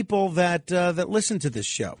kind of people that listen to this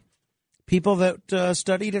show, people that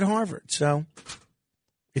studied at Harvard. So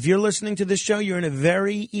if you're listening to this show, you're in a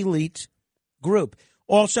very elite group.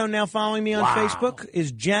 Also now following me on Facebook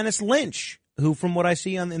is Janice Lynch, who, from what I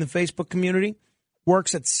see in the Facebook community,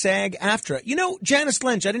 works at SAG-AFTRA. You know, Janice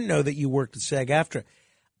Lynch, I didn't know that you worked at SAG-AFTRA.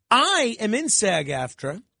 I am in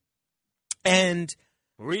SAG-AFTRA, and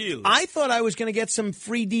really, I thought I was going to get some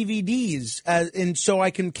free DVDs, and so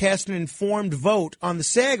I can cast an informed vote on the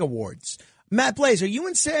SAG Awards. Matt Blaze, are you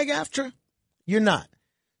in SAG-AFTRA? You're not,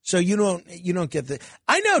 so you don't get the.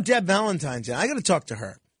 I know Deb Valentine's in. I got to talk to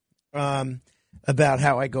her about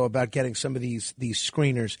how I go about getting some of these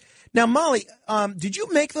screeners. Now, Molly, did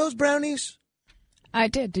you make those brownies? I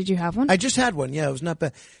did. Did you have one? I just had one. Yeah, it was not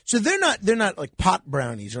bad. So they're not like pot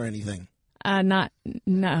brownies or anything. No.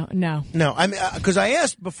 No, I mean, because I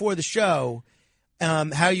asked before the show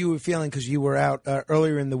how you were feeling because you were out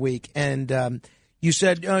earlier in the week, and you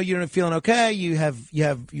said, "Oh, you're feeling okay.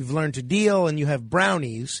 You've learned to deal, and you have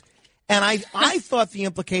brownies." And I thought the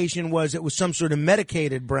implication was it was some sort of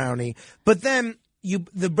medicated brownie, but then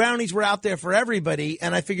the brownies were out there for everybody,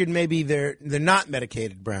 and I figured maybe they're not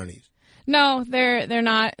medicated brownies. No, they're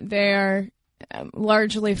not. They're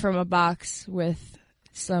largely from a box with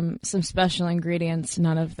some special ingredients.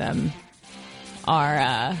 None of them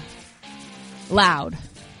are loud.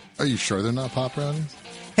 Are you sure they're not pop brownies?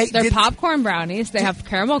 Hey, they're popcorn brownies. They have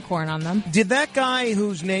caramel corn on them. Did that guy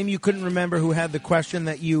whose name you couldn't remember who had the question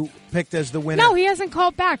that you picked as the winner? No, he hasn't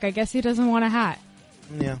called back. I guess he doesn't want a hat.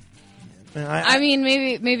 Yeah. I mean,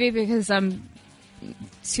 maybe because I'm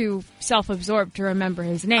too self-absorbed to remember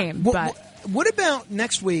his name. But what about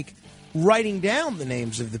next week writing down the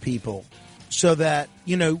names of the people so that,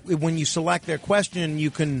 when you select their question,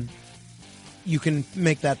 you can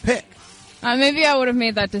make that pick? Maybe I would have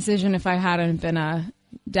made that decision if I hadn't been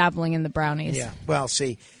dabbling in the brownies. Yeah, well,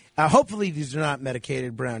 see, hopefully these are not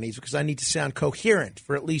medicated brownies because I need to sound coherent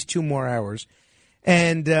for at least 2 more hours.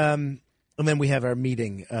 And then we have our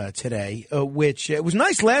meeting today, which it was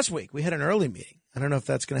nice last week. We had an early meeting. I don't know if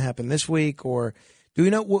that's going to happen this week, or do we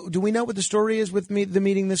know what the story is with the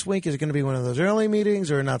meeting this week? Is it going to be one of those early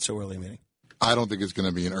meetings or a not so early meeting? I don't think it's going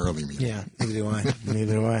to be an early meeting. Yeah, neither do I.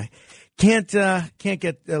 Neither do I. Can't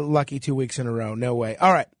get lucky 2 weeks in a row. No way.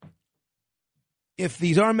 All right. If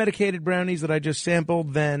these are medicated brownies that I just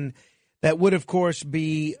sampled, then that would, of course,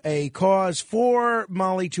 be a cause for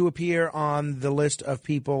Molly to appear on the list of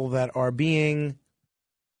people that are being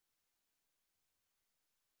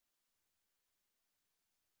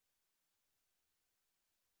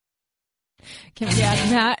Can we add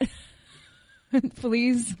that,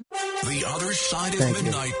 please? The Other Side of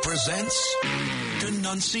Midnight presents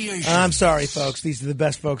Denunciation. I'm sorry, folks. These are the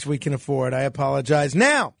best folks we can afford. I apologize.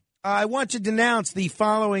 Now, I want to denounce the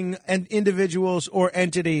following individuals or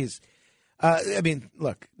entities.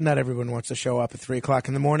 Look, not everyone wants to show up at 3 o'clock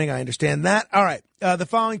in the morning. I understand that. All right. The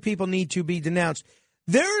following people need to be denounced.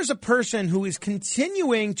 There is a person who is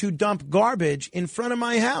continuing to dump garbage in front of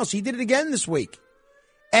my house. He did it again this week.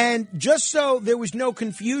 And just so there was no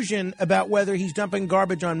confusion about whether he's dumping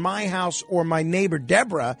garbage on my house or my neighbor,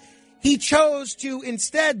 Deborah, he chose to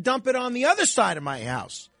instead dump it on the other side of my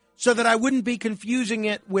house so that I wouldn't be confusing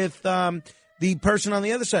it with the person on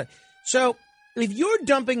the other side. So if you're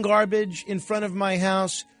dumping garbage in front of my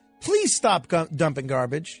house, please stop dumping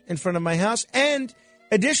garbage in front of my house. And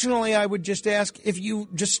additionally, I would just ask if you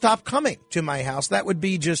just stop coming to my house. That would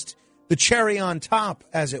be just the cherry on top,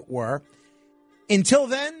 as it were. Until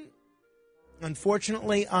then,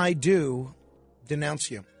 unfortunately, I do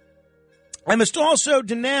denounce you. I must also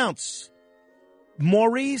denounce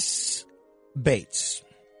Maurice Bates.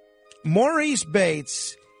 Maurice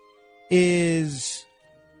Bates is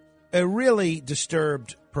a really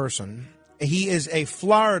disturbed person. He is a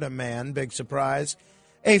Florida man, big surprise.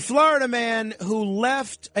 A Florida man who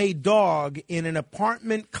left a dog in an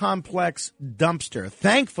apartment complex dumpster.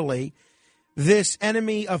 Thankfully, this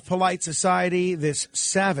enemy of polite society, this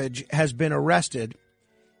savage, has been arrested.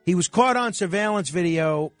 He was caught on surveillance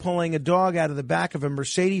video pulling a dog out of the back of a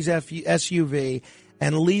Mercedes SUV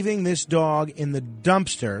and leaving this dog in the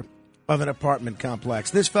dumpster of an apartment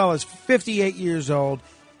complex. This fellow is 58 years old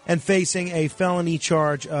and facing a felony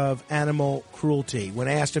charge of animal cruelty. When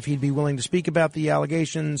asked if he'd be willing to speak about the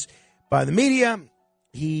allegations by the media,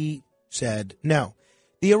 he said no.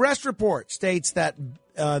 The arrest report states that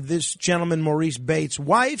this gentleman, Maurice Bates'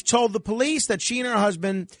 wife, told the police that she and her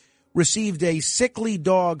husband received a sickly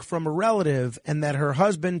dog from a relative and that her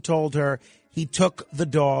husband told her he took the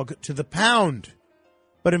dog to the pound.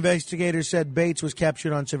 But investigators said Bates was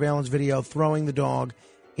captured on surveillance video throwing the dog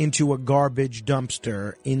into a garbage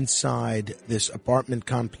dumpster inside this apartment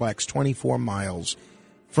complex 24 miles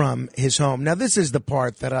from his home. Now, this is the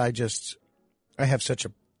part that I have such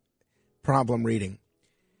a problem reading.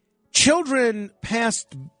 Children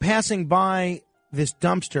passing by this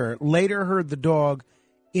dumpster later heard the dog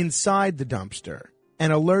inside the dumpster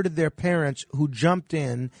and alerted their parents, who jumped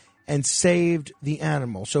in and saved the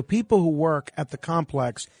animal. So people who work at the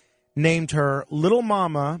complex named her Little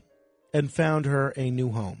Mama and found her a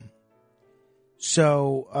new home.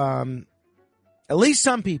 So at least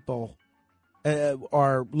some people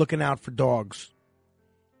are looking out for dogs.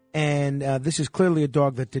 And this is clearly a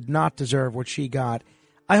dog that did not deserve what she got.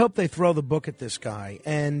 I hope they throw the book at this guy.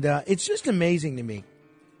 And it's just amazing to me,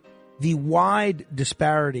 the wide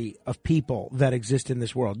disparity of people that exist in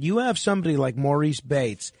this world. You have somebody like Maurice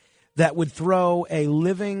Bates that would throw a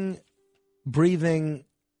living, breathing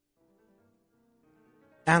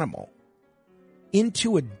animal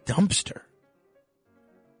into a dumpster.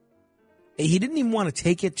 He didn't even want to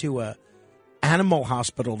take it to a animal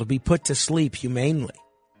hospital to be put to sleep humanely.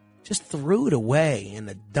 Just threw it away in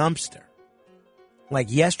a dumpster like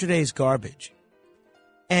yesterday's garbage.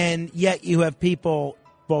 And yet you have people,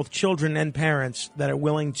 both children and parents, that are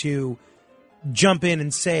willing to jump in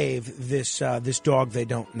and save this dog they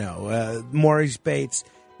don't know. Maurice Bates,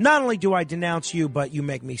 not only do I denounce you, but you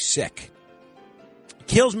make me sick.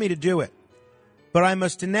 Kills me to do it. But I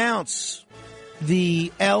must denounce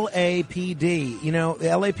the LAPD. You know, the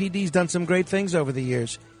LAPD's done some great things over the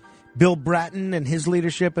years. Bill Bratton and his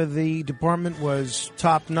leadership of the department was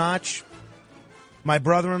top-notch. My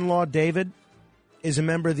brother-in-law, David, is a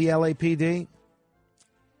member of the LAPD.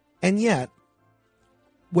 And yet,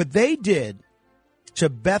 what they did to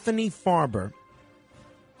Bethany Farber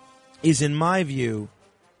is, in my view,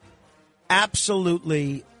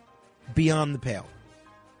 absolutely beyond the pale.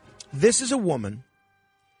 This is a woman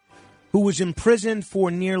who was imprisoned for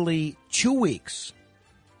nearly 2 weeks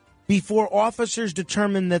before officers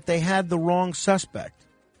determined that they had the wrong suspect.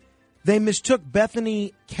 They mistook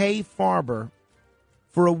Bethany K. Farber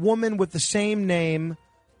for a woman with the same name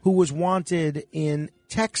who was wanted in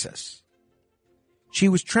Texas. She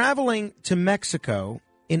was traveling to Mexico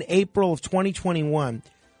in April of 2021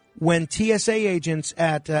 when TSA agents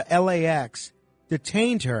at LAX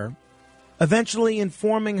detained her, eventually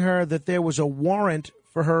informing her that there was a warrant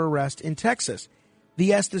for her arrest in Texas. The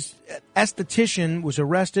esthetician was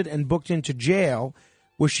arrested and booked into jail,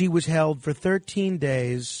 where she was held for 13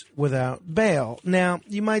 days without bail. Now,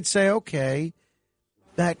 you might say, okay,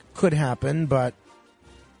 that could happen, but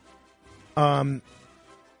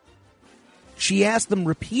she asked them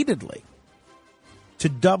repeatedly to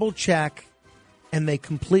double check, and they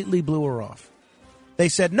completely blew her off. They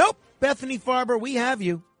said, nope, Bethany Farber, we have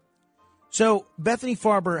you. So Bethany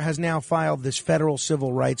Farber has now filed this federal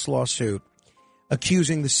civil rights lawsuit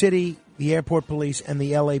accusing the city, the airport police, and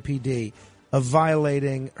the LAPD of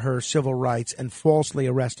violating her civil rights and falsely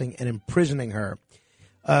arresting and imprisoning her.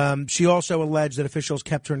 She also alleged that officials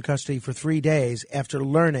kept her in custody for 3 days after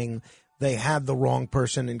learning they had the wrong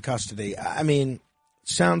person in custody. I mean,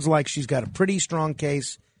 sounds like she's got a pretty strong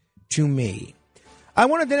case to me. I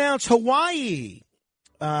want to denounce Hawaii,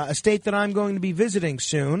 a state that I'm going to be visiting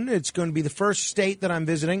soon. It's going to be the first state that I'm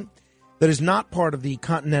visiting that is not part of the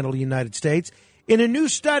continental United States. In a new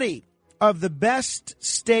study of the best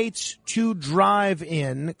states to drive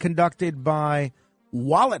in conducted by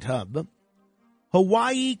WalletHub,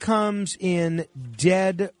 Hawaii comes in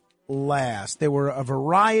dead last. There were a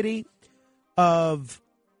variety of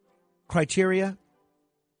criteria,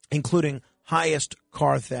 including highest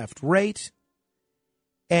car theft rate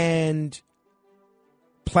and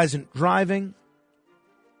pleasant driving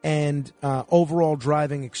and overall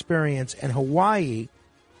driving experience. And Hawaii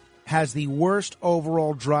has the worst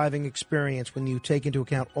overall driving experience when you take into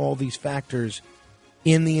account all these factors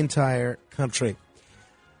in the entire country.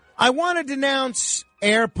 I want to denounce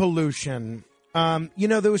air pollution.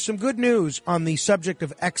 There was some good news on the subject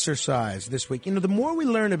of exercise this week. The more we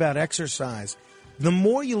learn about exercise, the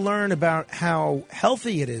more you learn about how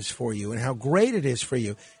healthy it is for you and how great it is for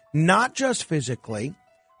you, not just physically,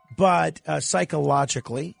 but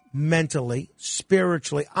psychologically, mentally,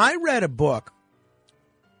 spiritually. I read a book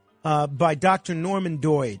by Dr. Norman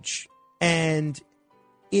Doidge, and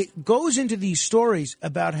it goes into these stories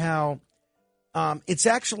about how it's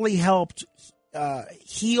actually helped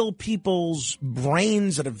heal people's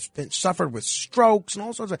brains that have suffered with strokes and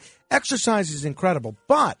all sorts of. Exercise is incredible,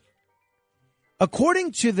 but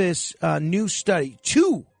According to this new study,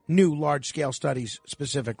 2 new large-scale studies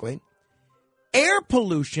specifically, air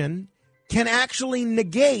pollution can actually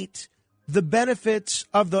negate the benefits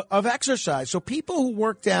of exercise. So people who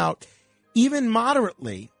worked out even in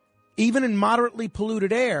moderately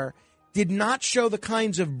polluted air, did not show the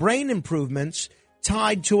kinds of brain improvements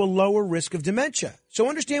tied to a lower risk of dementia. So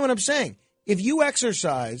understand what I'm saying. If you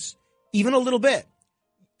exercise even a little bit,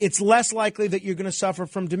 it's less likely that you're going to suffer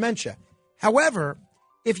from dementia. However,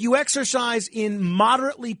 if you exercise in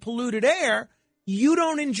moderately polluted air, you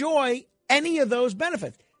don't enjoy any of those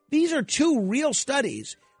benefits. These are 2 real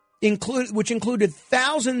studies which included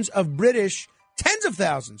tens of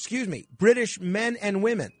thousands, British men and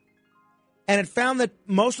women. And it found that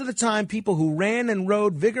most of the time people who ran and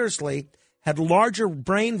rode vigorously had larger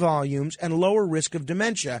brain volumes and lower risk of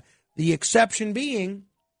dementia, the exception being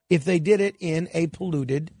if they did it in a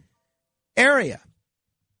polluted area.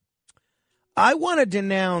 I want to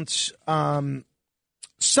denounce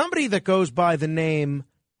somebody that goes by the name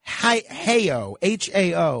Hao,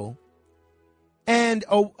 H-A-O, and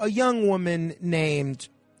a young woman named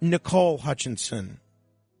Nicole Hutchinson.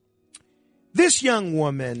 This young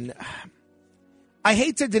woman, I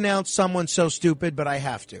hate to denounce someone so stupid, but I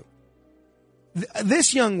have to.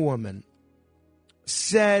 This young woman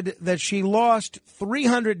said that she lost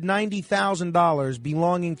 $390,000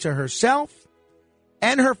 belonging to herself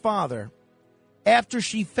and her father after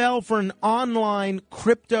she fell for an online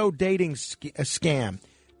crypto dating scam.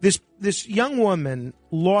 This young woman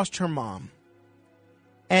lost her mom,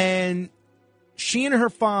 and she and her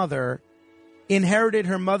father inherited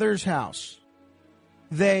her mother's house.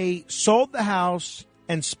 They sold the house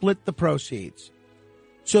and split the proceeds.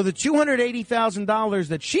 So the $280,000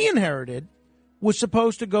 that she inherited was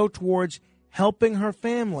supposed to go towards helping her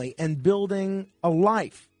family and building a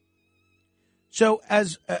life. So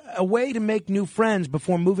as a way to make new friends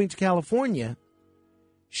before moving to California,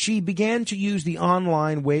 she began to use the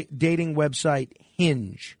online dating website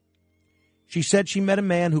Hinge. She said she met a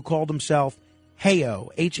man who called himself Hao,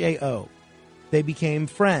 H-A-O. They became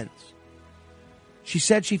friends. She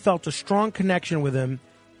said she felt a strong connection with him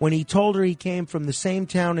when he told her he came from the same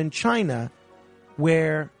town in China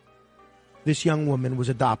where this young woman was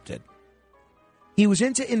adopted. He was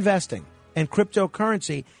into investing and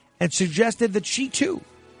cryptocurrency and suggested that she, too,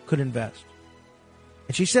 could invest.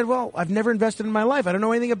 And she said, well, I've never invested in my life. I don't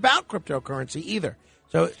know anything about cryptocurrency either.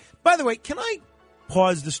 So, by the way, can I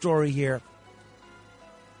pause the story here?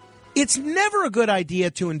 It's never a good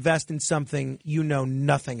idea to invest in something you know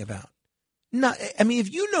nothing about.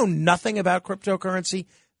 If you know nothing about cryptocurrency,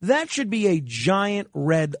 that should be a giant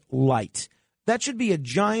red light. That should be a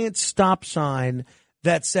giant stop sign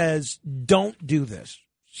that says, don't do this.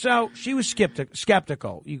 So she was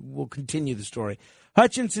skeptical. We'll continue the story.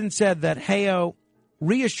 Hutchinson said that Hao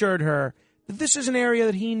reassured her that this is an area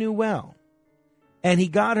that he knew well. And he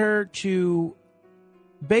got her to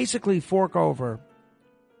basically fork over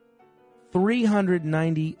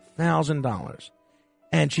 $390,000.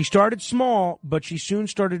 And she started small, but she soon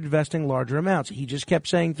started investing larger amounts. He just kept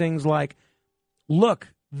saying things like, look,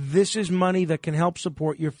 this is money that can help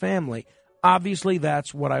support your family. Obviously,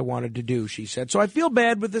 that's what I wanted to do, she said. So I feel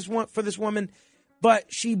bad for this woman,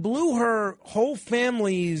 but she blew her whole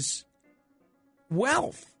family's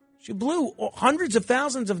wealth. She blew hundreds of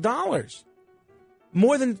thousands of dollars,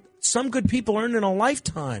 more than some good people earn in a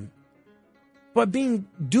lifetime, by being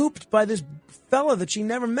duped by this fella that she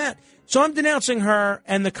never met. So I'm denouncing her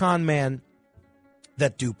and the con man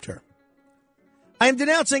that duped her. I am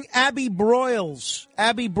denouncing Abby Broyles.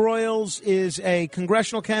 Abby Broyles is a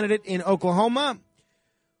congressional candidate in Oklahoma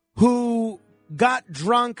who got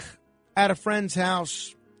drunk at a friend's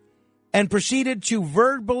house and proceeded to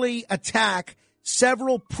verbally attack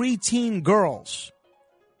several preteen girls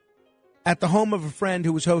at the home of a friend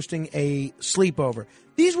who was hosting a sleepover.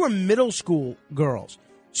 These were middle school girls.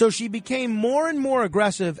 So she became more and more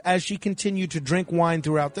aggressive as she continued to drink wine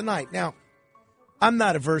throughout the night. Now, I'm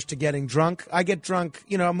not averse to getting drunk. I get drunk,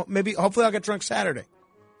 hopefully I'll get drunk Saturday.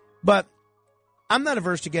 But I'm not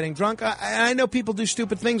averse to getting drunk. I know people do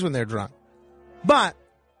stupid things when they're drunk. But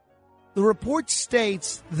the report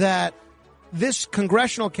states that this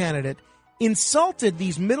congressional candidate insulted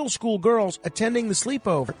these middle school girls attending the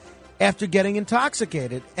sleepover after getting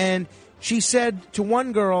intoxicated. And she said to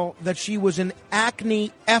one girl that she was an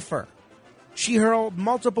acne effer. She hurled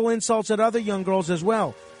multiple insults at other young girls as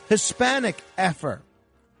well. Hispanic effer.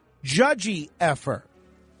 Judgy effer.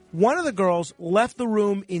 One of the girls left the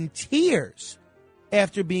room in tears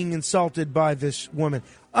after being insulted by this woman.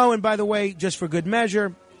 Oh, and by the way, just for good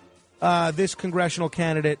measure, this congressional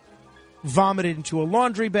candidate vomited into a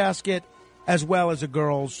laundry basket as well as a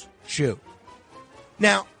girl's shoe.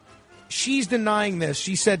 Now, she's denying this.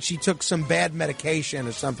 She said she took some bad medication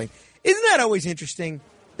or something. Isn't that always interesting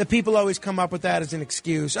that people always come up with that as an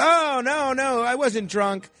excuse? Oh, no, I wasn't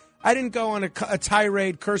drunk. I didn't go on a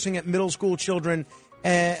tirade cursing at middle school children.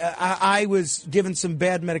 I was given some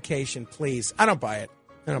bad medication, please. I don't buy it.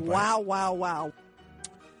 Wow.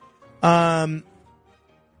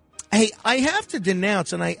 Hey, I have to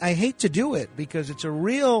denounce, and I hate to do it because it's a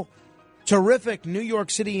real terrific New York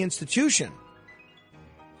City institution,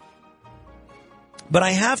 but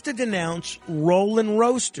I have to denounce Roland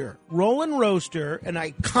Roaster. Roland Roaster, an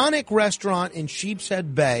iconic restaurant in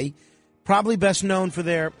Sheepshead Bay, probably best known for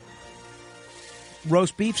their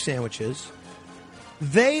roast beef sandwiches.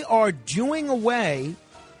 They are doing away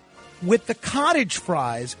with the cottage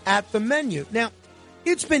fries at the menu. Now,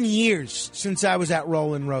 it's been years since I was at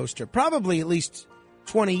Roland Roaster, probably at least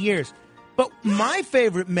 20 years. But my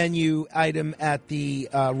favorite menu item at the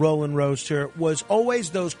Roland Roaster was always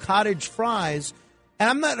those cottage fries. And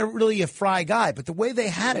I'm not really a fry guy, but the way they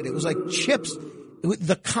had it, it was like chips.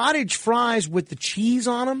 The cottage fries with the cheese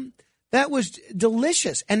on them, that was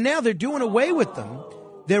delicious. And now they're doing away with them.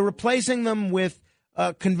 They're replacing them with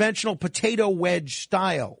conventional potato wedge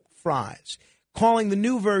style fries, calling the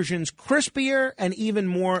new versions crispier and even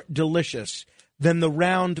more delicious than the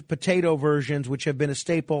round potato versions, which have been a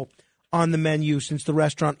staple on the menu since the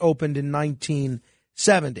restaurant opened in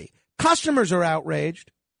 1970. Customers are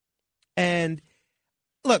outraged. And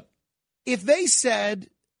look, if they said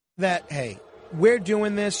that, hey, we're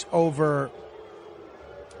doing this over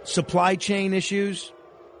supply chain issues,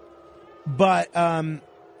 but,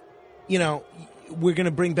 we're going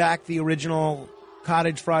to bring back the original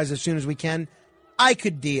cottage fries as soon as we can, I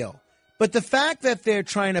could deal. But the fact that they're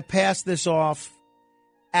trying to pass this off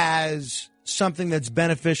as something that's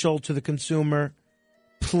beneficial to the consumer,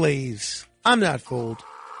 please, I'm not fooled.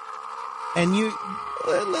 And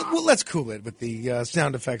let's cool it with the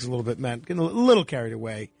sound effects a little bit, Matt. Getting a little carried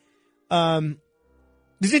away.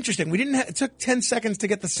 It's interesting. It took 10 seconds to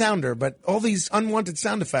get the sounder, but all these unwanted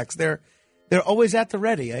sound effects, they're always at the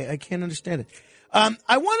ready. I can't understand it.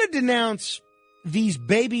 I want to denounce these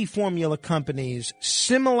baby formula companies,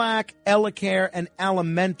 Similac, Elecare, and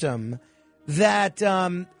Alimentum, that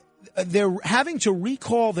they're having to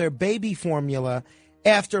recall their baby formula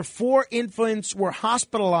after 4 infants were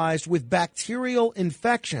hospitalized with bacterial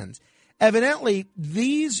infections. Evidently,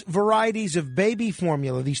 these varieties of baby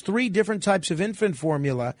formula, these 3 different types of infant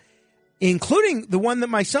formula, including the one that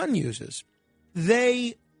my son uses,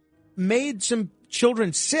 they made some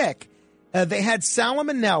children sick. They had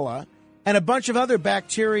salmonella and a bunch of other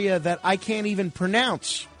bacteria that I can't even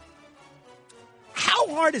pronounce. How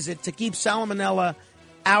hard is it to keep salmonella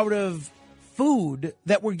out of food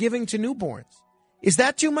that we're giving to newborns? Is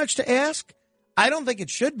that too much to ask? I don't think it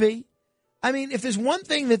should be. I mean, if there's one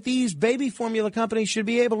thing that these baby formula companies should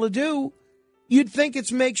be able to do, you'd think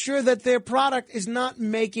it's make sure that their product is not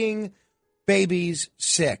making babies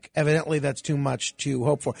sick. Evidently, that's too much to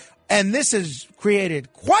hope for. And this has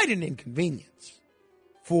created quite an inconvenience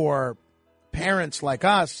for parents like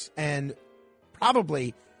us and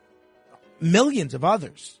probably millions of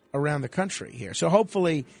others around the country here. So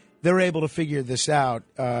hopefully they're able to figure this out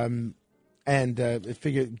and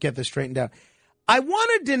get this straightened out. I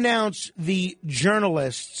want to denounce the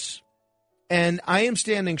journalists, and I am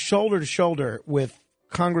standing shoulder to shoulder with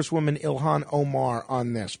Congresswoman Ilhan Omar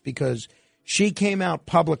on this because she came out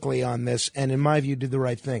publicly on this and, in my view, did the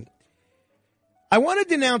right thing. I want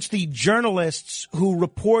to denounce the journalists who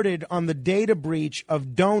reported on the data breach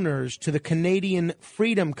of donors to the Canadian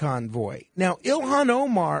Freedom Convoy. Now, Ilhan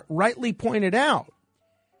Omar rightly pointed out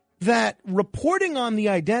that reporting on the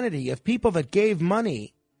identity of people that gave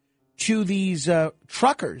money to these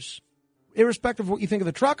truckers, irrespective of what you think of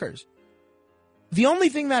the truckers, the only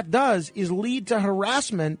thing that does is lead to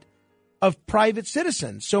harassment of private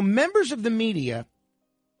citizens. So members of the media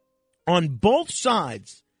on both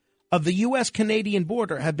sides of the U.S.-Canadian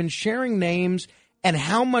border have been sharing names and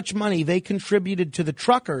how much money they contributed to the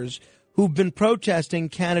truckers who've been protesting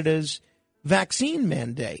Canada's vaccine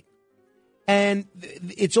mandate. And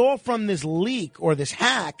it's all from this leak or this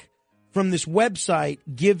hack from this website,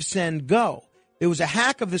 Give, Send, Go. There was a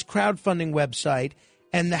hack of this crowdfunding website,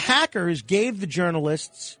 and the hackers gave the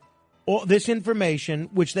journalists all this information,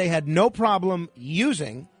 which they had no problem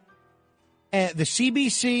using. And the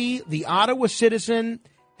CBC, the Ottawa Citizen,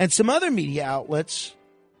 and some other media outlets,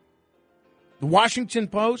 the Washington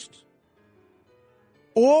Post,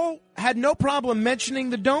 all had no problem mentioning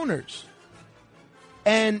the donors.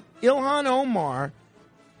 And Ilhan Omar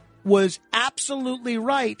was absolutely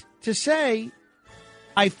right to say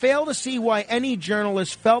I fail to see why any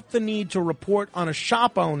journalist felt the need to report on a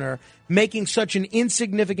shop owner making such an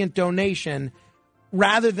insignificant donation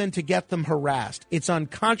rather than to get them harassed. It's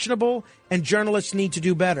unconscionable, and journalists need to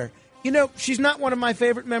do better. You know, she's not one of my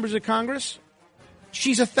favorite members of Congress.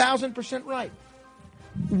 She's 1,000% right.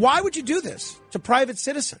 Why would you do this to private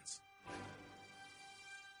citizens?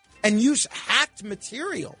 And use hacked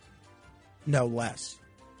material, no less.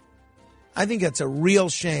 I think that's a real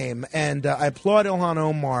shame, and I applaud Ilhan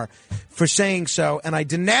Omar for saying so, and I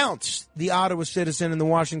denounce the Ottawa Citizen and the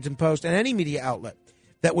Washington Post and any media outlet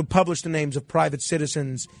that would publish the names of private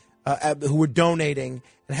citizens who were donating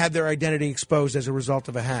and had their identity exposed as a result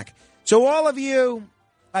of a hack. So all of you,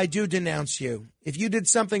 I do denounce you. If you did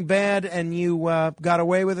something bad and you got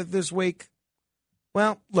away with it this week,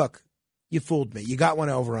 well, look, you fooled me. You got one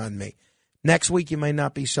over on me. Next week, you may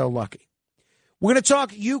not be so lucky. We're going to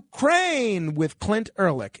talk Ukraine with Clint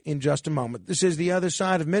Ehrlich in just a moment. This is The Other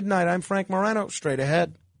Side of Midnight. I'm Frank Morano. Straight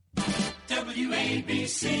ahead.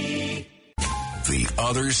 WABC. The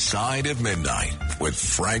Other Side of Midnight with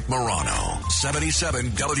Frank Morano. 77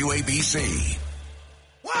 WABC.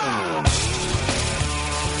 Wow.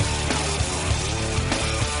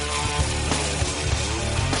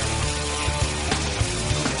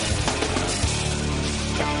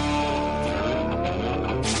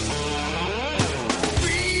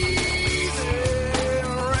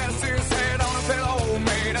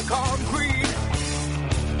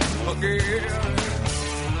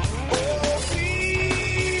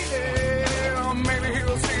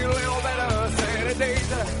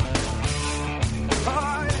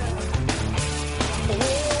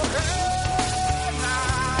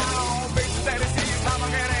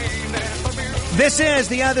 This is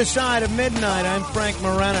The Other Side of Midnight. I'm Frank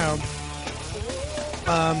Morano.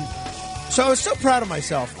 So I was so proud of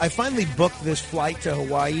myself. I finally booked this flight to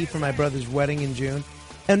Hawaii for my brother's wedding in June.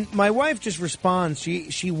 And my wife just responds.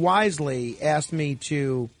 She wisely asked me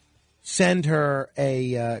to send her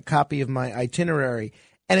a copy of my itinerary.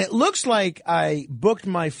 And it looks like I booked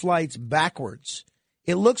my flights backwards.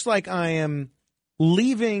 It looks like I am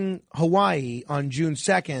leaving Hawaii on June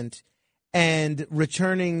 2nd and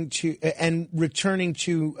returning to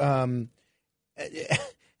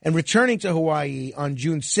Hawaii on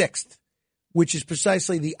June 6th, which is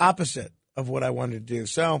precisely the opposite of what I wanted to do.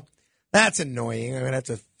 So that's annoying. I'm going to have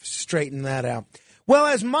to straighten that out. Well,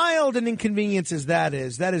 as mild an inconvenience as that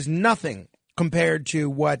is nothing compared to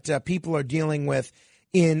what people are dealing with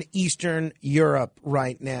in Eastern Europe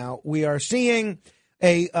right now. We are seeing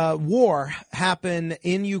a war happen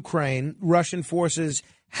in Ukraine. Russian forces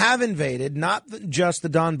have invaded not just the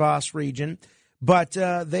Donbass region, but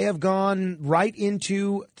they have gone right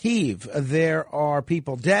into Kyiv. There are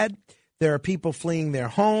people dead. There are people fleeing their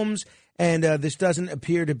homes. And this doesn't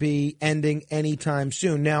appear to be ending anytime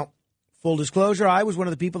soon. Now, full disclosure, I was one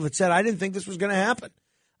of the people that said I didn't think this was going to happen.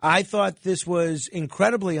 I thought this was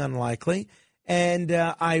incredibly unlikely. And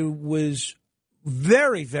I was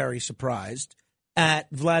very, very surprised at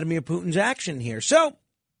Vladimir Putin's action here. So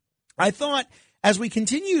I thought, as we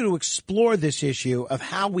continue to explore this issue of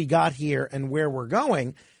how we got here and where we're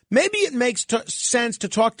going, maybe it makes sense to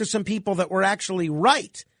talk to some people that were actually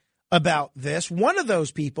right about this. One of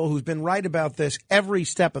those people who's been right about this every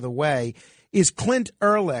step of the way is Clint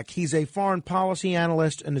Ehrlich. He's a foreign policy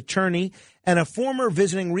analyst, an attorney, and a former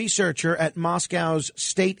visiting researcher at Moscow's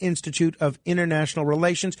State Institute of International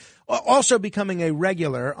Relations, also becoming a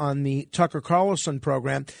regular on the Tucker Carlson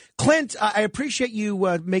program. Clint, I appreciate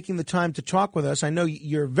you making the time to talk with us. I know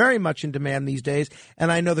you're very much in demand these days,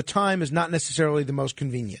 and I know the time is not necessarily the most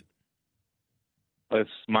convenient. It's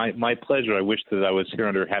my pleasure. I wish that I was here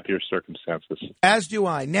under happier circumstances. As do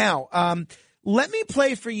I. Now, let me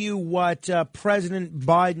play for you what President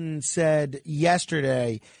Biden said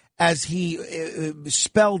yesterday as he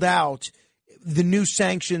spelled out the new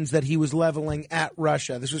sanctions that he was leveling at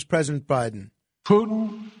Russia. This was President Biden.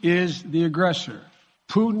 Putin is the aggressor.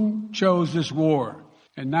 Putin chose this war,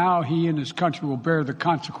 and now he and his country will bear the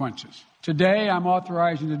consequences. Today, I'm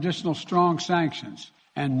authorizing additional strong sanctions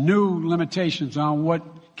and new limitations on what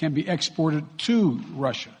can be exported to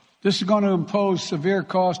Russia. This is going to impose severe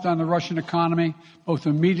cost on the Russian economy, both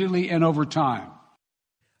immediately and over time.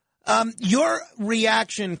 Your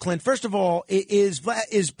reaction, Clint, first of all, is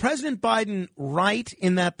President Biden right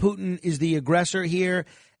in that Putin is the aggressor here?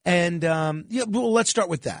 And well, let's start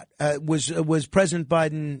with that. Was President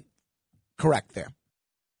Biden correct there?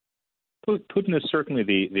 Putin is certainly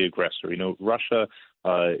the aggressor. You know, Russia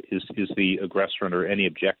is the aggressor under any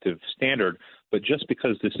objective standard. But just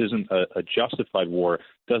because this isn't a justified war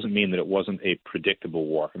doesn't mean that it wasn't a predictable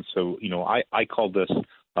war. And so, you know, I called this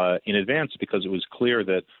in advance because it was clear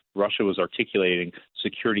that Russia was articulating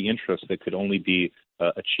security interests that could only be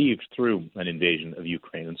achieved through an invasion of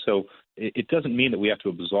Ukraine. And so it doesn't mean that we have to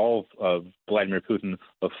absolve Vladimir Putin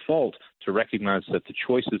of fault to recognize that the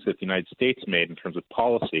choices that the United States made in terms of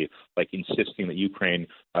policy, like insisting that Ukraine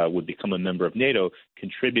would become a member of NATO,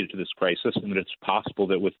 contributed to this crisis, and that it's possible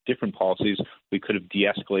that with different policies we could have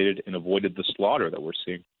de-escalated and avoided the slaughter that we're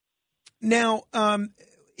seeing. Now,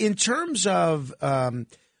 in terms of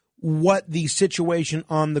what the situation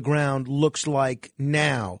on the ground looks like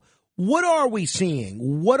now, what are we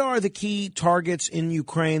seeing? What are the key targets in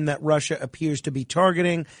Ukraine that Russia appears to be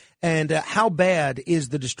targeting? And how bad is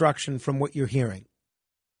the destruction from what you're hearing?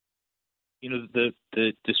 You know,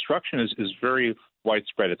 the destruction is very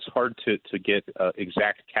widespread. It's hard to get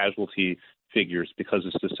exact casualty figures because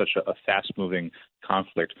this is such a fast-moving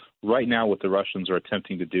conflict. Right now, what the Russians are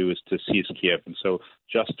attempting to do is to seize Kiev. And so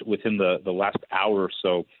just within the last hour or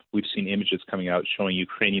so, we've seen images coming out showing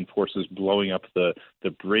Ukrainian forces blowing up the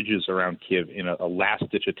bridges around Kiev in a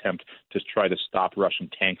last-ditch attempt to try to stop Russian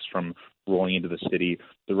tanks from rolling into the city.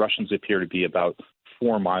 The Russians appear to be about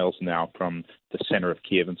 4 miles now from the center of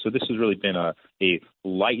Kiev. And so this has really been a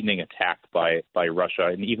lightning attack by Russia.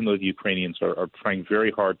 And even though the Ukrainians are trying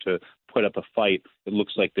very hard to put up a fight, it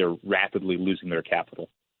looks like they're rapidly losing their capital.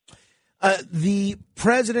 The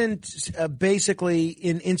president basically,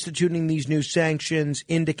 in instituting these new sanctions,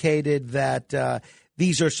 indicated that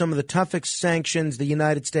these are some of the toughest sanctions the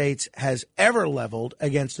United States has ever leveled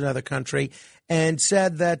against another country, and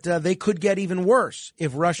said that they could get even worse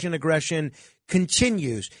if Russian aggression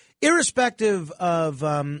continues. Irrespective of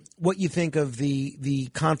what you think of the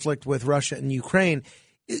conflict with Russia and Ukraine,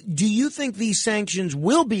 do you think these sanctions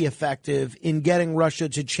will be effective in getting Russia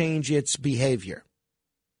to change its behavior?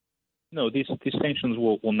 No, these sanctions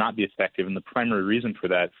will not be effective, and the primary reason for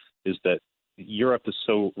that is that Europe is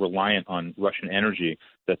so reliant on Russian energy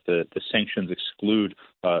that the sanctions exclude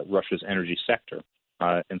Russia's energy sector.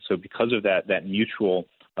 And so because of that mutual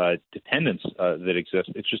dependence that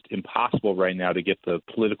exists, it's just impossible right now to get the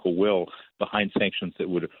political will behind sanctions that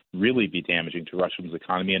would really be damaging to Russia's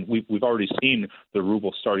economy. And we've already seen the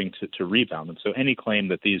ruble starting to rebound. And so any claim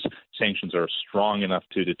that these sanctions are strong enough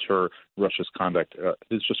to deter Russia's conduct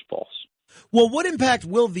is just false. Well, what impact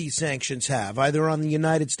will these sanctions have, either on the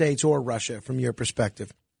United States or Russia, from your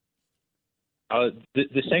perspective?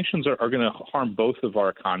 The sanctions are going to harm both of our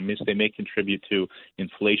economies. They may contribute to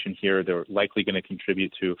inflation here. They're likely going to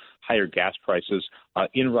contribute to higher gas prices.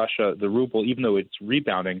 In Russia, the ruble, even though it's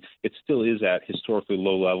rebounding, it still is at historically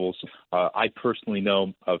low levels. I personally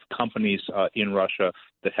know of companies in Russia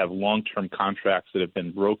that have long-term contracts that have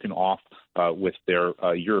been broken off with their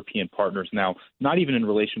European partners now, not even in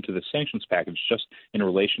relation to the sanctions package, just in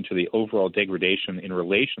relation to the overall degradation in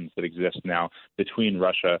relations that exist now between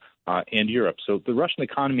Russia and Europe. So the Russian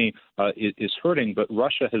economy is hurting, but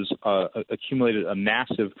Russia has accumulated a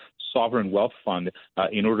massive sovereign wealth fund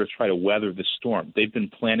in order to try to weather this storm. They've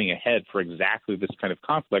been planning ahead for exactly this kind of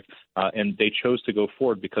conflict, and they chose to go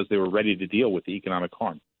forward because they were ready to deal with the economic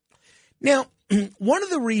harm. Now, one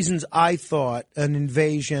of the reasons I thought an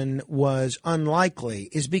invasion was unlikely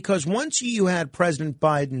is because once you had President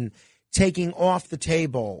Biden taking off the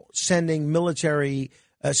table, sending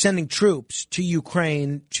troops to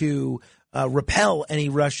Ukraine to repel any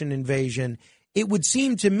Russian invasion, it would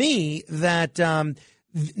seem to me that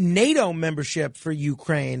NATO membership for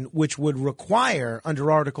Ukraine, which would require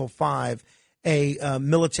under Article 5 a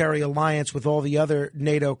military alliance with all the other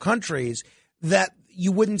NATO countries, that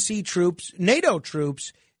you wouldn't see NATO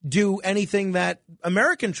troops, do anything that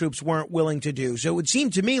American troops weren't willing to do. So it would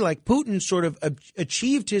seem to me like Putin sort of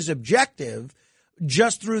achieved his objective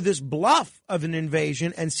just through this bluff of an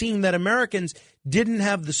invasion, and seeing that Americans didn't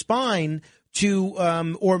have the spine to,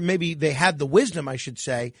 or maybe they had the wisdom, I should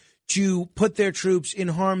say, to put their troops in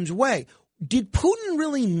harm's way. Did Putin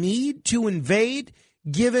really need to invade,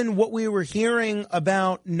 given what we were hearing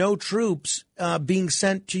about no troops being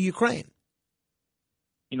sent to Ukraine?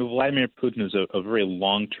 You know, Vladimir Putin is a very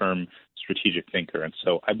long-term strategic thinker. And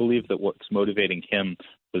so I believe that what's motivating him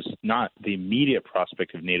was not the immediate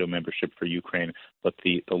prospect of NATO membership for Ukraine, but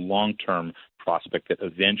the long-term prospect that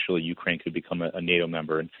eventually Ukraine could become a NATO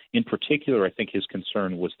member. And in particular, I think his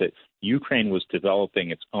concern was that Ukraine was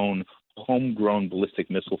developing its own homegrown ballistic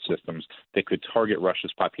missile systems that could target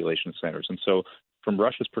Russia's population centers. And so from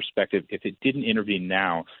Russia's perspective, if it didn't intervene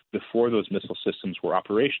now, before those missile systems were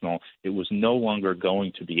operational, it was no longer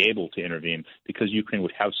going to be able to intervene because Ukraine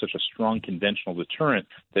would have such a strong conventional deterrent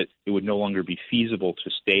that it would no longer be feasible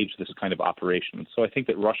to stage this kind of operation. And so I think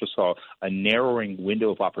that Russia saw a narrowing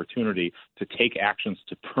window of opportunity to take actions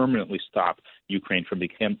to permanently stop Ukraine from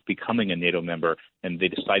becoming a NATO member, and they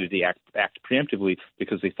decided to act preemptively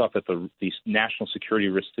because they thought that the national security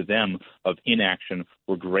risks to them of inaction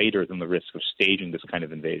were greater than the risk of staging this kind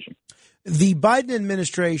of invasion. The Biden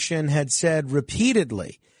administration had said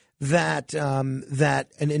repeatedly that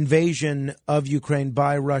that an invasion of Ukraine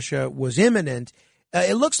by Russia was imminent.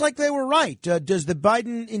 It looks like they were right. Does the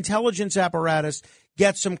Biden intelligence apparatus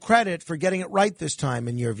get some credit for getting it right this time,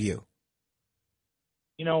 in your view?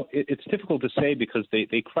 You know, it's difficult to say because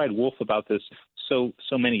they cried wolf about this so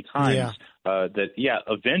many times that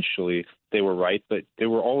eventually they were right, but there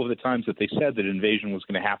were all of the times that they said that invasion was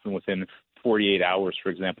going to happen within 48 hours, for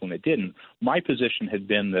example, and it didn't. My position had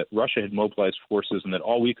been that Russia had mobilized forces and that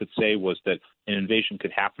all we could say was that an invasion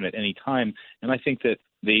could happen at any time, and I think that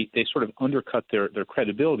they sort of undercut their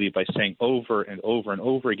credibility by saying over and over and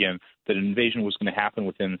over again that an invasion was going to happen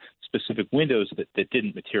within specific windows that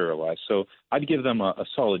didn't materialize. So I'd give them a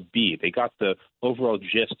solid B. They got the overall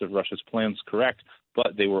gist of Russia's plans correct,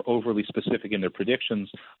 but they were overly specific in their predictions,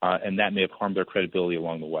 and that may have harmed their credibility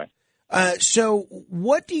along the way. So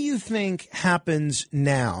what do you think happens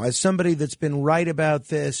now? As somebody that's been right about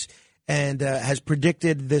this and has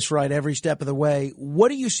predicted this right every step of the way, what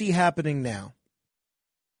do you see happening now?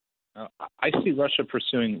 I see Russia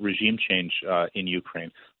pursuing regime change in Ukraine.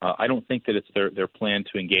 I don't think that it's their plan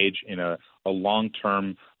to engage in a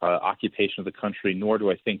long-term occupation of the country, nor do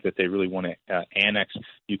I think that they really want to annex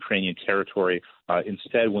Ukrainian territory.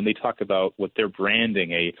 Instead, when they talk about what they're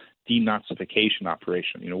branding a denazification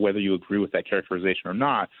operation, whether you agree with that characterization or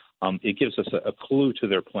not, it gives us a clue to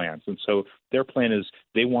their plans. And so their plan is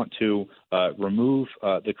they want to remove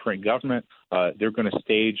the current government. They're going to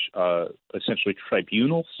stage essentially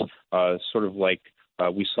tribunals, sort of like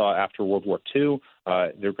we saw after World War II.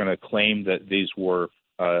 They're going to claim that these were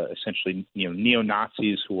essentially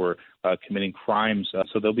neo-Nazis who were committing crimes.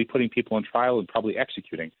 So they'll be putting people on trial and probably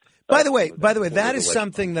executing. By the way, that is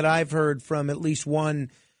something that I've heard from at least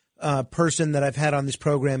one person that I've had on this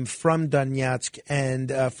program from Donetsk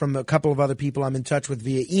and from a couple of other people I'm in touch with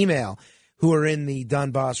via email who are in the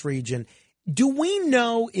Donbass region. Do we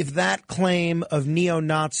know if that claim of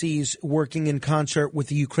neo-Nazis working in concert with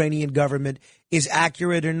the Ukrainian government is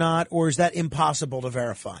accurate or not, or is that impossible to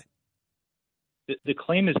verify? The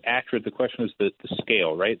claim is accurate. The question is the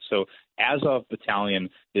scale, right? So Azov Battalion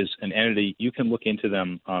is an entity. You can look into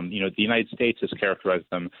them. The United States has characterized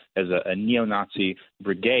them as a neo-Nazi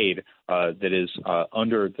brigade that is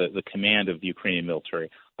under the command of the Ukrainian military.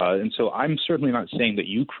 And so I'm certainly not saying that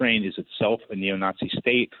Ukraine is itself a neo-Nazi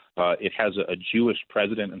state. It has a Jewish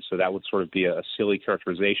president, and so that would sort of be a silly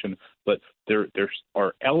characterization. But there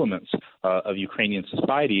are elements of Ukrainian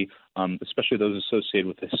society, especially those associated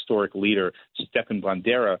with the historic leader Stepan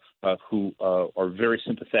Bandera, who are very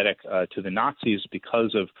sympathetic to the Nazis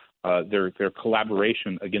because of their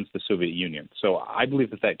collaboration against the Soviet Union. So I believe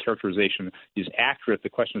that characterization is accurate. The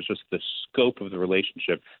question is just the scope of the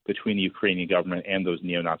relationship between the Ukrainian government and those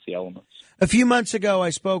neo-Nazi elements. A few months ago, I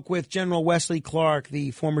spoke with General Wesley Clark,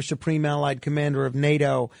 the former Supreme Allied Commander of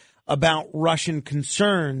NATO, about Russian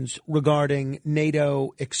concerns regarding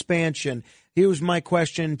NATO expansion. Here was my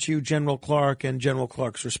question to General Clark and General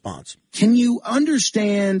Clark's response. Can you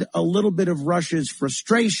understand a little bit of Russia's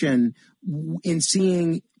frustration in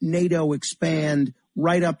seeing NATO expand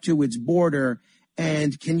right up to its border?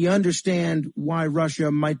 And can you understand why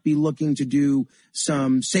Russia might be looking to do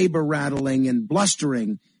some saber rattling and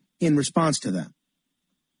blustering in response to that?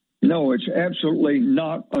 No, it's absolutely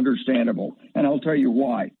not understandable. And I'll tell you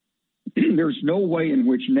why. There's no way in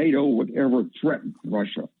which NATO would ever threaten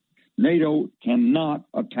Russia. NATO cannot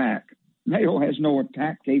attack. NATO has no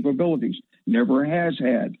attack capabilities, never has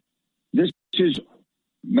had. This is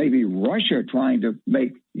maybe Russia trying to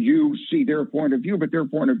make you see their point of view, but their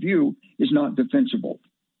point of view is not defensible.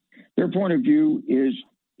 Their point of view is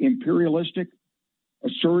imperialistic,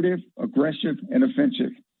 assertive, aggressive, and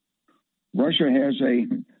offensive. Russia has a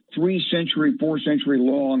 3-century, 4-century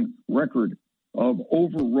long record of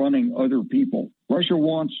overrunning other people. Russia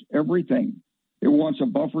wants everything. It wants a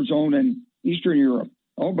buffer zone in Eastern Europe.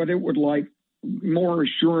 Oh, but it would like more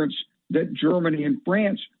assurance that Germany and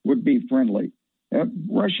France would be friendly.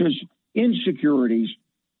 Russia's insecurities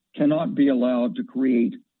cannot be allowed to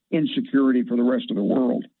create insecurity for the rest of the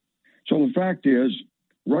world. So the fact is,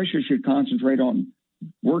 Russia should concentrate on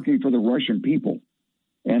working for the Russian people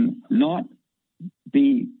and not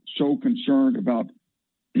be so concerned about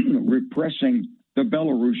repressing the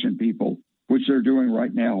Belarusian people, which they're doing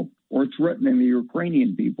right now, or threatening the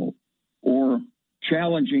Ukrainian people, or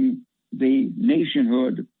challenging the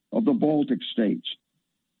nationhood of the Baltic states,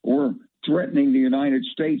 or threatening the United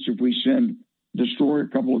States if we send a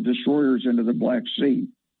couple of destroyers into the Black Sea.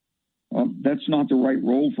 That's not the right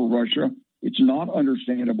role for Russia. It's not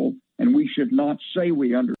understandable, and we should not say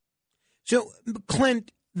we understand. So,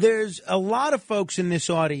 Clint, there's a lot of folks in this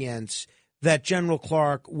audience that General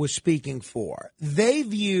Clark was speaking for. They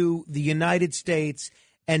view the United States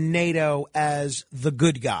and NATO as the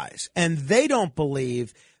good guys, and they don't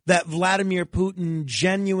believe that Vladimir Putin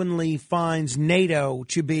genuinely finds NATO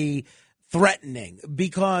to be threatening,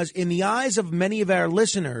 because in the eyes of many of our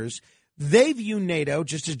listeners, they view NATO,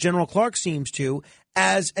 just as General Clark seems to,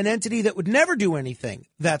 as an entity that would never do anything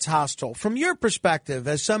that's hostile. From your perspective,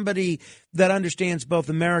 as somebody that understands both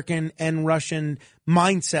American and Russian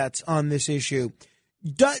mindsets on this issue,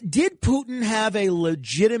 did Putin have a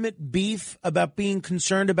legitimate beef about being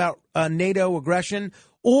concerned about NATO aggression,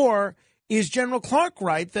 or is General Clark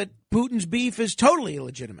right that Putin's beef is totally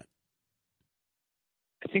illegitimate?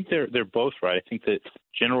 I think they're both right. I think that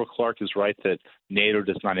General Clark is right that NATO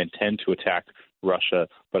does not intend to attack Russia,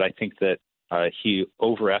 but I think that he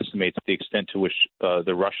overestimates the extent to which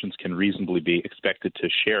the Russians can reasonably be expected to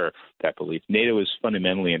share that belief. NATO is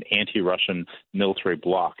fundamentally an anti-Russian military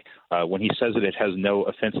bloc. When he says that it has no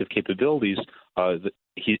offensive capabilities,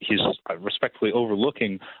 he's respectfully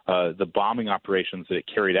overlooking the bombing operations that it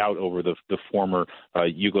carried out over the former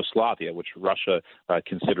Yugoslavia, which Russia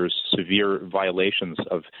considers severe violations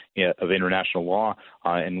of international law,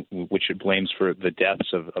 and which it blames for the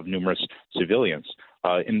deaths of numerous civilians.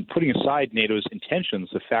 In putting aside NATO's intentions,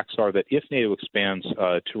 the facts are that if NATO expands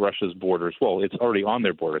to Russia's borders, well, it's already on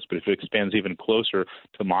their borders, but if it expands even closer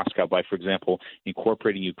to Moscow by, for example,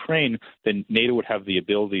 incorporating Ukraine, then NATO would have the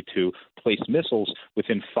ability to place missiles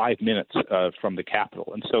within 5 minutes from the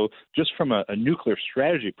capital. And so just from a nuclear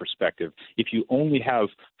strategy perspective, if you only have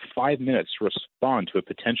 5 minutes to respond to a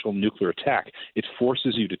potential nuclear attack, it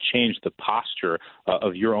forces you to change the posture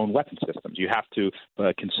of your own weapon systems. You have to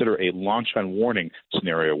consider a launch on warning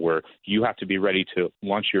scenario where you have to be ready to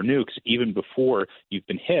launch your nukes even before you've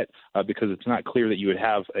been hit, because it's not clear that you would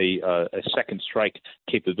have a second strike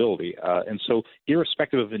capability. And so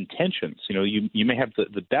irrespective of intentions, you may have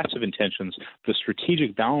the best of intentions, the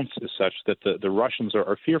strategic balance is such that the Russians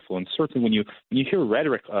are fearful. And certainly when you hear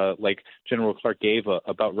rhetoric like General Clark gave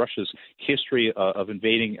about Russia's history of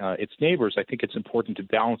invading its neighbors, I think it's important to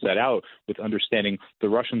balance that out with understanding the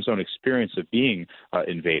Russians' own experience of being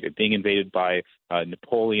invaded by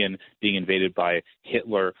Napoleon, being invaded by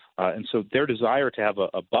Hitler. And so their desire to have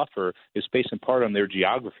a buffer is based in part on their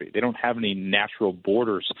geography. They don't have any natural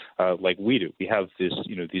borders like we do. We have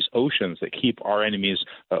these oceans that keep our enemies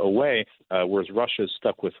away, whereas Russia is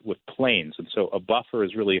stuck with plains. And so a buffer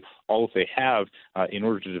is really all that they have in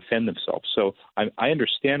order to defend themselves. So I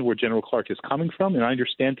understand where General Clark is coming from, and I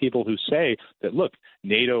understand people who say that, look,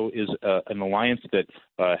 NATO is an alliance that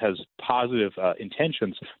has positive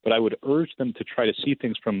intentions, but I would urge them to try to see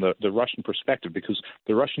things from the Russian perspective, because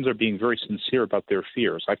the Russians are being very sincere about their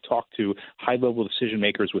fears. I've talked to high-level decision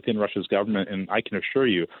makers within Russia's government, and I can assure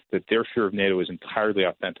you that their fear of NATO is entirely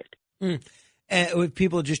authentic. With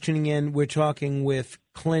people just tuning in, we're talking with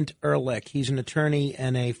Clint Ehrlich. He's an attorney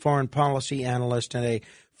and a foreign policy analyst and a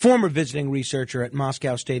former visiting researcher at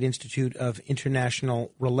Moscow State Institute of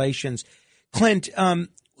International Relations. Clint,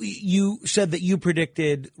 you said that you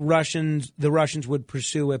predicted the Russians would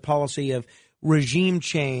pursue a policy of regime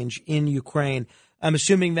change in Ukraine. I'm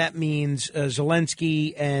assuming that means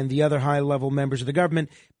Zelensky and the other high-level members of the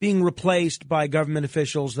government being replaced by government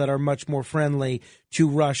officials that are much more friendly to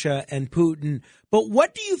Russia and Putin. But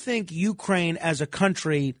what do you think Ukraine as a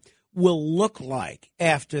country will look like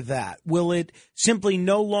after that? Will it simply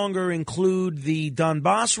no longer include the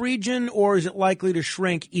Donbass region, or is it likely to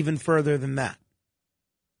shrink even further than that?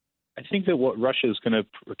 I think that what Russia is going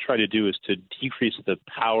to try to do is to decrease the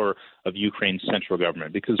power of Ukraine's central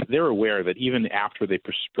government, because they're aware that even after they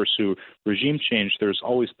pursue regime change, there's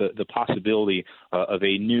always the possibility of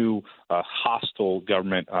a new hostile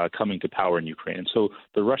government coming to power in Ukraine. And so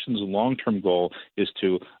the Russians' long-term goal is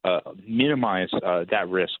to minimize that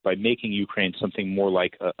risk by making Ukraine something more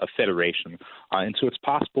like a federation. And so it's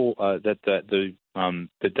possible that the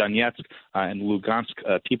Donetsk and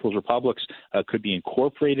Lugansk People's Republics could be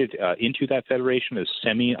incorporated into that federation as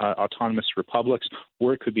semi-autonomous republics,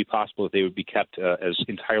 or it could be possible that they would be kept as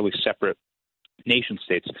entirely separate nation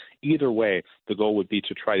states. Either way, the goal would be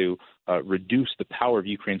to try to reduce the power of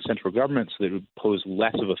Ukraine's central government so that it would pose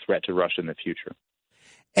less of a threat to Russia in the future.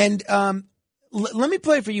 And let me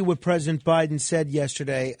play for you what President Biden said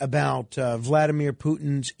yesterday about Vladimir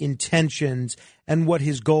Putin's intentions and what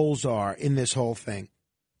his goals are in this whole thing.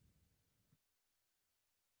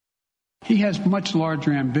 He has much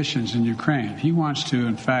larger ambitions in Ukraine. He wants to,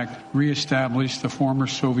 in fact, reestablish the former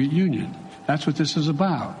Soviet Union. That's what this is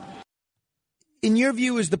about. In your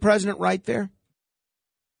view, is the president right there?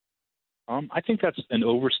 I think that's an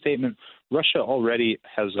overstatement. Russia already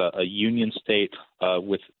has a union state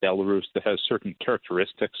with Belarus that has certain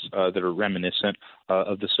characteristics that are reminiscent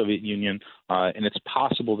of the Soviet Union, and it's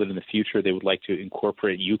possible that in the future they would like to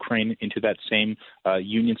incorporate Ukraine into that same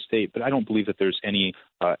union state, but I don't believe that there's any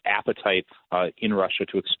appetite in Russia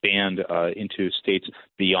to expand into states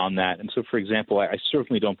beyond that. And so, for example, I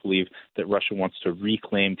certainly don't believe that Russia wants to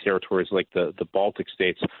reclaim territories like the Baltic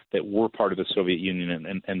states that were part of the Soviet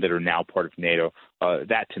Union and that are now part of NATO.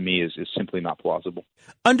 That, to me, is simply not plausible.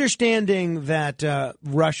 Understanding that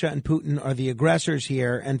Russia and Putin are the aggressors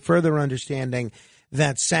here, and further understanding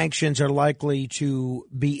that sanctions are likely to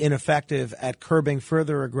be ineffective at curbing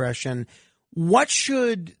further aggression, what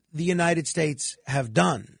should the United States have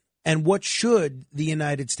done, and what should the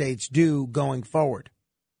United States do going forward?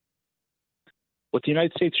 What the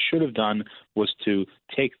United States should have done was to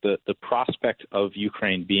take the prospect of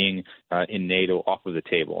Ukraine being in NATO off of the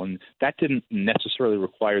table. And that didn't necessarily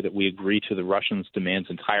require that we agree to the Russians' demands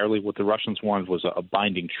entirely. What the Russians wanted was a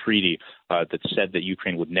binding treaty that said that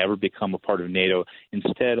Ukraine would never become a part of NATO.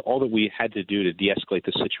 Instead, all that we had to do to de-escalate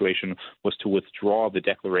the situation was to withdraw the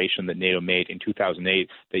declaration that NATO made in 2008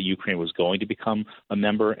 that Ukraine was going to become a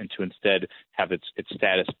member, and to instead have its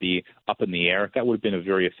status be up in the air. That would have been a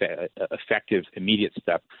very effective, immediate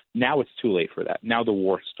step. Now it's too late for that. Now the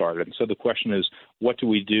war started. And so the question is, what do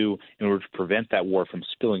we do in order to prevent that war from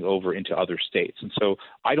spilling over into other states? And so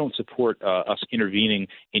I don't support us intervening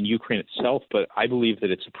in Ukraine itself, but I believe that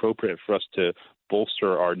it's appropriate for us to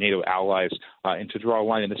bolster our NATO allies and to draw a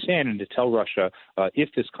line in the sand and to tell Russia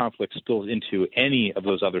if this conflict spills into any of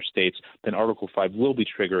those other states, then Article 5 will be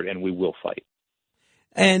triggered and we will fight.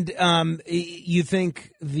 And you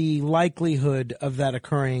think the likelihood of that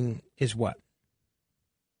occurring is what?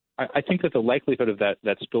 I think that the likelihood of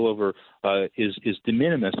that spillover is de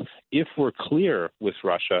minimis if we're clear with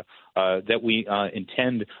Russia that we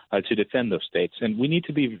intend to defend those states. And we need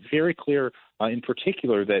to be very clear in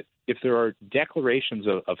particular that if there are declarations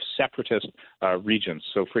of separatist regions,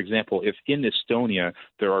 so for example, if in Estonia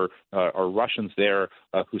there are Russians there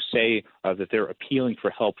who say that they're appealing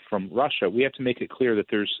for help from Russia, we have to make it clear that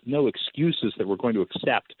there's no excuses that we're going to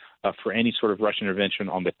accept for any sort of Russian intervention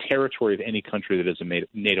on the territory of any country that is a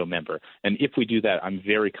NATO member. And if we do that, I'm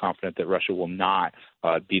very confident that Russia will not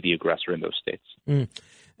be the aggressor in those states.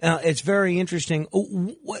 It's very interesting.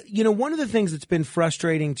 You know, one of the things that's been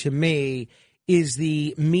frustrating to me is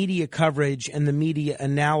the media coverage and the media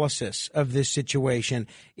analysis of this situation.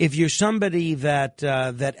 If you're somebody that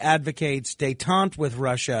advocates détente with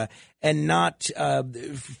Russia and not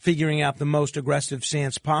figuring out the most aggressive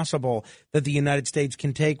stance possible that the United States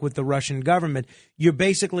can take with the Russian government, you're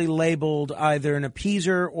basically labeled either an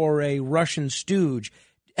appeaser or a Russian stooge.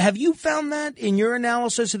 Have you found that in your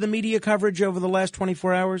analysis of the media coverage over the last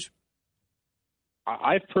 24 hours?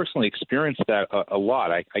 I've personally experienced that a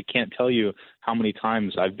lot. I can't tell you how many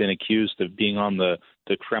times I've been accused of being on the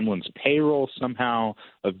Kremlin's payroll somehow,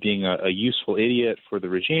 of being a useful idiot for the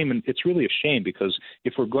regime. And it's really a shame, because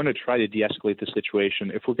if we're going to try to de-escalate the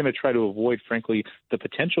situation, if we're going to try to avoid, frankly, the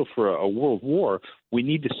potential for a world war, we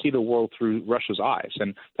need to see the world through Russia's eyes.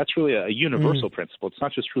 And that's really a universal principle. It's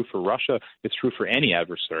not just true for Russia, it's true for any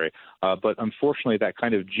adversary. But unfortunately, that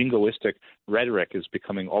kind of jingoistic rhetoric is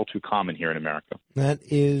becoming all too common here in America. That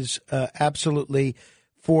is absolutely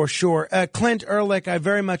for sure. Clint Ehrlich, I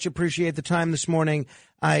very much appreciate the time this morning.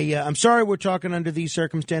 I'm sorry we're talking under these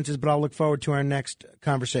circumstances, but I'll look forward to our next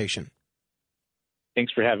conversation.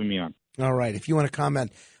 Thanks for having me on. All right. If you want to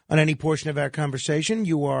comment on any portion of our conversation,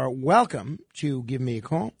 you are welcome to give me a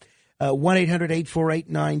call.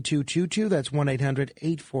 1-800-848-9222. That's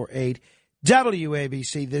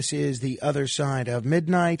 1-800-848-WABC. This is The Other Side of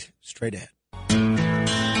Midnight. Straight ahead.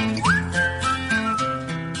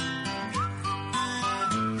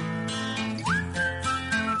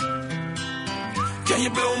 Can you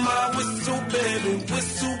blow my whistle, baby,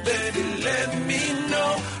 let me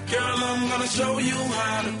know. Girl, I'm gonna show you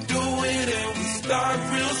how to do it, and we start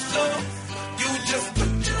real slow. You just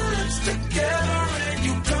put your lips together and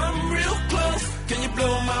you come real close. Can you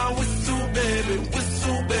blow my whistle, baby,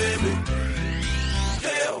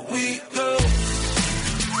 here we go.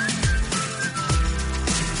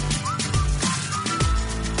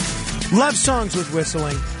 Love songs with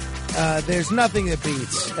whistling. There's nothing that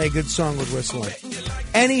beats a good song with whistling.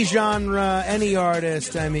 Any genre, any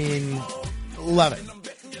artist, I mean, love it.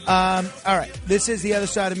 All right, this is The Other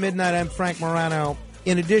Side of Midnight. I'm Frank Morano.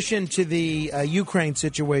 in addition to the Ukraine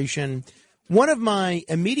situation, one of my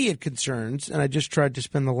immediate concerns, and I just tried to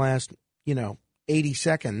spend the last, 80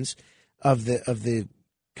 seconds of the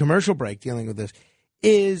commercial break dealing with this,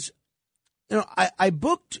 is, I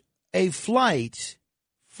booked a flight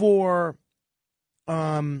for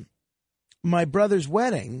my brother's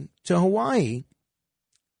wedding to Hawaii,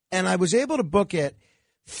 and I was able to book it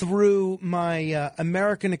through my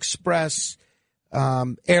American Express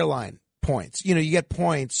airline points. You get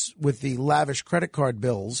points with the lavish credit card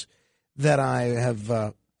bills that I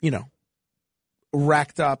have,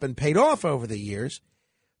 racked up and paid off over the years.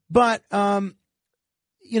 But, so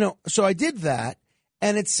I did that,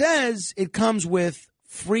 and it says it comes with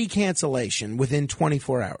free cancellation within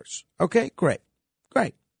 24 hours. Okay, great.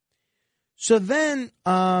 So then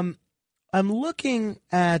I'm looking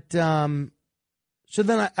at, so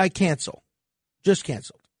then I cancel, just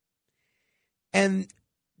canceled. And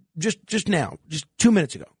just now, just 2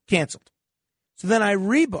 minutes ago, canceled. So then I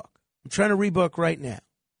rebook. I'm trying to rebook right now.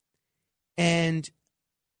 And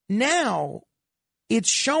now it's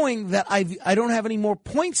showing that I don't have any more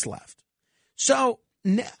points left. So,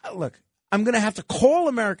 look, I'm going to have to call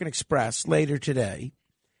American Express later today,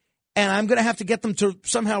 and I'm going to have to get them to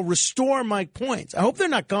somehow restore my points. I hope they're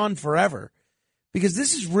not gone forever, because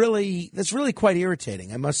that's really quite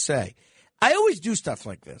irritating, I must say. I always do stuff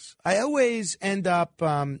like this. I always end up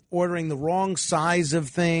ordering the wrong size of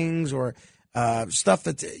things, or stuff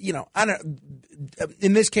that, I don't.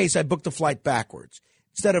 In this case, I booked a flight backwards.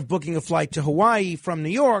 Instead of booking a flight to Hawaii from New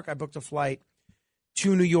York, I booked a flight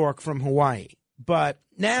to New York from Hawaii. But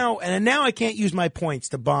now I can't use my points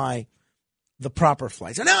to buy the proper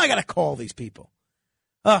flights. So now I got to call these people.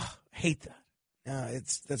 Ugh, I hate that.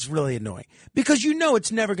 That's really annoying, because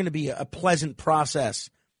it's never going to be a pleasant process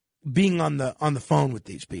being on the phone with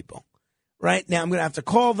these people. Right now, I'm going to have to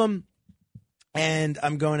call them, and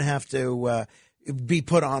I'm going to have to be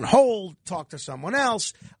put on hold, talk to someone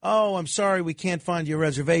else. Oh, I'm sorry, we can't find your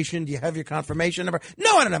reservation. Do you have your confirmation number?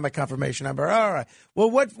 No, I don't have my confirmation number. All right. Well,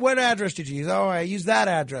 what address did you use? Oh, I used that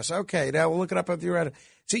address. Okay, now we'll look it up with your address.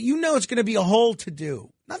 So it's going to be a whole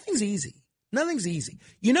to-do. Nothing's easy.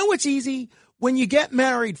 You know what's easy? When you get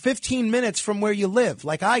married 15 minutes from where you live,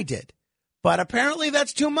 like I did. But apparently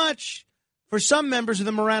that's too much for some members of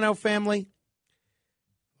the Morano family.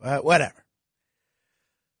 Whatever.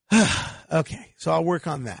 Okay, so I'll work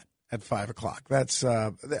on that at 5 o'clock. That's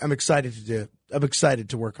I'm excited to do. I'm excited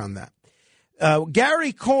to work on that.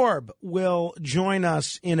 Gary Korb will join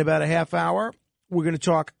us in about a half hour. We're going to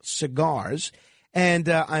talk cigars, and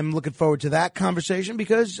I'm looking forward to that conversation,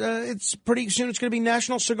 because it's pretty soon. It's going to be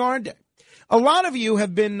National Cigar Day. A lot of you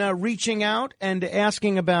have been reaching out and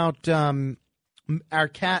asking about our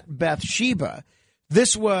cat Bathsheba.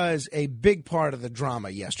 This was a big part of the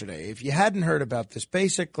drama yesterday. If you hadn't heard about this,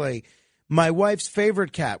 basically, my wife's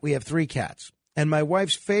favorite cat, we have 3 cats, and my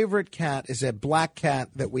wife's favorite cat is a black cat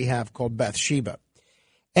that we have called Bathsheba.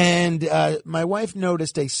 And my wife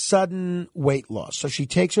noticed a sudden weight loss. So she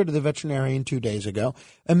takes her to the veterinarian 2 days ago.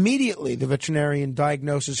 Immediately, the veterinarian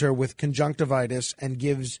diagnoses her with conjunctivitis and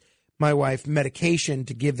gives my wife medication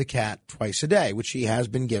to give the cat twice a day, which she has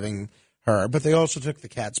been giving her. But they also took the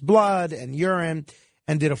cat's blood and urine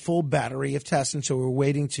and did a full battery of tests, and so we're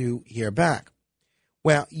waiting to hear back.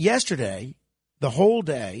 Well, yesterday, the whole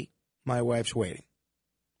day, my wife's waiting.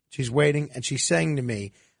 She's waiting, and she's saying to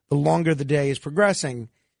me, the longer the day is progressing,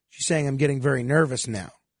 she's saying, I'm getting very nervous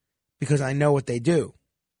now because I know what they do.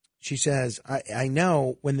 She says, I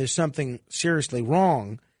know when there's something seriously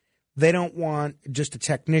wrong, they don't want just a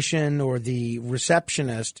technician or the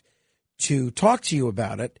receptionist to talk to you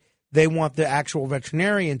about it. They want the actual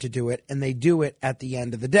veterinarian to do it, and they do it at the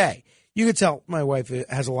end of the day. You can tell my wife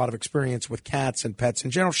has a lot of experience with cats and pets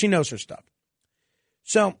in general. She knows her stuff.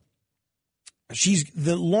 So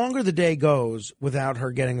the longer the day goes without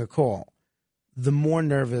her getting a call, the more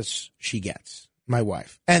nervous she gets, my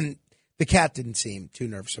wife. And the cat didn't seem too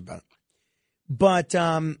nervous about it. But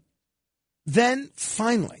then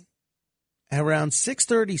finally, around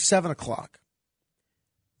 6:30, 7 o'clock,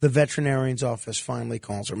 the veterinarian's office finally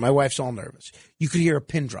calls her. My wife's all nervous. You could hear a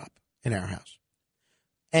pin drop in our house.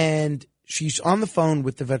 And she's on the phone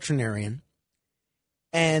with the veterinarian.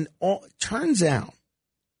 And turns out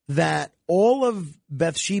that all of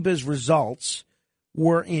Bathsheba's results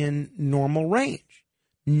were in normal range.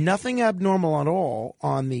 Nothing abnormal at all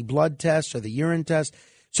on the blood test or the urine test.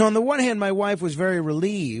 So on the one hand, my wife was very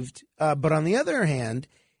relieved. But on the other hand,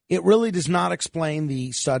 it really does not explain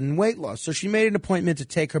the sudden weight loss. So she made an appointment to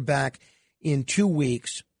take her back in 2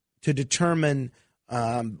 weeks to determine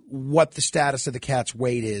what the status of the cat's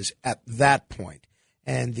weight is at that point.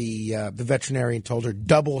 and the veterinarian told her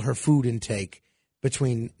double her food intake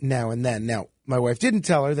between now and then. Now, my wife didn't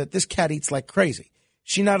tell her that this cat eats like crazy.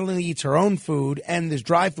 She not only eats her own food, and there's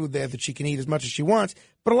dry food there that she can eat as much as she wants,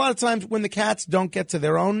 but a lot of times when the cats don't get to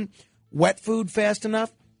their own wet food fast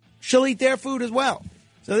enough, she'll eat their food as well.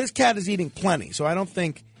 So this cat is eating plenty. So I don't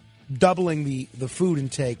think doubling the food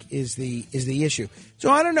intake is the issue.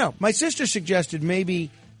 So I don't know. My sister suggested maybe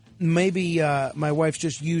my wife's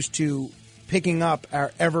just used to picking up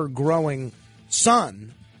our ever-growing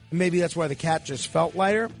son. Maybe that's why the cat just felt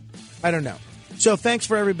lighter. I don't know. So thanks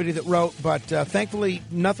for everybody that wrote, but thankfully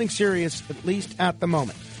nothing serious, at least at the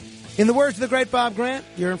moment. In the words of the great Bob Grant,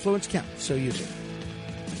 your influence counts, so use it.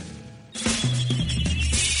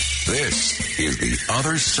 This is The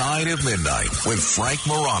Other Side of Midnight with Frank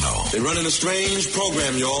Morano. They're running a strange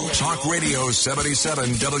program, y'all. Talk Radio 77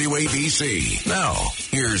 WABC. Now,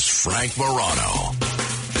 here's Frank Morano.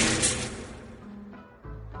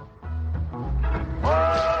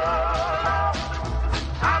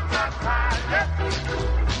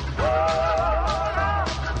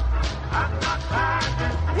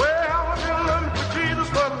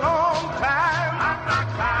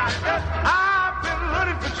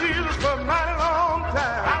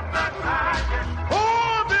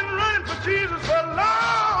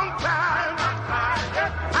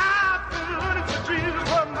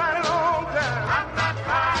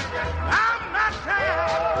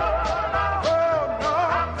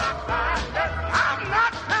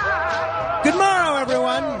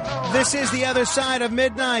 This is The Other Side of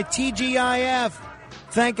Midnight, TGIF.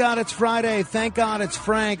 Thank God it's Friday. Thank God it's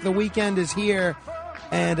Frank. The weekend is here,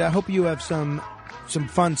 and I hope you have some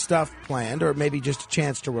fun stuff planned, or maybe just a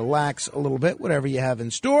chance to relax a little bit, whatever you have in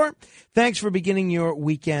store. Thanks for beginning your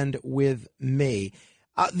weekend with me.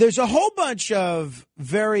 There's a whole bunch of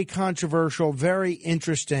very controversial, very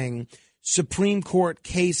interesting Supreme Court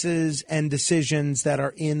cases and decisions that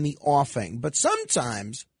are in the offing, but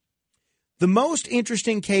sometimes the most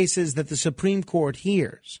interesting cases that the Supreme Court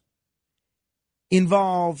hears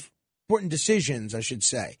involve important decisions, I should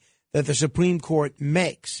say, that the Supreme Court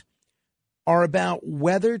makes are about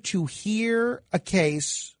whether to hear a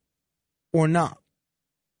case or not.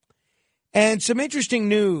 And some interesting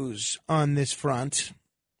news on this front.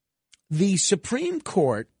 The Supreme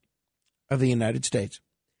Court of the United States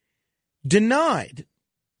denied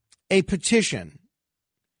a petition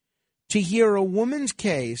to hear a woman's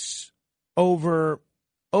case over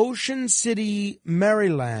Ocean City,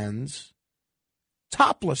 Maryland's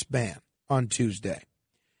topless ban on Tuesday.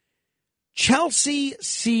 Chelsea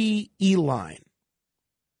C. Eline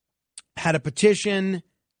had a petition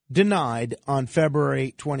denied on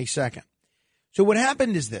February 22nd. So what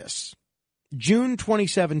happened is this. June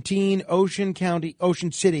 2017,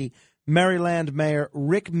 Ocean City, Maryland Mayor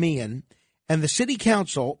Rick Meehan and the city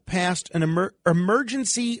council passed an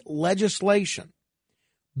emergency legislation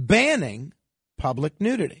banning public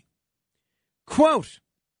nudity. Quote,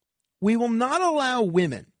 "We will not allow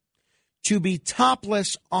women to be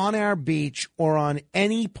topless on our beach or on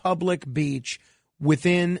any public beach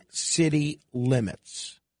within city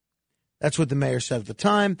limits." That's what the mayor said at the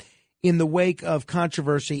time, in the wake of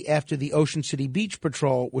controversy after the Ocean City Beach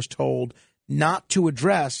Patrol was told not to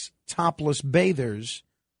address topless bathers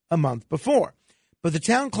a month before. But the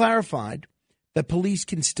town clarified that police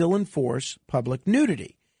can still enforce public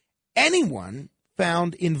nudity. Anyone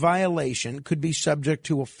found in violation could be subject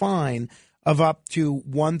to a fine of up to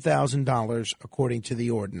 $1,000, according to the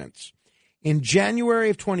ordinance. In January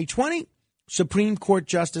of 2020, Supreme Court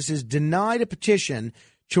justices denied a petition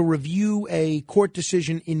to review a court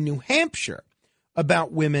decision in New Hampshire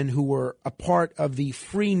about women who were a part of the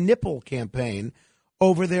Free Nipple campaign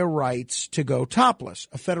over their rights to go topless.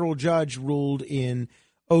 A federal judge ruled in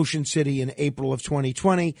Ocean City in April of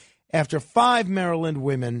 2020 after 5 Maryland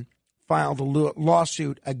women filed a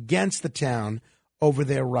lawsuit against the town over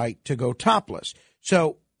their right to go topless.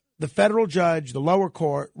 So the federal judge, the lower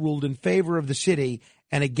court, ruled in favor of the city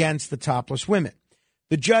and against the topless women.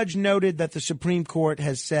 The judge noted that the Supreme Court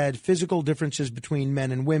has said physical differences between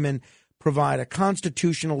men and women provide a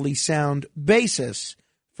constitutionally sound basis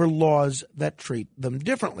for laws that treat them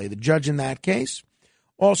differently. The judge in that case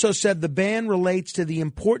also said the ban relates to the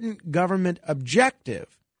important government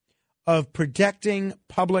objective of protecting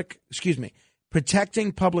public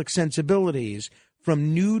sensibilities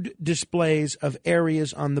from nude displays of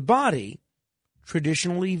areas on the body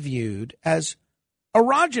traditionally viewed as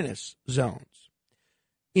erogenous zones.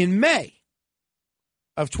 In May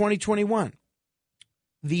of 2021,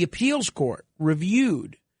 the appeals court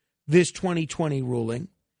reviewed this 2020 ruling,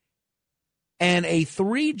 and a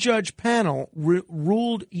 3-judge panel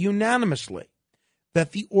ruled unanimously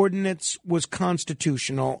that the ordinance was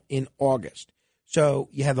constitutional in August. So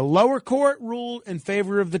you had the lower court rule in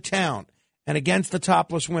favor of the town and against the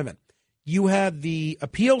topless women. You had the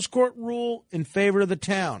appeals court rule in favor of the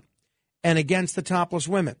town and against the topless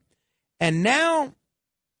women. And now,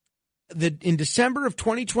 in December of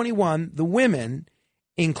 2021, the women,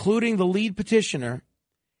 including the lead petitioner,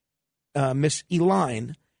 Miss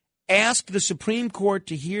Elaine, asked the Supreme Court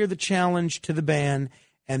to hear the challenge to the ban.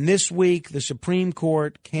 And this week, the Supreme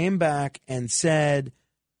Court came back and said,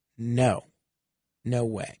 no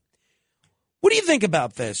way. What do you think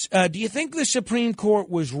about this? Do you think the Supreme Court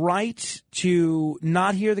was right to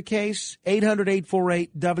not hear the case?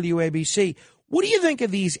 800-848-WABC. What do you think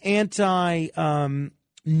of these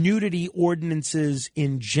anti-nudity ordinances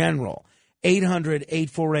in general?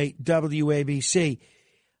 800-848-WABC.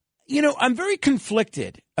 You know, I'm very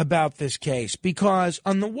conflicted about this case because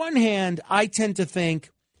on the one hand, I tend to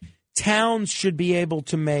think towns should be able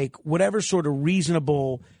to make whatever sort of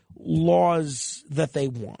reasonable laws that they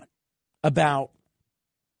want about,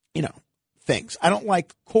 you know, things. I don't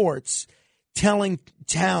like courts telling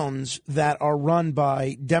towns that are run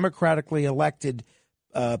by democratically elected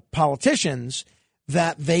politicians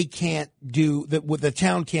that they can't do, that the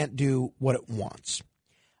town can't do what it wants.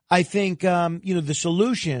 I think, the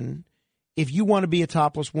solution, if you want to be a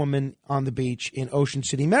topless woman on the beach in Ocean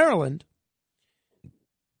City, Maryland,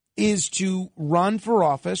 is to run for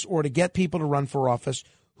office or to get people to run for office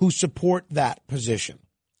who support that position.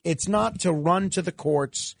 It's not to run to the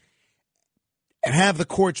courts and have the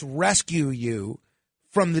courts rescue you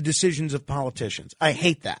from the decisions of politicians. I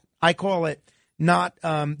hate that. I call it not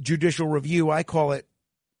judicial review. I call it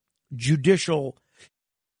judicial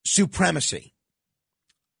supremacy.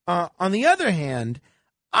 On the other hand,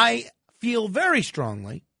 I feel very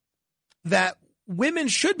strongly that women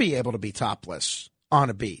should be able to be topless on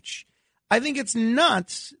a beach. I think it's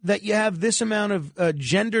nuts that you have this amount of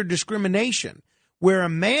gender discrimination where a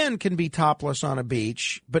man can be topless on a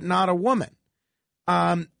beach, but not a woman.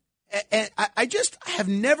 And I just have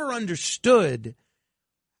never understood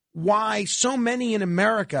why so many in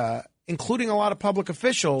America, including a lot of public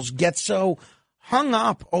officials, get so hung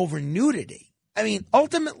up over nudity. I mean,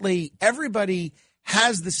 ultimately, everybody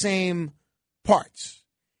has the same parts,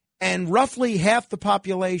 and roughly half the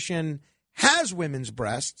population has women's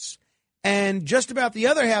breasts, and just about the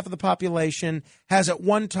other half of the population has at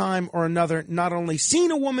one time or another not only seen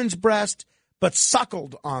a woman's breast, but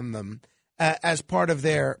suckled on them as part of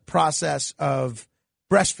their process of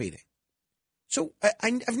breastfeeding. So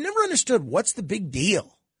I've never understood what's the big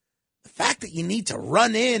deal. The fact that you need to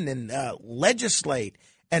run in and legislate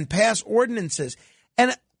and pass ordinances.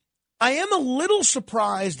 And I am a little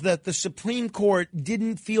surprised that the Supreme Court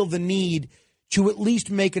didn't feel the need to at least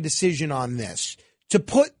make a decision on this, to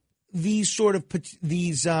put these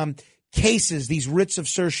cases, these writs of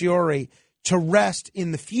certiorari, to rest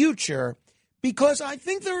in the future, because I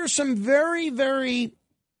think there are some very, very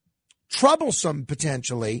troublesome,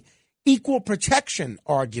 potentially, equal protection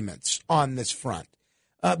arguments on this front,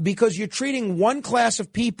 because you're treating one class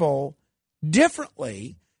of people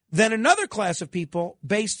differently than another class of people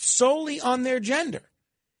based solely on their gender.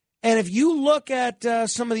 And if you look at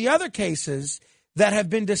some of the other cases that have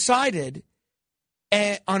been decided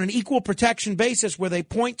on an equal protection basis where they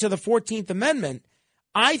point to the 14th Amendment,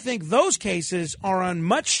 I think those cases are on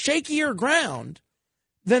much shakier ground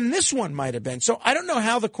than this one might have been. So I don't know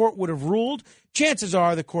how the court would have ruled. Chances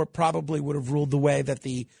are the court probably would have ruled the way that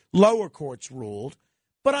the lower courts ruled.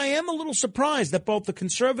 But I am a little surprised that both the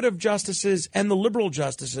conservative justices and the liberal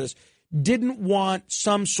justices didn't want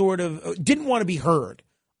to be heard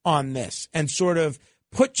on this and sort of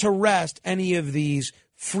put to rest any of these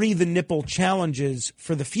free the nipple challenges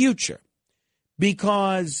for the future,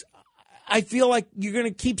 because I feel like you're going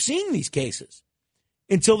to keep seeing these cases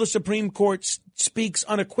until the Supreme Court speaks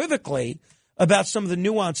unequivocally about some of the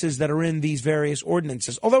nuances that are in these various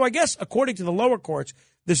ordinances. Although I guess, according to the lower courts,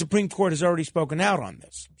 the Supreme Court has already spoken out on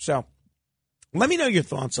this. So let me know your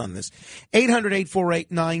thoughts on this.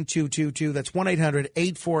 800-848-9222. That's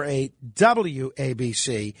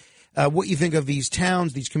 1-800-848-WABC. What you think of these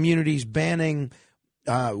towns, these communities banning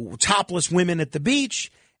topless women at the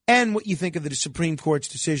beach, and what you think of the Supreme Court's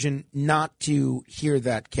decision not to hear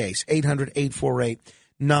that case.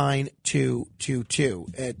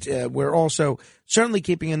 800-848-9222. We're also certainly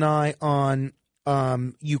keeping an eye on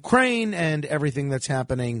Ukraine and everything that's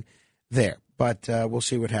happening there. But we'll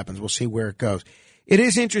see what happens. We'll see where it goes. It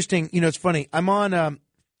is interesting. You know, it's funny. I'm on a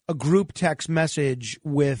group text message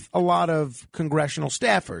with a lot of congressional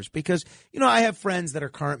staffers because, you know, I have friends that are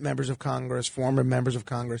current members of Congress, former members of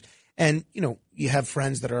Congress, and, you know, you have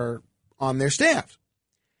friends that are on their staff.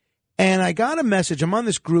 And I got a message. I'm on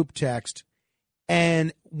this group text,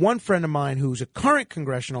 and one friend of mine who's a current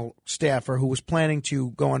congressional staffer who was planning to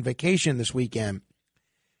go on vacation this weekend,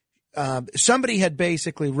 somebody had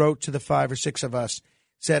basically wrote to the 5 or 6 of us,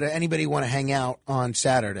 said, anybody want to hang out on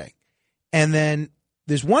Saturday? And then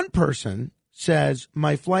this one person says,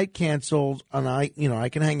 my flight canceled, and I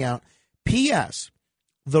can hang out. P.S.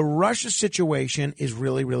 The Russia situation is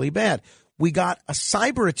really, really bad. We got a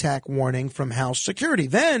cyber attack warning from House Security.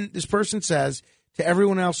 Then this person says to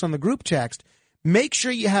everyone else on the group text, make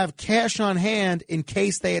sure you have cash on hand in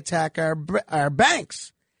case they attack our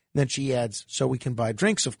banks. Then she adds, so we can buy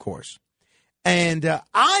drinks, of course. And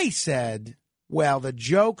I said, well, the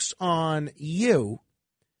joke's on you,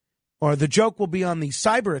 or the joke will be on the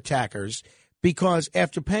cyber attackers, because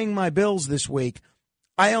after paying my bills this week,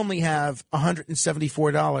 I only have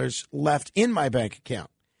 $174 left in my bank account.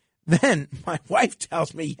 Then my wife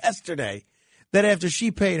tells me yesterday that after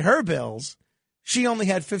she paid her bills, she only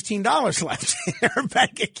had $15 left in her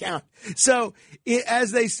bank account. So,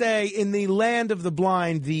 as they say, in the land of the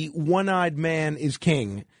blind, the one-eyed man is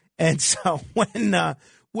king. And so when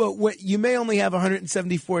you may only have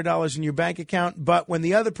 $174 in your bank account, but when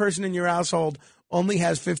the other person in your household only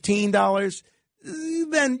has $15,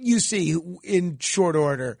 then you see in short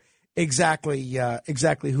order exactly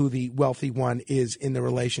who the wealthy one is in the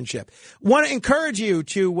relationship. Want to encourage you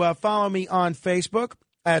to follow me on Facebook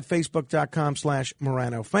at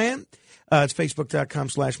facebook.com/MoranoFan. It's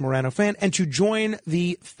facebook.com/MoranoFan, and to join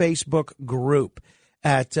the Facebook group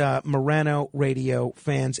at Morano Radio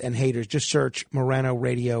Fans and Haters. Just search Morano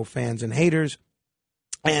Radio Fans and Haters.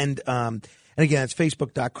 And again, it's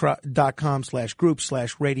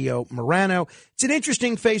facebook.com/group/Radio Morano. It's an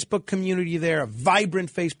interesting Facebook community there, a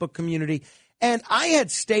vibrant Facebook community. And I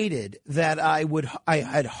had stated that I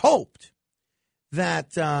had hoped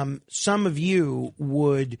that some of you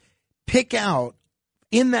would pick out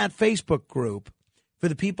in that Facebook group for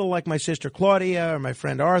the people like my sister Claudia or my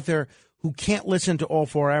friend Arthur who can't listen to all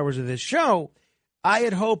 4 hours of this show. I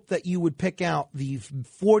had hoped that you would pick out the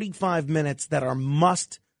 45 minutes that are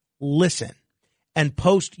must listen and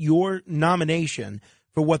post your nomination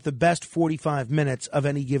for what the best 45 minutes of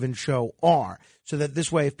any given show are, so that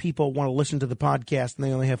this way, if people want to listen to the podcast and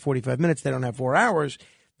they only have 45 minutes, they don't have 4 hours,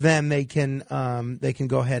 then they can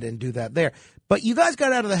go ahead and do that there. But you guys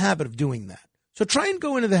got out of the habit of doing that. So try and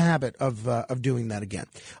go into the habit of doing that again.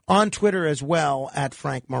 On Twitter as well, at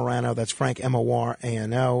Frank Morano. That's Frank,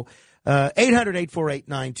 Morano.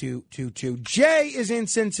 800-848-9222. Jay is in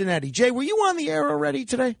Cincinnati. Jay, were you on the air already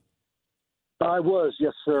today? I was,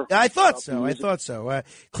 yes, sir. I thought so.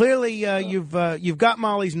 Clearly, you've got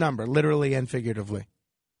Molly's number, literally and figuratively.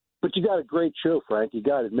 But you got a great show, Frank. You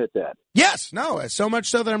got to admit that. Yes, no, so much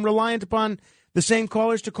so that I'm reliant upon the same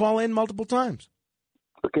callers to call in multiple times.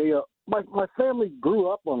 Okay, my family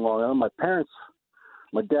grew up on Long Island. My parents,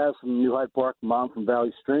 my dad's from New Hyde Park, mom from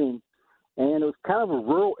Valley Stream, and it was kind of a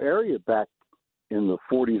rural area back in the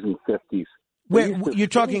 40s and 50s. Wait, you're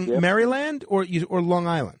talking Maryland or Long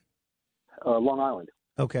Island? Long Island.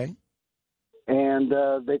 Okay. And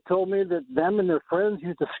they told me that them and their friends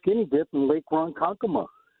used to skinny dip in Lake Ronkonkoma.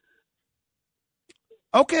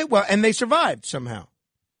 Okay, well, and they survived somehow.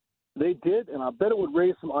 They did, and I bet it would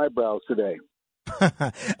raise some eyebrows today.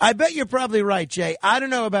 I bet you're probably right, Jay. I don't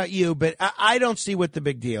know about you, but I don't see what the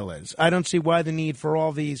big deal is. I don't see why the need for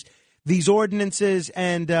all these ordinances,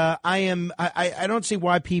 and I don't see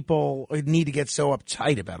why people need to get so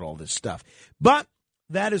uptight about all this stuff. But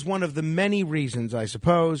that is one of the many reasons, I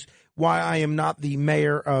suppose, why I am not the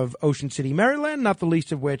mayor of Ocean City, Maryland, not the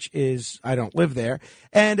least of which is I don't live there.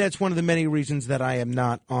 And that's one of the many reasons that I am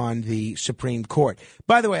not on the Supreme Court.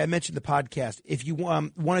 By the way, I mentioned the podcast. If you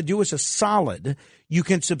want to do us a solid, you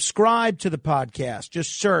can subscribe to the podcast.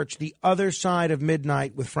 Just search The Other Side of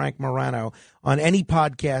Midnight with Frank Morano on any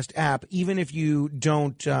podcast app. Even if you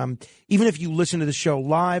don't, even if you listen to the show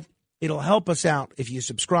live, it'll help us out if you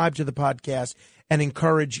subscribe to the podcast and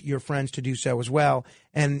encourage your friends to do so as well.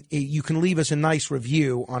 And you can leave us a nice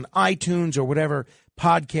review on iTunes or whatever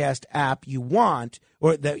podcast app you want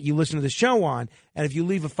or that you listen to the show on. And if you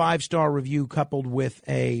leave a 5-star review coupled with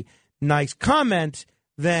a nice comment,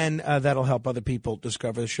 then that'll help other people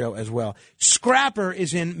discover the show as well. Scrapper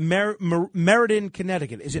is in Meriden,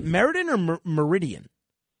 Connecticut. Is it Meriden or Meridian?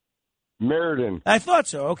 Meriden. I thought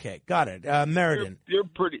so. Okay, got it. Meriden. You're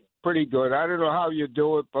pretty good. I don't know how you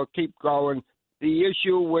do it, but keep going. The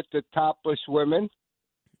issue with the topless women,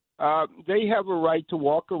 they have a right to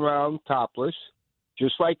walk around topless,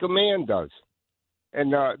 just like a man does.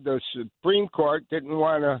 And the Supreme Court didn't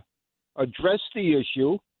want to address the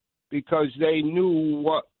issue because they knew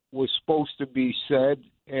what was supposed to be said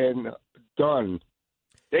and done.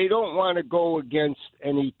 They don't want to go against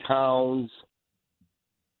any towns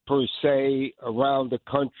per se around the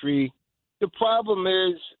country. The problem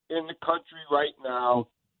is in the country right now,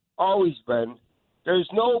 always been, there's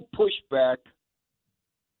no pushback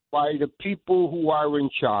by the people who are in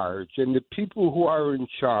charge. And the people who are in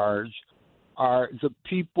charge are the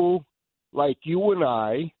people like you and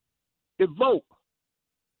I that vote.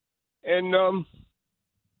 And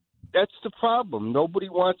that's the problem. Nobody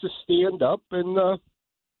wants to stand up and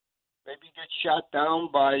maybe get shot down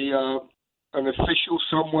by an official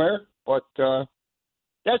somewhere. But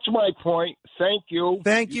that's my point. Thank you.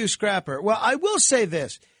 Thank you, Scrapper. Well, I will say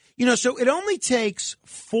this. So it only takes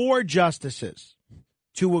 4 justices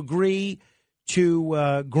to agree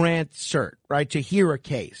to grant cert, right, to hear a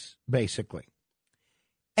case, basically.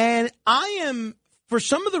 And I am, for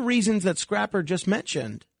some of the reasons that Scrapper just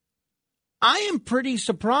mentioned, I am pretty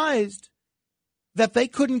surprised that they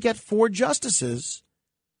couldn't get 4 justices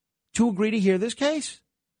to agree to hear this case.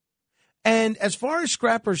 And as far as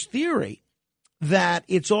Scrapper's theory that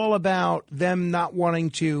it's all about them not wanting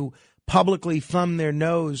to publicly thumb their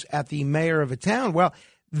nose at the mayor of a town, well,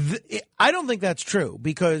 I don't think that's true,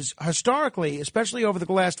 because historically, especially over the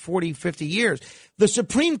last 40, 50 years, the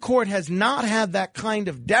Supreme Court has not had that kind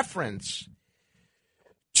of deference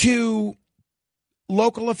to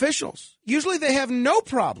local officials. Usually they have no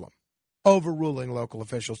problem overruling local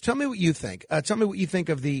officials. Tell me what you think. Tell me what you think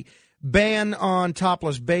of the ban on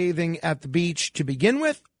topless bathing at the beach to begin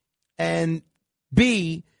with, and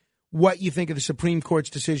B, what you think of the Supreme Court's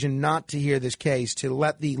decision not to hear this case, to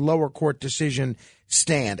let the lower court decision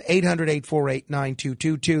stand.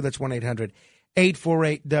 800-848-9222. That's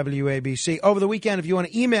 1-800-848-WABC. Over the weekend, if you want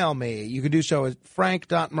to email me, you can do so at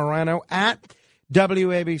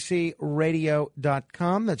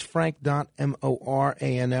frank.morano@wabcradio.com. That's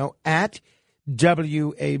frank.morano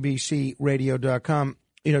 @wabcradio.com.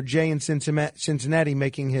 Jay in Cincinnati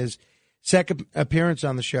making his second appearance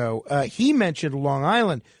on the show. He mentioned Long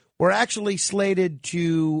Island. We're actually slated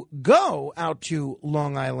to go out to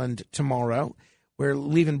Long Island tomorrow. We're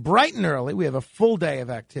leaving bright and early. We have a full day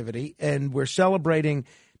of activity, and we're celebrating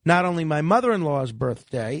not only my mother-in-law's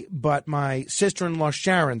birthday, but my sister-in-law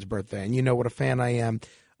Sharon's birthday. And you know what a fan I am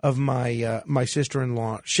of my my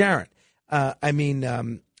sister-in-law Sharon.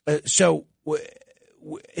 So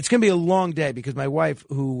it's going to be a long day, because my wife,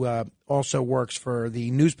 who also works for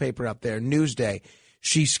the newspaper out there, Newsday,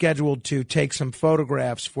 she's scheduled to take some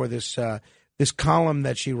photographs for this this column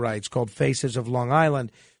that she writes called Faces of Long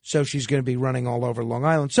Island. So she's going to be running all over Long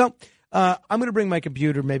Island. So I'm going to bring my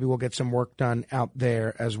computer. Maybe we'll get some work done out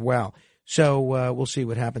there as well. So we'll see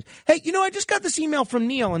what happens. Hey, I just got this email from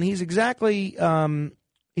Neil, and he's exactly right.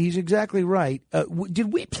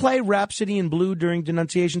 Did we play Rhapsody in Blue during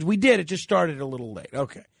denunciations? We did. It just started a little late.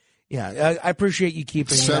 Okay. Yeah, I appreciate you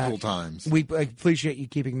keeping several Matt. times. I appreciate you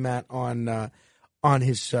keeping Matt on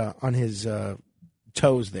his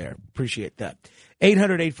toes there. Appreciate that.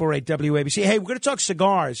 800-848-WABC. Hey, we're going to talk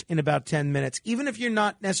cigars in about 10 minutes. Even if you're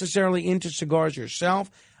not necessarily into cigars yourself,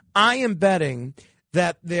 I am betting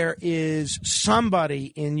that there is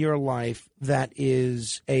somebody in your life that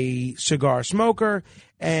is a cigar smoker,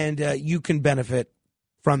 and you can benefit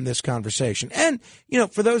from this conversation. And,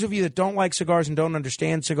 for those of you that don't like cigars and don't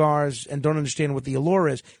understand cigars and don't understand what the allure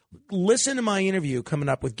is, listen to my interview coming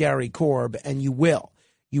up with Gary Korb, and you will.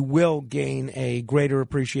 You will gain a greater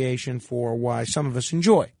appreciation for why some of us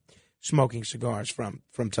enjoy smoking cigars from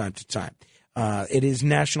time to time. It is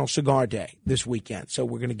National Cigar Day this weekend, so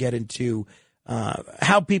we're going to get into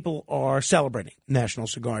how people are celebrating National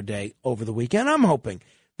Cigar Day over the weekend. I'm hoping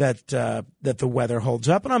that the weather holds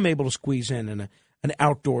up and I'm able to squeeze in an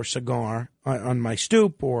outdoor cigar on my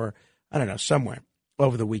stoop, or, I don't know, somewhere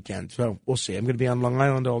over the weekend. So we'll see. I'm going to be on Long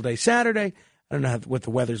Island all day Saturday. I don't know what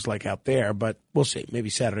the weather's like out there, but we'll see. Maybe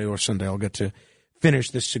Saturday or Sunday I'll get to finish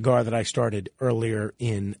this cigar that I started earlier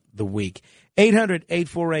in the week.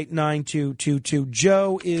 800-848-9222.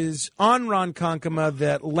 Joe is on Ronkonkoma,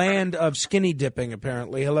 that land of skinny dipping,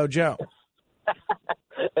 apparently. Hello, Joe.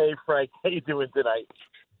 Hey, Frank. How you doing tonight?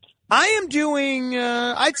 I am doing,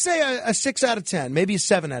 I'd say a 6 out of 10, maybe a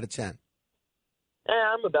 7 out of 10.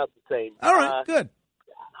 I'm about the same. All right, good.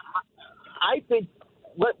 I think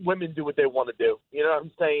let women do what they want to do. You know what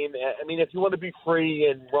I'm saying? I mean, if you want to be free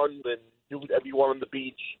and run and do whatever you want on the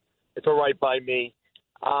beach, it's all right by me.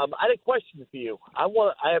 I had a question for you. I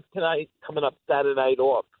have tonight coming up Saturday night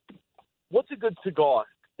off. What's a good cigar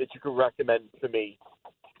that you could recommend to me?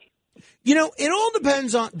 It all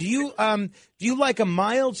depends on. Do you like a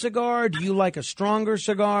mild cigar? Do you like a stronger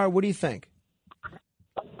cigar? What do you think?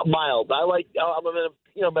 Mild. I'm in a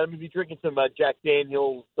but I'm going to be drinking some Jack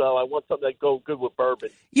Daniels, so I want something that go good with bourbon.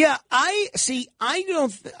 Yeah, I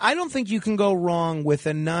don't think you can go wrong with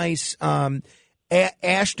a nice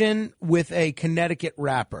Ashton with a Connecticut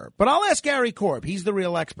wrapper. But I'll ask Gary Korb. He's the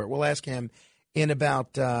real expert. We'll ask him in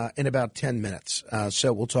about 10 minutes.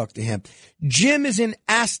 So we'll talk to him. Jim is in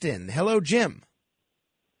Aston. Hello, Jim.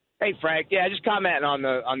 Hey, Frank. Yeah, just commenting on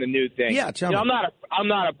the new thing. Yeah, tell me. I'm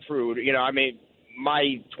not a prude. I mean,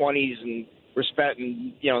 my 20s and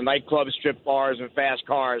respecting, nightclubs, strip bars, and fast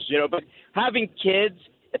cars. But having kids,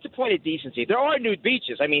 it's a point of decency. There are nude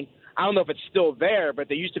beaches. I mean, I don't know if it's still there, but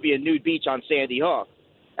there used to be a nude beach on Sandy Hook,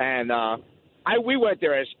 and we went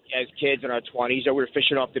there as kids in our 20s. We were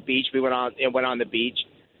fishing off the beach. We went on the beach.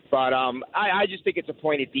 But I just think it's a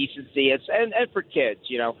point of decency. And for kids,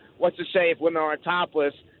 what's to say if women aren't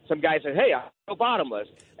topless? Some guy said, "Hey, I'll go bottomless."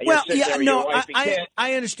 And well, yeah, no,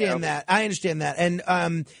 I understand that. I understand that,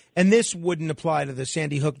 and this wouldn't apply to the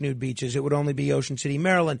Sandy Hook nude beaches. It would only be Ocean City,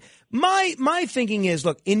 Maryland. My thinking is,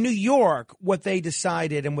 look, in New York, what they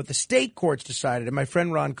decided and what the state courts decided, and my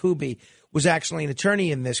friend Ron Kuby was actually an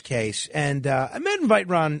attorney in this case, and I might invite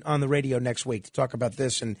Ron on the radio next week to talk about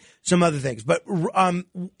this and some other things. But what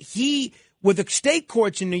the state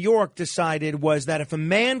courts in New York decided was that if a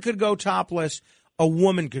man could go topless, a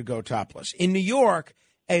woman could go topless. In New York,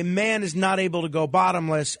 a man is not able to go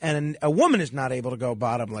bottomless and a woman is not able to go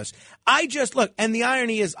bottomless. And the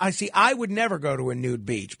irony is, I would never go to a nude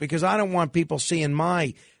beach because I don't want people seeing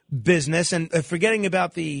my business and forgetting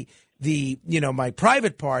about my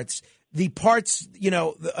private parts. The parts,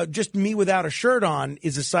 just me without a shirt on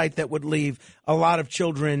is a sight that would leave a lot of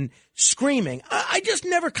children screaming. I just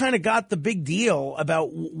never kind of got the big deal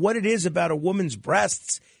about what it is about a woman's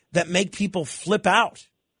breasts that make people flip out.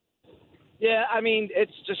 Yeah, I mean,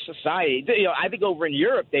 it's just society. I think over in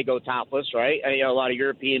Europe they go topless, right? A lot of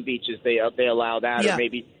European beaches they allow that, or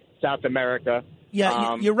maybe South America.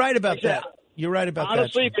 Yeah, you're right about that. You're right about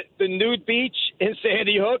honestly, that. Honestly, the nude beach in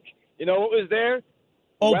Sandy Hook, what was there?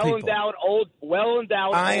 Old well-endowed old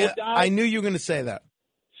guys. I knew you were going to say that.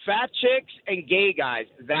 Fat chicks and gay guys.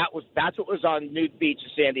 That's what was on nude beach at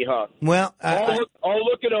Sandy Hook. Well, all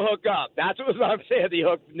looking to hook up. That's what was on Sandy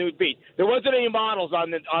Hook nude beach. There wasn't any models on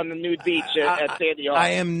the nude beach at Sandy Hook.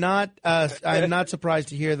 I am not. I am not surprised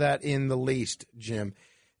to hear that in the least, Jim.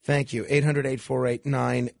 Thank you.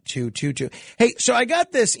 800-848-9222. Hey, so I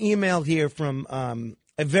got this email here from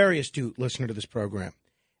a very astute listener to this program,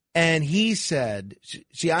 and he said,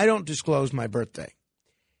 "See, I don't disclose my birthday."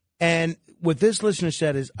 And what this listener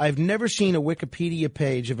said is, I've never seen a Wikipedia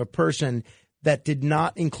page of a person that did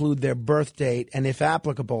not include their birth date and, if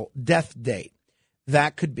applicable, death date.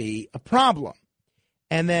 That could be a problem.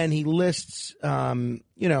 And then he lists,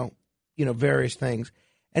 various things.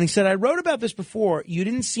 And he said, I wrote about this before. You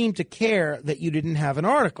didn't seem to care that you didn't have an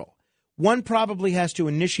article. One probably has to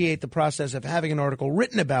initiate the process of having an article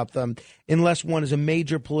written about them unless one is a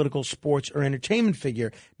major political, sports, or entertainment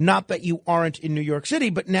figure. Not that you aren't in New York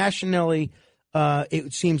City, but nationally,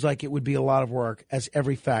 it seems like it would be a lot of work, as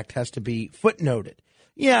every fact has to be footnoted.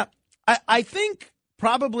 Yeah, I think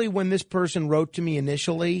probably when this person wrote to me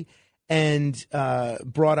initially and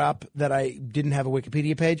brought up that I didn't have a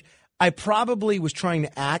Wikipedia page, I probably was trying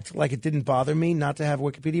to act like it didn't bother me not to have a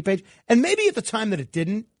Wikipedia page. And maybe at the time that it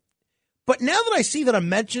didn't. But now that I see that I'm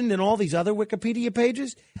mentioned in all these other Wikipedia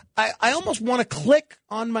pages, I almost want to click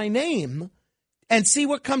on my name and see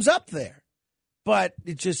what comes up there. But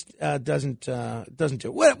it just doesn't do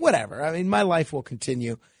it. Whatever. I mean, my life will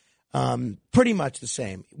continue pretty much the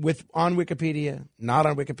same on Wikipedia, not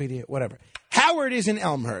on Wikipedia, whatever. Howard is in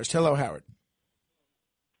Elmhurst. Hello, Howard.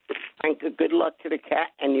 Frank, good luck to the cat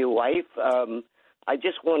and your wife. I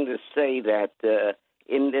just wanted to say that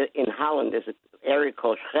in Holland there's an area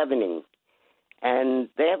called Scheveningen, and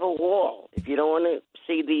they have a wall. If you don't want to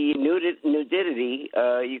see the nudity,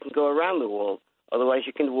 you can go around the wall. Otherwise,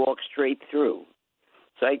 you can walk straight through.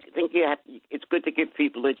 So I think it's good to give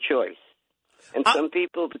people a choice. And some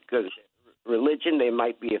people, because religion, they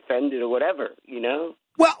might be offended or whatever,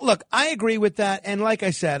 Well, look, I agree with that. And like I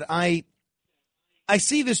said, I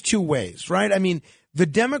see this two ways, right? I mean, the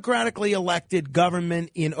democratically elected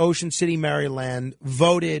government in Ocean City, Maryland,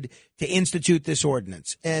 voted to institute this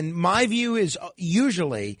ordinance. And my view is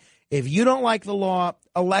usually, if you don't like the law,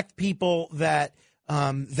 elect people that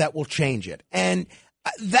will change it. And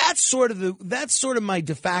that's sort of my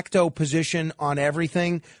de facto position on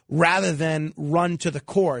everything, rather than run to the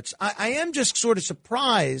courts. I am just sort of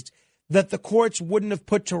surprised that the courts wouldn't have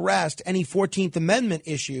put to rest any 14th Amendment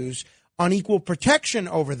issues on equal protection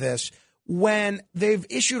over this, when they've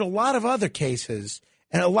issued a lot of other cases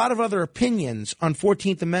and a lot of other opinions on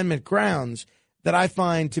 14th Amendment grounds that I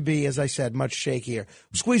find to be, as I said, much shakier.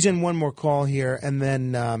 We'll squeeze in one more call here, and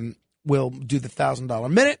then we'll do the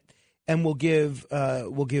 $1,000 minute, and we'll give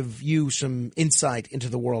you some insight into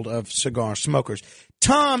the world of cigar smokers.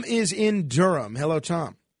 Tom is in Durham. Hello,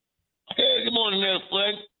 Tom. Hey, good morning, there,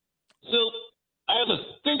 Frank. So I have a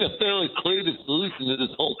fairly creative solution to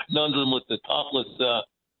this whole conundrum with the topless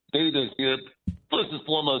data here. First and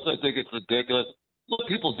foremost, I think it's ridiculous. Let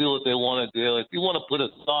people do what they want to do. If you want to put a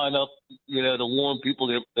sign up, to warn people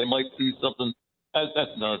they might see something,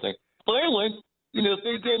 that's another thing. But anyway, if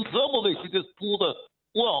they get in trouble, they should just pull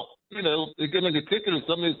they're getting a ticket or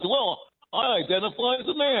something. They say, well, I identify as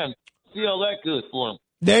a man. See how that goes for them.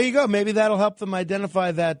 There you go. Maybe that'll help them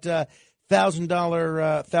identify that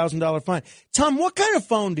 $1,000 fine. Tom, what kind of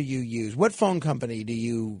phone do you use? What phone company do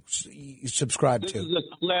you subscribe to? This is a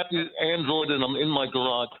crappy Android, and I'm in my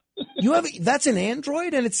garage. That's an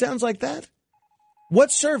Android, and it sounds like that?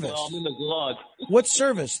 What service? Well, I'm in the garage. What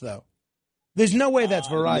service, though? There's no way that's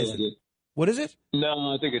Verizon. What is it?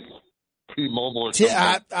 No, I think it's T-Mobile or something.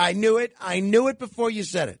 I knew it. I knew it before you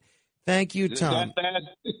said it. Thank you, Tom. Is that bad?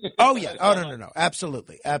 Oh, yeah. Oh, no.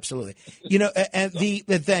 Absolutely. Absolutely.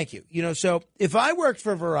 Thank you. So if I worked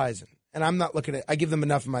for Verizon, and I'm not looking I give them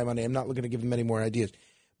enough of my money. I'm not looking to give them any more ideas.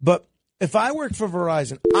 But if I worked for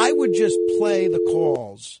Verizon, I would just play the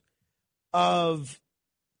calls of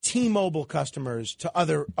T-Mobile customers to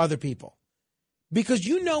other people. Because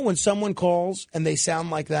when someone calls and they sound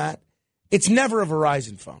like that, it's never a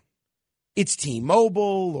Verizon phone. It's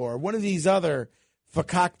T-Mobile or one of these other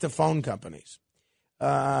fakakta phone companies.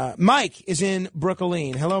 Mike is in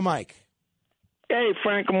Brooklyn. Hello, Mike. Hey,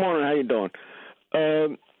 Frank. Good morning. How you doing?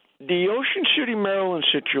 The Ocean City, Maryland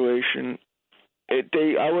situation,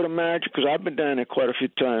 I would imagine, because I've been down there quite a few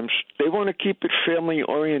times, they want to keep it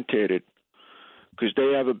family-orientated because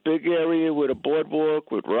they have a big area with a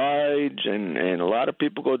boardwalk with rides, and a lot of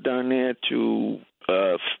people go down there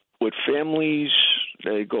with families.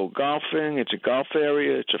 They go golfing. It's a golf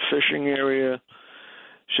area. It's a fishing area.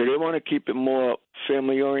 So they want to keep it more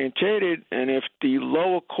family-orientated. And if the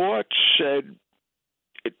lower court said,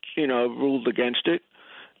 ruled against it,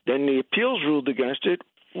 then the appeals ruled against it,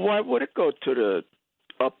 why would it go to the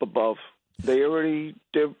up above? They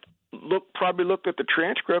probably looked at the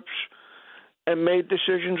transcripts and made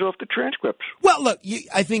decisions off the transcripts. Well, look,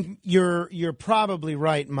 I think you're probably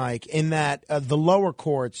right, Mike, in that the lower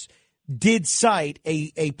courts did cite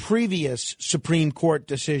a previous Supreme Court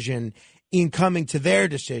decision in coming to their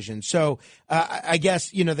decision. So I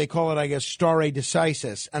guess, they call it, stare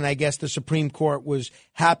decisis. And I guess the Supreme Court was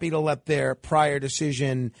happy to let their prior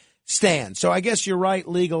decision stand. So I guess you're right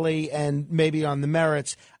legally and maybe on the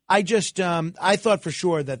merits. I thought for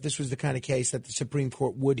sure that this was the kind of case that the Supreme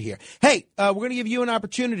Court would hear. Hey, we're going to give you an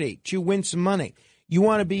opportunity to win some money. You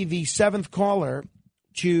want to be the seventh caller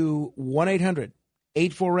to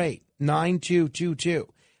 1-800-848-9222.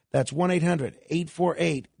 That's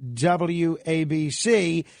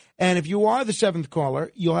 1-800-848-WABC. And if you are the seventh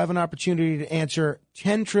caller, you'll have an opportunity to answer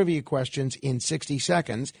 10 trivia questions in 60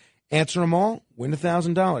 seconds. Answer them all, win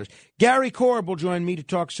 $1,000. Gary Korb will join me to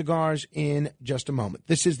talk cigars in just a moment.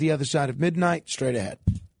 This is The Other Side of Midnight, straight ahead.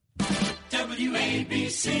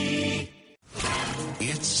 WABC.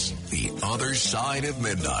 It's The Other Side of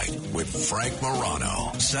Midnight with Frank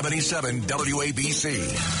Morano, 77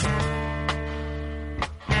 WABC.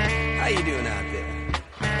 How you doing out there?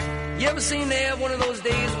 You ever seen they have one of those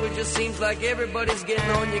days where it just seems like everybody's getting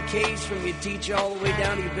on your case from your teacher all the way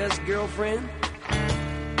down to your best girlfriend?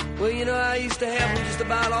 Well, I used to have them just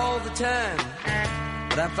about all the time,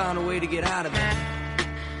 but I found a way to get out of it.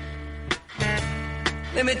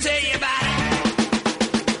 Let me tell you about it.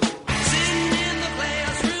 Sitting in the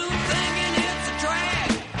classroom thinking it's a drag,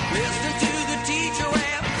 listening to the teacher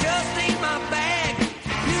rap just ain't my bag.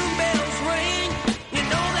 Noon bells ring,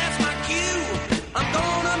 that's my cue. I'm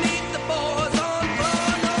gonna meet the boys on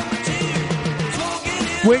floor number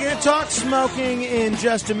 2. We're going to talk smoking in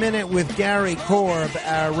just a minute with Gary Korb,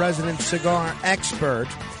 our resident cigar expert,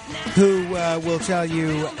 who will tell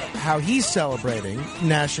you how he's celebrating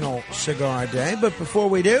National Cigar Day. But before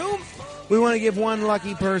we do, we want to give one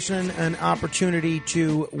lucky person an opportunity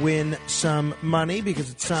to win some money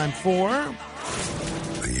because it's time for...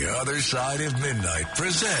 The Other Side of Midnight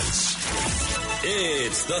presents...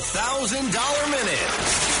 It's the $1,000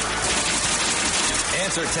 Minute.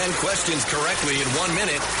 Answer 10 questions correctly in 1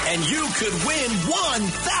 minute, and you could win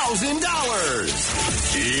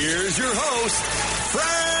 $1,000. Here's your host,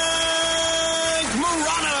 Frank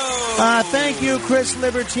Morano. Thank you, Chris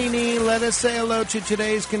Libertini. Let us say hello to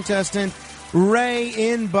today's contestant, Ray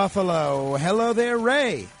in Buffalo. Hello there,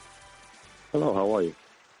 Ray. Hello, how are you?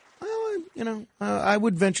 Well, I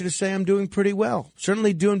would venture to say I'm doing pretty well.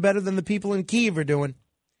 Certainly doing better than the people in Kyiv are doing.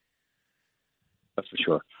 That's for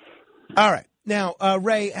sure. All right. Now,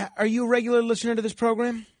 Ray, are you a regular listener to this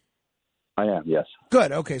program? I am, yes.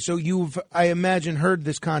 Good. Okay. So you've, I imagine, heard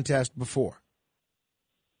this contest before.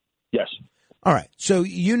 Yes. All right. So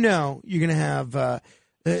you're going to have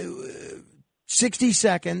 60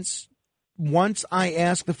 seconds once I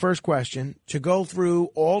ask the first question to go through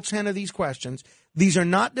all 10 of these questions. These are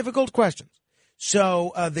not difficult questions.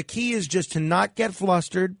 So the key is just to not get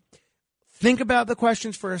flustered. Think about the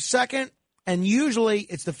questions for a second, and usually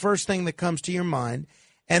it's the first thing that comes to your mind.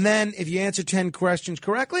 And then if you answer 10 questions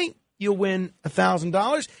correctly, you'll win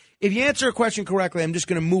 $1,000. If you answer a question correctly, I'm just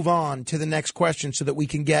going to move on to the next question so that we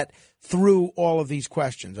can get through all of these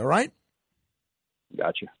questions. All right?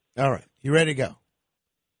 Gotcha. All right. You ready to go?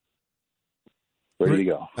 Ready to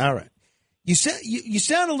go. All right. You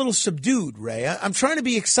sound a little subdued, Ray. I'm trying to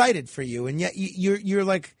be excited for you, and yet you're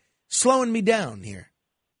like slowing me down here.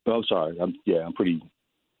 Oh, I'm sorry. I'm pretty.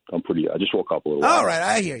 I just woke up a little while. All right.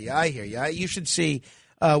 I hear you. You should see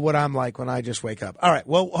what I'm like when I just wake up. All right.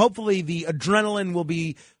 Well, hopefully the adrenaline will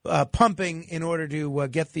be pumping in order to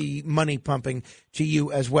get the money pumping to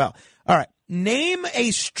you as well. All right. Name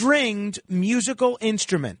a stringed musical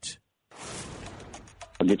instrument.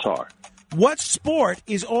 A guitar. What sport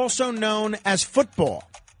is also known as football?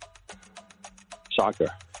 Soccer.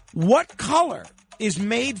 What color is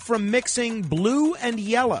made from mixing blue and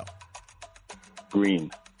yellow?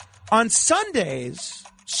 Green. On Sundays,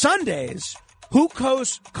 who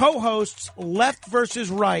co-hosts Left versus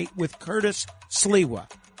Right with Curtis Sliwa?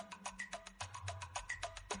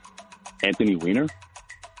 Anthony Weiner.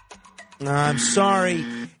 I'm sorry.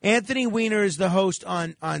 Anthony Weiner is the host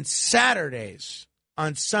on Saturdays.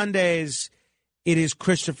 On Sundays, it is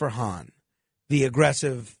Christopher Hahn, the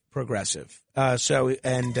aggressive progressive. So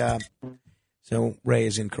Ray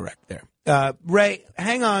is incorrect there. Ray,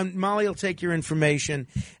 hang on. Molly will take your information,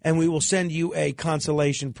 and we will send you a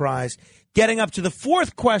consolation prize. Getting up to the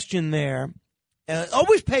fourth question there,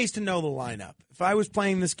 always pays to know the lineup. If I was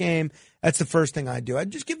playing this game, that's the first thing I'd do.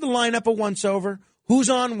 I'd just give the lineup a once-over. Who's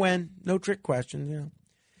on when? No trick questions,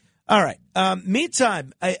 All right.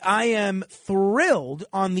 Meantime, I am thrilled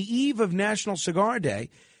on the eve of National Cigar Day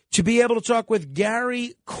to be able to talk with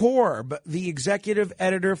Gary Korb, the executive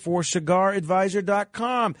editor for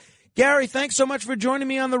CigarAdvisor.com. Gary, thanks so much for joining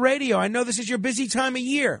me on the radio. I know this is your busy time of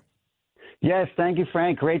year. Yes, thank you,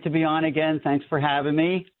 Frank. Great to be on again. Thanks for having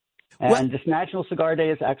me. And this National Cigar Day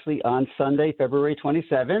is actually on Sunday, February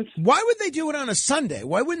 27th. Why would they do it on a Sunday?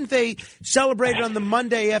 Why wouldn't they celebrate it on the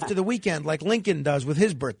Monday after the weekend like Lincoln does with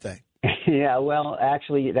his birthday? Yeah, well,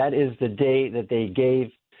 actually, that is the day that they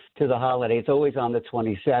gave to the holiday. It's always on the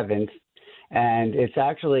 27th, and it's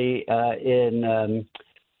actually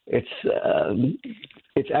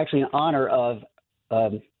it's actually in honor of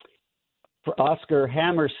Oscar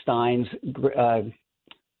Hammerstein's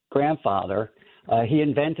grandfather. He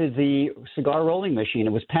invented the cigar rolling machine.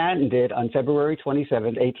 It was patented on February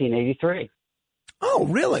 27th, 1883. Oh,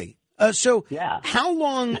 really? Yeah. How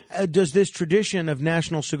long does this tradition of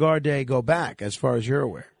National Cigar Day go back, as far as you're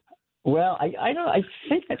aware? Well, I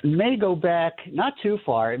think it may go back not too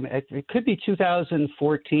far. It could be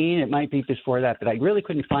 2014. It might be before that, but I really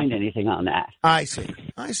couldn't find anything on that. I see.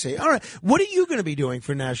 All right. What are you going to be doing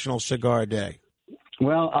for National Cigar Day?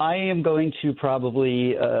 Well, I am going to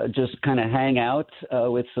probably just kind of hang out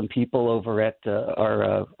with some people over at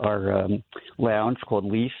our lounge called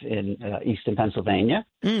Leaf in Easton, Pennsylvania.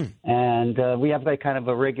 And we have like kind of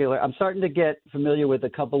a regular – I'm starting to get familiar with a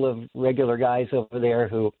couple of regular guys over there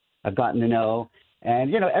who I've gotten to know.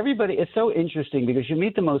 And, everybody – it's so interesting because you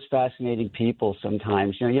meet the most fascinating people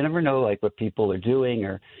sometimes. You never know, like, what people are doing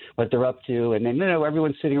or what they're up to. And then,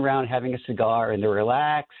 everyone's sitting around having a cigar and they're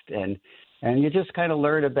relaxed and you just kind of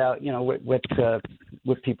learn about,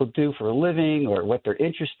 what people do for a living or what they're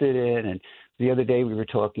interested in. And the other day we were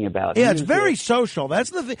talking about music. It's very social. That's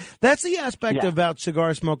the aspect about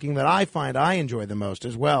cigar smoking that I find I enjoy the most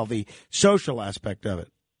as well, the social aspect of it.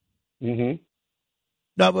 Mm-hmm.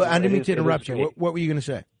 No, but I didn't mean to interrupt you. What were you going to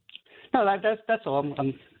say? No, that's all.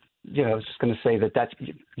 I'm I was just going to say that's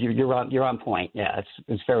you're on point. Yeah,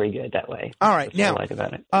 it's very good that way. All right, that's now what I like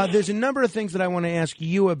about it. There's a number of things that I want to ask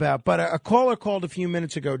you about, but a caller called a few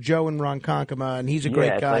minutes ago, Joe in Ronkonkoma, and he's a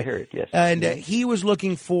great guy. I heard. Yes, and he was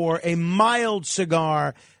looking for a mild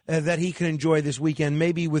cigar that he could enjoy this weekend,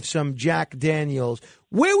 maybe with some Jack Daniels.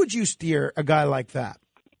 Where would you steer a guy like that?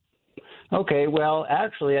 Okay, well,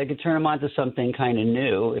 actually, I could turn him on to something kind of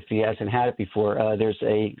new if he hasn't had it before. There's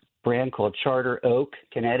a brand called Charter Oak,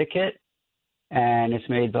 Connecticut, and it's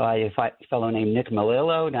made by a fellow named Nick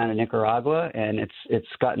Melillo down in Nicaragua, and it's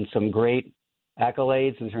gotten some great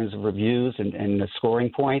accolades in terms of reviews and the scoring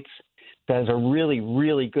points. It has a really,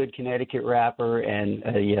 really good Connecticut wrapper and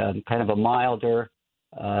a kind of a milder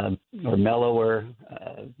or mellower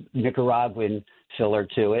Nicaraguan filler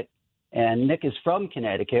to it. And Nick is from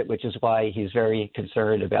Connecticut, which is why he's very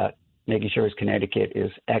concerned about making sure his Connecticut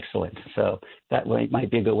is excellent. So that might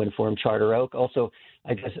be a good one for him. Charter Oak. Also,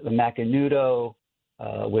 I guess the Macanudo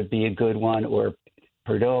would be a good one, or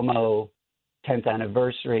Perdomo, 10th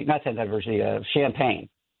anniversary, not 10th anniversary, Champagne.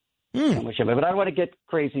 But I don't want to get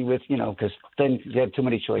crazy with, because then you have too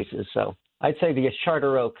many choices. So I'd say the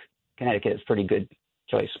Charter Oak, Connecticut is a pretty good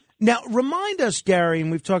choice. Now, remind us, Gary,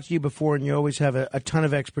 and we've talked to you before, and you always have a ton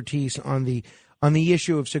of expertise on the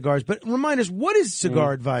issue of cigars, but remind us, what is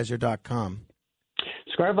CigarAdvisor.com?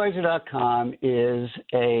 CigarAdvisor.com is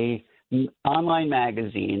a online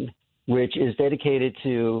magazine which is dedicated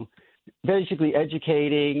to basically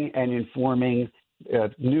educating and informing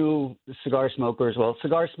new cigar smokers,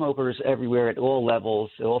 cigar smokers everywhere at all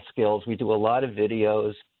levels, all skills. We do a lot of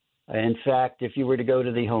videos. In fact, if you were to go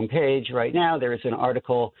to the homepage right now, there is an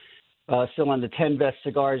article still on the 10 best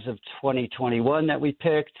cigars of 2021 that we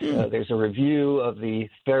picked. There's a review of the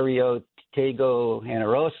Ferio Tego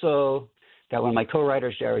Generoso that one of my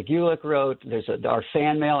co-writers, Jared Gulick, wrote. There's our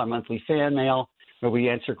fan mail, our monthly fan mail, where we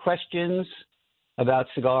answer questions about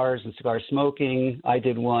cigars and cigar smoking. I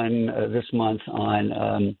did one this month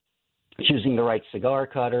on choosing the right cigar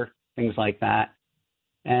cutter, things like that.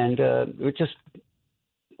 And it just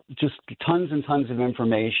tons and tons of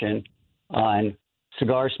information on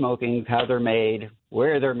cigar smoking, how they're made,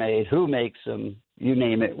 where they're made, who makes them, you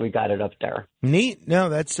name it, we got it up there. Neat. No,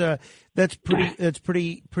 that's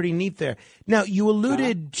pretty neat there. Now, you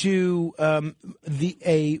alluded to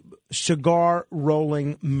a cigar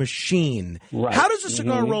rolling machine. Right. How does a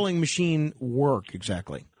cigar rolling machine work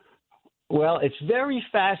exactly? Well, it's very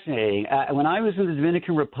fascinating. When I was in the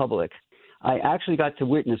Dominican Republic, I actually got to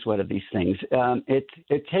witness one of these things. It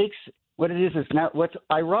takes what it is now. What's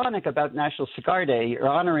ironic about National Cigar Day, you're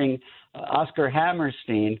honoring Oscar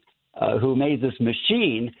Hammerstein, who made this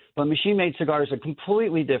machine, but machine-made cigars are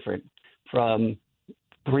completely different from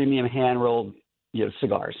premium hand-rolled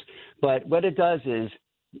cigars. But what it does is,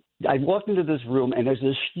 I walked into this room and there's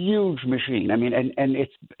this huge machine. I mean, and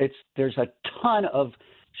there's a ton of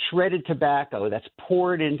shredded tobacco that's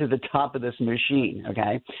poured into the top of this machine,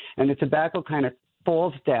 okay? And the tobacco kind of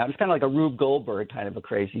falls down. It's kind of like a Rube Goldberg kind of a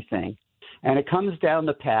crazy thing. And it comes down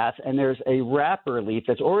the path, and there's a wrapper leaf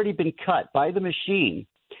that's already been cut by the machine,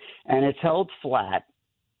 and it's held flat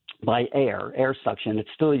by air suction. It's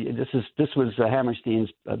still this was Hammerstein's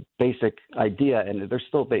basic idea, and they're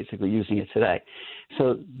still basically using it today.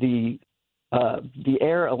 So the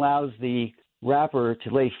air allows the wrapper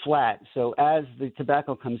to lay flat. So as the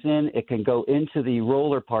tobacco comes in, it can go into the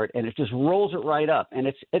roller part, and it just rolls it right up.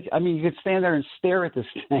 And I mean, you could stand there and stare at this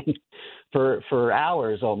thing for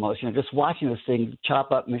hours almost, just watching this thing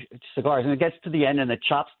chop up cigars. And it gets to the end, and it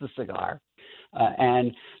chops the cigar.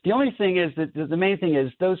 And the only thing is that the main thing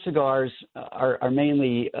is those cigars are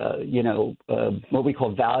mainly, what we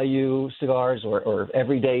call value cigars or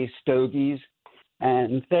everyday stogies.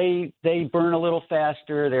 And they burn a little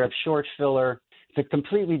faster. They have short filler. It's a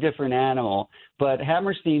completely different animal. But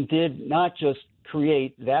Hammerstein did not just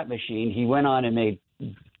create that machine. He went on and made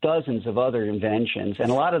dozens of other inventions,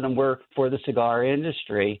 and a lot of them were for the cigar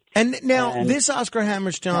industry. And now, this Oscar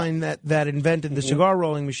Hammerstein that invented the cigar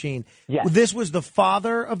rolling machine, this was the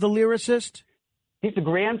father of the lyricist? He's the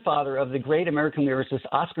grandfather of the great American lyricist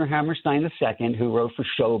Oscar Hammerstein II, who wrote for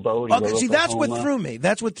Showboat. Okay, see, that's what threw me.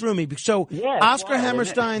 That's what threw me. So Oscar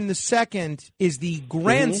Hammerstein II is the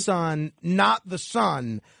grandson, not the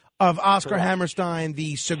son of Oscar Hammerstein,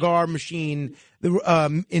 the cigar machine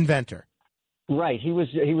inventor. Right. He was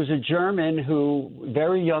a German who,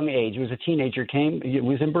 very young age, was a teenager,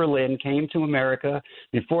 was in Berlin, came to America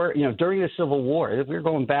before, during the Civil War. We were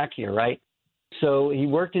going back here, right? So he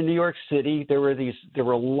worked in New York City. There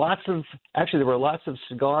were lots of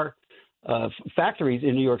cigar factories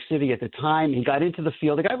in New York City at the time. He got into the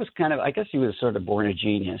field. The guy was I guess he was sort of born a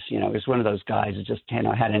genius. He was one of those guys who just had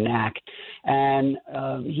a knack. And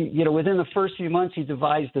he, within the first few months, he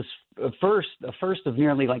devised this first of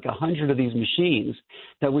nearly 100 of these machines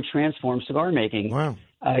that would transform cigar making. Wow.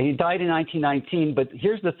 He died in 1919. But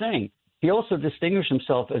here's the thing: he also distinguished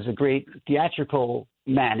himself as a great theatrical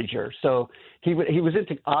manager. So he was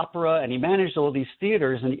into opera, and he managed all these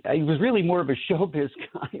theaters, and he was really more of a showbiz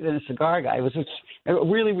guy than a cigar guy. It was a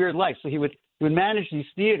really weird life. So he would manage these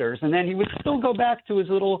theaters, and then he would still go back to his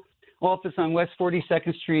little office on West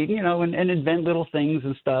 42nd Street, and invent little things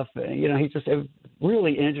and stuff. He's just a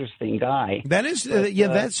really interesting guy. That is,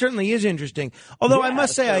 that certainly is interesting. Although I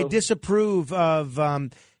must say, I disapprove of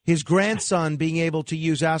his grandson being able to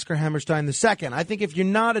use Oscar Hammerstein II. I think if you're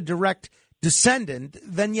not a direct descendant,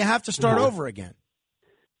 then you have to start over again.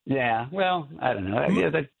 Yeah, well, I don't know. Yeah,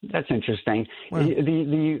 that's interesting. Well,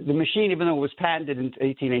 the machine, even though it was patented in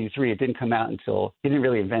 1883, it didn't come out until he didn't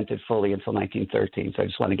really invent it fully until 1913. So I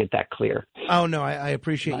just want to get that clear. Oh no, I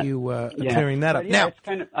appreciate you clearing that up. Yeah, now, it's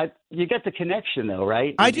kind of you get the connection though,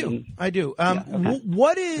 right? I do.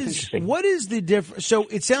 What is the difference? So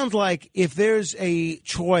it sounds like if there's a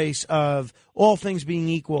choice of all things being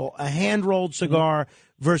equal, a hand rolled cigar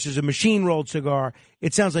versus a machine rolled cigar,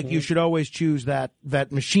 it sounds like you should always choose that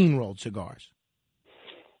machine rolled cigars.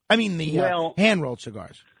 I mean the hand rolled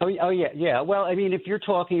cigars. Oh yeah. Well, I mean, if you're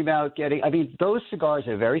talking about those cigars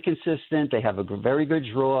are very consistent. They have a very good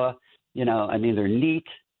draw. They're neat.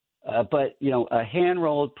 But a hand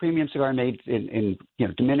rolled premium cigar made in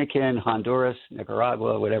Dominican, Honduras,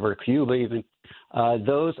 Nicaragua, whatever, Cuba even.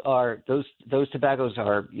 Those tobaccos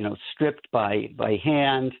are stripped by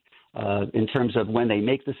hand. In terms of when they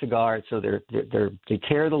make the cigar, so they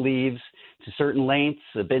tear the leaves to certain lengths,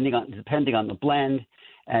 depending on the blend,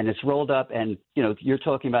 and it's rolled up. And you're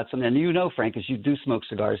talking about something, and Frank, as you do smoke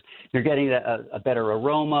cigars, you're getting a better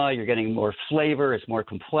aroma, you're getting more flavor, it's more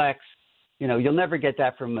complex. You'll never get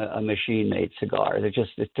that from a machine-made cigar. They're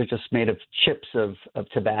just made of chips of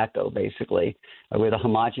tobacco, basically, with a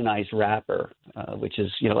homogenized wrapper, which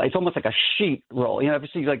is, it's almost like a sheet roll. Ever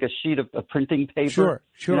see like a sheet of printing paper?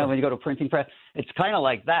 Sure. When you go to a printing press, it's kind of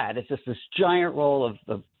like that. It's just this giant roll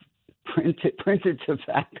of printed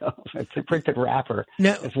tobacco. It's a printed wrapper.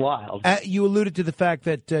 Now, it's wild. You alluded to the fact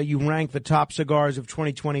that you rank the top cigars of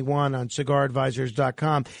 2021 on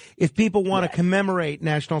cigaradvisors.com. If people want to commemorate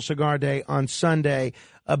National Cigar Day on Sunday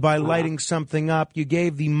by lighting something up, you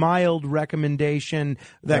gave the mild recommendation,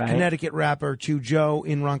 that Connecticut wrapper, to Joe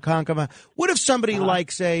in Ronkonkoma. What if somebody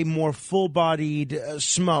likes a more full-bodied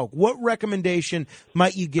smoke? What recommendation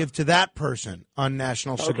might you give to that person on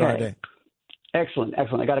National Cigar Day? Excellent. I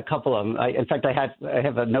got a couple of them. In fact, I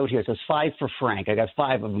have a note here. It says 5 for Frank. I got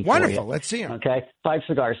 5 of them. Wonderful. For you. Let's see them. Okay, 5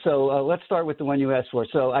 cigars. So let's start with the one you asked for.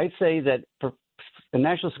 So I'd say that for the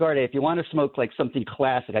National Cigar Day, if you want to smoke like something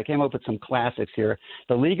classic, I came up with some classics here.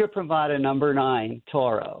 The Liga Privada No. 9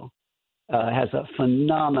 Toro has a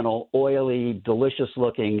phenomenal, oily,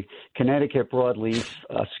 delicious-looking Connecticut broadleaf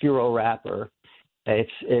Scuro wrapper.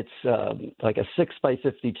 It's like a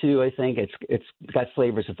 6x52, I think. It's got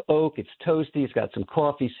flavors of oak. It's toasty. It's got some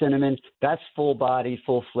coffee, cinnamon. That's full-bodied,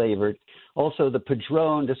 full-flavored. Also, the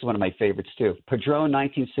Padron. This is one of my favorites too. Padron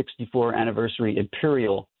 1964 Anniversary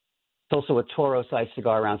Imperial. It's also a Toro-sized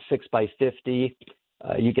cigar, around 6x50.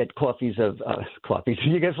 You get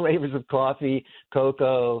You get flavors of coffee,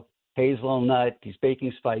 cocoa, hazelnut, these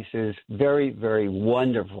baking spices. Very, very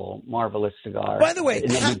wonderful, marvelous cigar. By the way,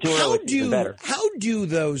 how do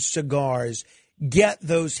those cigars get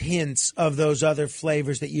those hints of those other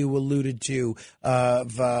flavors that you alluded to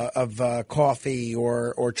of coffee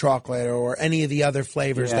or chocolate or any of the other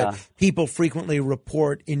flavors that people frequently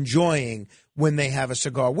report enjoying when they have a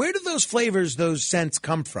cigar? Where do those flavors, those scents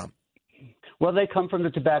come from? Well, they come from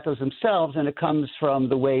the tobaccos themselves, and it comes from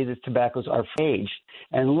the way the tobaccos are aged.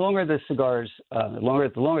 And the longer the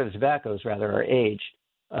tobaccos are aged,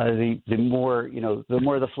 the more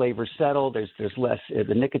the flavors settle. There's less.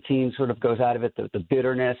 The nicotine sort of goes out of it. The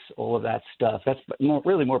bitterness, all of that stuff. That's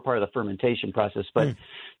really more part of the fermentation process. But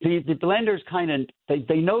the blenders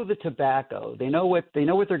they know the tobacco. They know what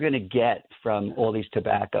they're going to get from all these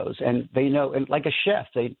tobaccos, and they know. And like a chef,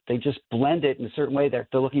 they just blend it in a certain way. They're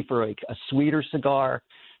looking for like a sweeter cigar,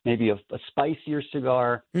 maybe a spicier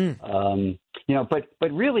cigar.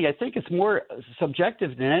 But really, I think it's more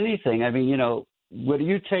subjective than anything. I mean, what do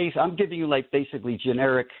you taste? I'm giving you like basically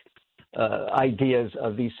generic ideas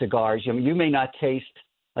of these cigars. You may not taste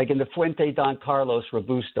like in the Fuente Don Carlos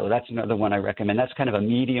Robusto. That's another one I recommend. That's kind of a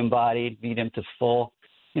medium to full.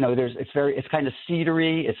 It's kind of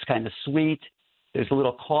cedary. It's kind of sweet. There's a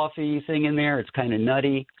little coffee thing in there. It's kind of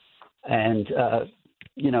nutty, and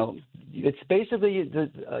it's basically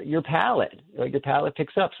your palate. Your palate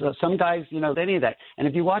picks up. So some guys, any of that. And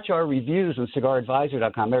if you watch our reviews on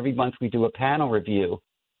cigaradvisor.com, every month we do a panel review,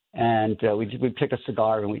 and we pick a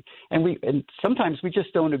cigar, and sometimes we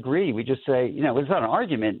just don't agree. We just say, it's not an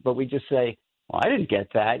argument, but we just say, well, I didn't get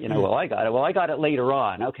that. Well, I got it. Well, I got it later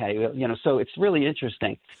on. Okay. So it's really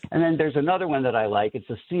interesting. And then there's another one that I like. It's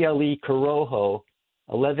a CLE Corojo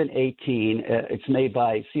 1118. It's made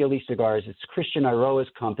by CLE Cigars. It's Christian Iroa's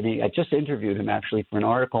company. I just interviewed him, actually, for an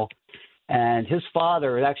article. And his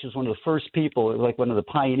father actually was one of the first people, like one of the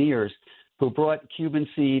pioneers, who brought Cuban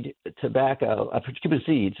seeds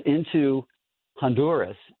into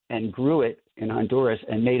Honduras and grew it in Honduras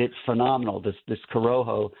and made it phenomenal, this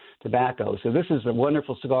Corojo tobacco. So this is a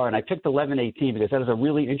wonderful cigar, and I picked 1118 because that has a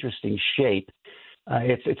really interesting shape.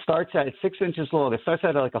 It starts at 6 inches long. It starts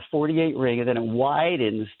out at like a 48 ring, and then it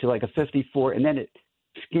widens to like a 54, and then it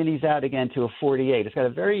skinnies out again to a 48. It's got a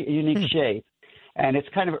very unique shape. And it's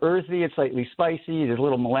kind of earthy. It's slightly spicy. There's a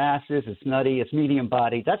little molasses. It's nutty. It's medium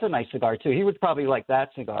bodied. That's a nice cigar, too. He would probably like that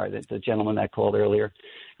cigar, that the gentleman that called earlier.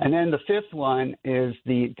 And then the fifth one is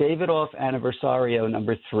the Davidoff Anniversario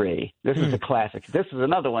number 3. This is a classic. This is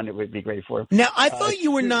another one that would be great for him. Now, I thought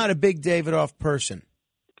you were not a big Davidoff person.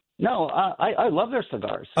 No, I love their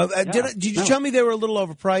cigars. Did you tell me they were a little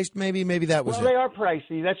overpriced? Maybe that was it. They are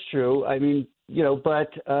pricey. That's true. I mean,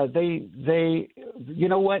 but they, you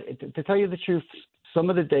know what? To tell you the truth, some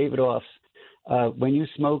of the Davidoffs, when you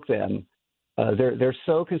smoke them, they're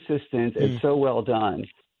so consistent and so well done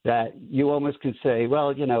that you almost can say,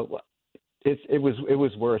 well, it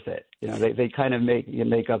was worth it. They kind of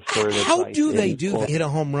make up for it. How do they do that? Hit a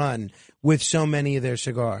home run with so many of their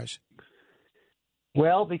cigars?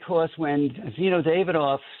 Well, because when Zino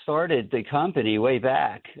Davidoff started the company way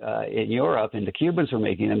back in Europe and the Cubans were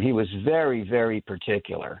making them, he was very, very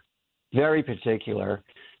particular. Very particular.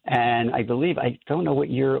 And I believe, I don't know what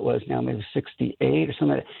year it was now, maybe 68 or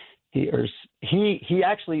something. He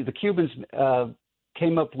actually, the Cubans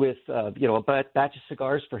came up with, a batch of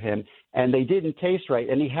cigars for him, and they didn't taste right,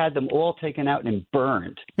 and he had them all taken out and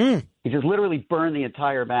burned. He just literally burned the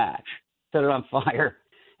entire batch, set it on fire.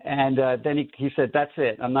 And then he said, "That's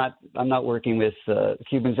it. I'm not working with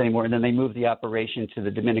Cubans anymore." And then they moved the operation to the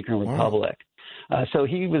Dominican Republic. So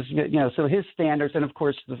he was, so his standards, and of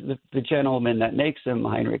course the gentleman that makes them,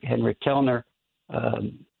 Henrik Kellner, at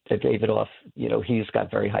Davidoff, he's got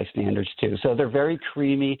very high standards too. So they're very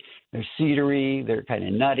creamy, they're cedary, they're kind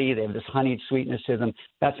of nutty, they have this honeyed sweetness to them.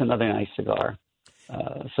 That's another nice cigar.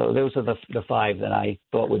 So those are the 5 that I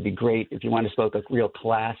thought would be great if you want to smoke a real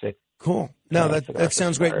classic. Cool. No, that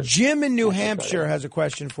sounds great. Jim in New Hampshire has a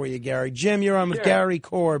question for you, Gary. Jim, you're on with Gary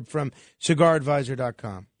Korb from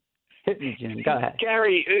CigarAdvisor.com. Hit me, Jim. Go ahead.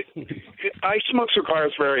 Gary, I smoke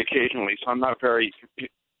cigars very occasionally, so I'm not very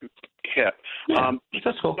hip.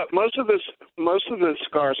 That's cool. But most of the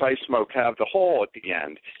cigars I smoke have the hole at the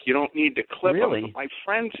end. You don't need to clip them. My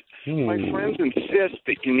friends insist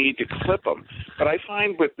that you need to clip them, but I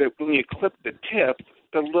find that when you clip the tip,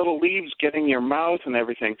 the little leaves get in your mouth and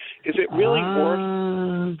everything. Is it really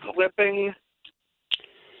worth clipping?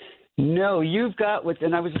 No, you've got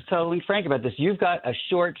and I was just telling Frank about this. You've got a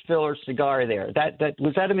short filler cigar there. That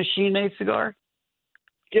was that a machine-made cigar?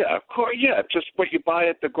 Yeah, of course. Yeah, just what you buy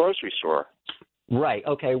at the grocery store. Right.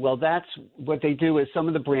 Okay. Well, that's what they do. Is some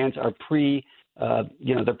of the brands are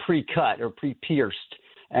they're pre-cut or pre-pierced,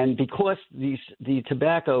 and because the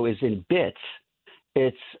tobacco is in bits.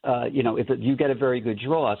 It's, you get a very good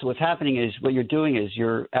draw. So what's happening is what you're doing is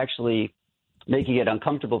you're actually making it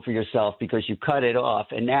uncomfortable for yourself because you cut it off,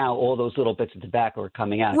 and now all those little bits of tobacco are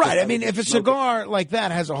coming out. Right. I mean, if a cigar like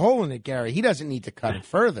that has a hole in it, Gary, he doesn't need to cut it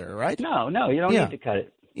further, right? No, you don't need to cut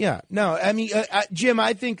it. Yeah. No, I mean, Jim,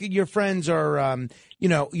 I think your friends are,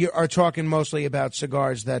 are talking mostly about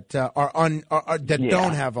cigars that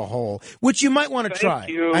don't have a hole, which you might want to try.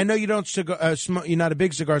 You. I know you don't you're not a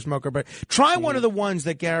big cigar smoker, but try one of the ones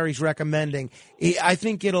that Gary's recommending. I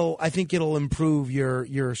think it'll improve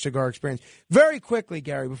your cigar experience. Very quickly,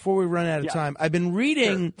 Gary, before we run out of time, I've been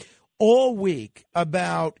reading all week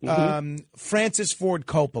about Francis Ford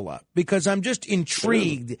Coppola because I'm just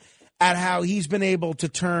intrigued at how he's been able to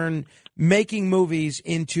turn making movies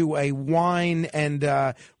into a wine and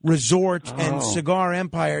resort and cigar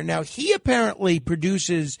empire. Now, he apparently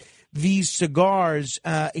produces these cigars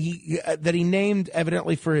that he named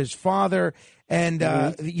evidently for his father. And,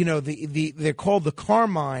 they're called the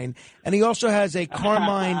Carmine. And he also has a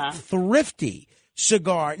Carmine Thrifty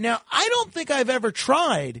cigar. Now, I don't think I've ever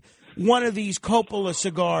tried one of these Coppola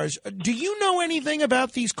cigars. Do you know anything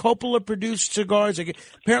about these Coppola-produced cigars?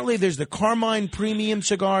 Apparently, there's the Carmine Premium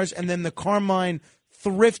cigars and then the Carmine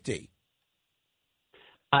Thrifty.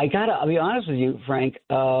 I'll be honest with you, Frank.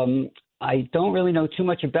 I don't really know too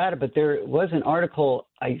much about it, but there was an article,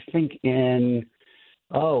 I think,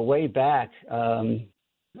 way back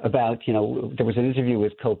about, there was an interview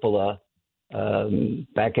with Coppola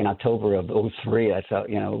back in October of 2003. That's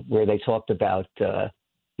where they talked about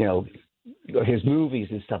his movies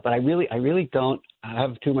and stuff, but I really don't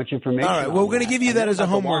have too much information. All right, well, we're going to give you that as a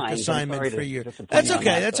homework wines. assignment for you. That's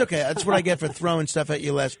okay. That's okay. That's what I get for throwing stuff at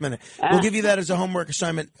you last minute. We'll give you that as a homework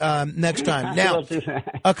assignment next time. Now,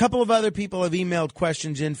 a couple of other people have emailed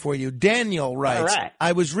questions in for you. Daniel writes,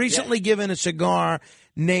 I was recently given a cigar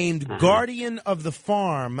named Guardian of the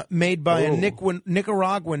Farm, made by a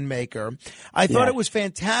Nicaraguan maker. I thought it was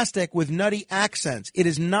fantastic with nutty accents. It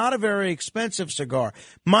is not a very expensive cigar.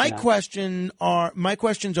 My questions are,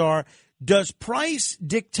 does price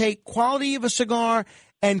dictate quality of a cigar?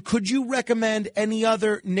 And could you recommend any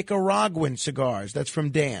other Nicaraguan cigars? That's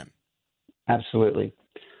from Dan. Absolutely.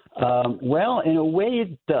 Well, in a way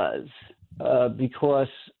it does. Because,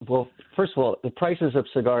 well, first of all, the prices of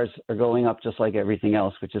cigars are going up just like everything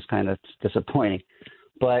else, which is kind of disappointing.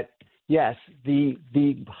 But yes, the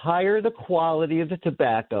higher the quality of the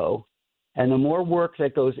tobacco and the more work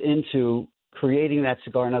that goes into creating that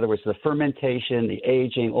cigar, in other words, the fermentation, the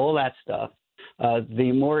aging, all that stuff,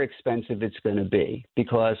 the more expensive it's going to be,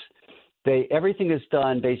 because everything is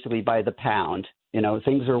done basically by the pound.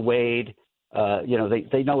 Things are weighed.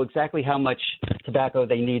 They know exactly how much tobacco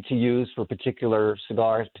they need to use for particular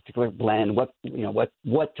cigars, particular blend, what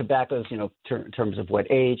tobaccos, in terms of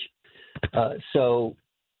what age. So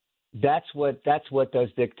that's what does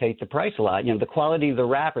dictate the price a lot. The quality of the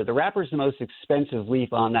wrapper. The wrapper is the most expensive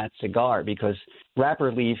leaf on that cigar, because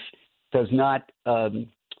wrapper leaf does not,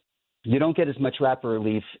 you don't get as much wrapper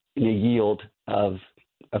leaf in a yield of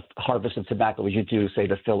harvest of tobacco as you do, say,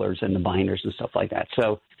 the fillers and the binders and stuff like that.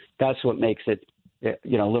 So that's what makes it, a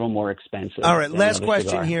little more expensive. All right, last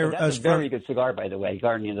question cigar. here. That's a very good cigar, by the way,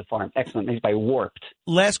 Guardian of the Farm. Excellent. Made by Warped.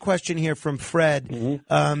 Last question here from Fred.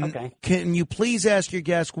 Okay. Can you please ask your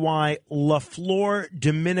guest why La Flor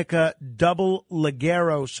Dominica Double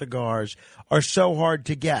Ligero cigars are so hard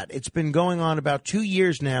to get? It's been going on about 2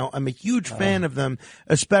 years now. I'm a huge fan of them,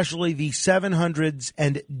 especially the 700s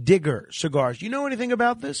and Digger cigars. Do you know anything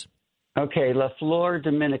about this? Okay, La Flor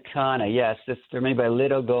Dominicana, yes. They're made by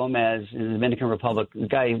Lito Gomez in the Dominican Republic. The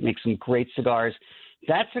guy makes some great cigars.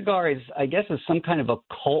 That cigar is some kind of a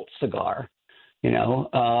cult cigar.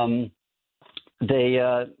 I'm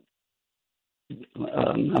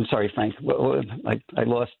sorry, Frank. I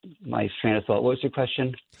lost my train of thought. What was your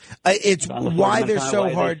question? It's why they're so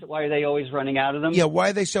hard. Why are they always running out of them? Yeah,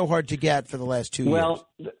 why are they so hard to get for the last 2 years? Well,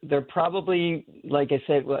 they're probably, like I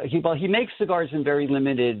said, he makes cigars in very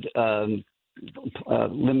limited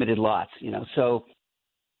lots, So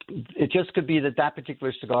it just could be that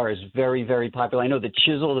particular cigar is very, very popular. I know the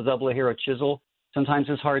Chisel, the Double Hero Chisel, sometimes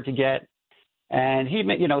is hard to get, and he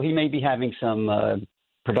may be having some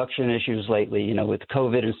production issues lately, with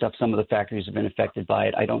COVID and stuff. Some of the factories have been affected by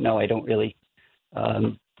it. I don't know. I don't really,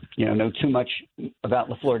 know too much about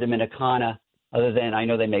La Flor Dominicana, other than I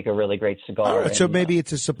know they make a really great cigar. Right, so maybe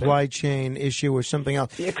it's a supply chain issue or something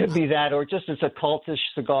else. It could be that, or just it's a cultish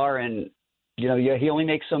cigar, and he only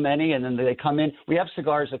makes so many, and then they come in. We have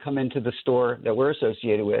cigars that come into the store that we're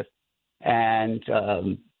associated with, and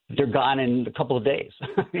they're gone in a couple of days.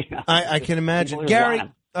 I can imagine. Gary,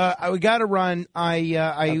 we got to run.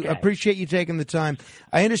 I appreciate you taking the time.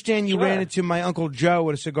 I understand you ran into my Uncle Joe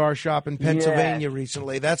at a cigar shop in Pennsylvania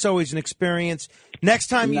recently. That's always an experience. Next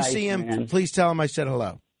time you see him, please tell him I said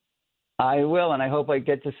hello. I will, and I hope I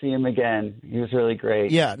get to see him again. He was really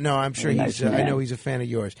great. Yeah, no, I'm sure I know he's a fan of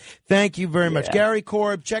yours. Thank you very much. Gary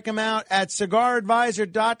Korb, check him out at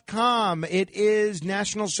cigaradvisor.com. It is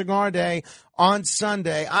National Cigar Day on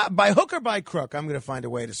Sunday. By hook or by crook, I'm going to find a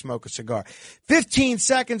way to smoke a cigar. 15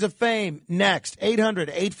 seconds of fame next.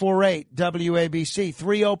 800-848-WABC.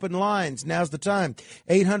 3 open lines. Now's the time.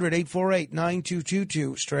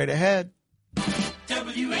 800-848-9222. Straight ahead.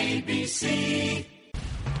 WABC.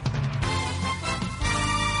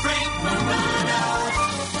 Morano,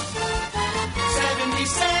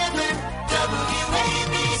 77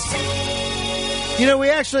 WABC. We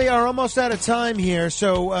actually are almost out of time here,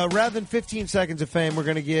 so rather than 15 seconds of fame, we're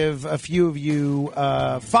going to give a few of you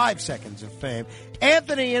 5 seconds of fame.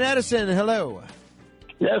 Anthony in Edison, hello.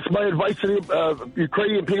 Yes, my advice to the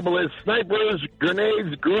Ukrainian people is snipers,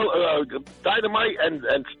 grenades, dynamite,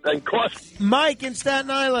 and cost. Mike in Staten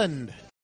Island.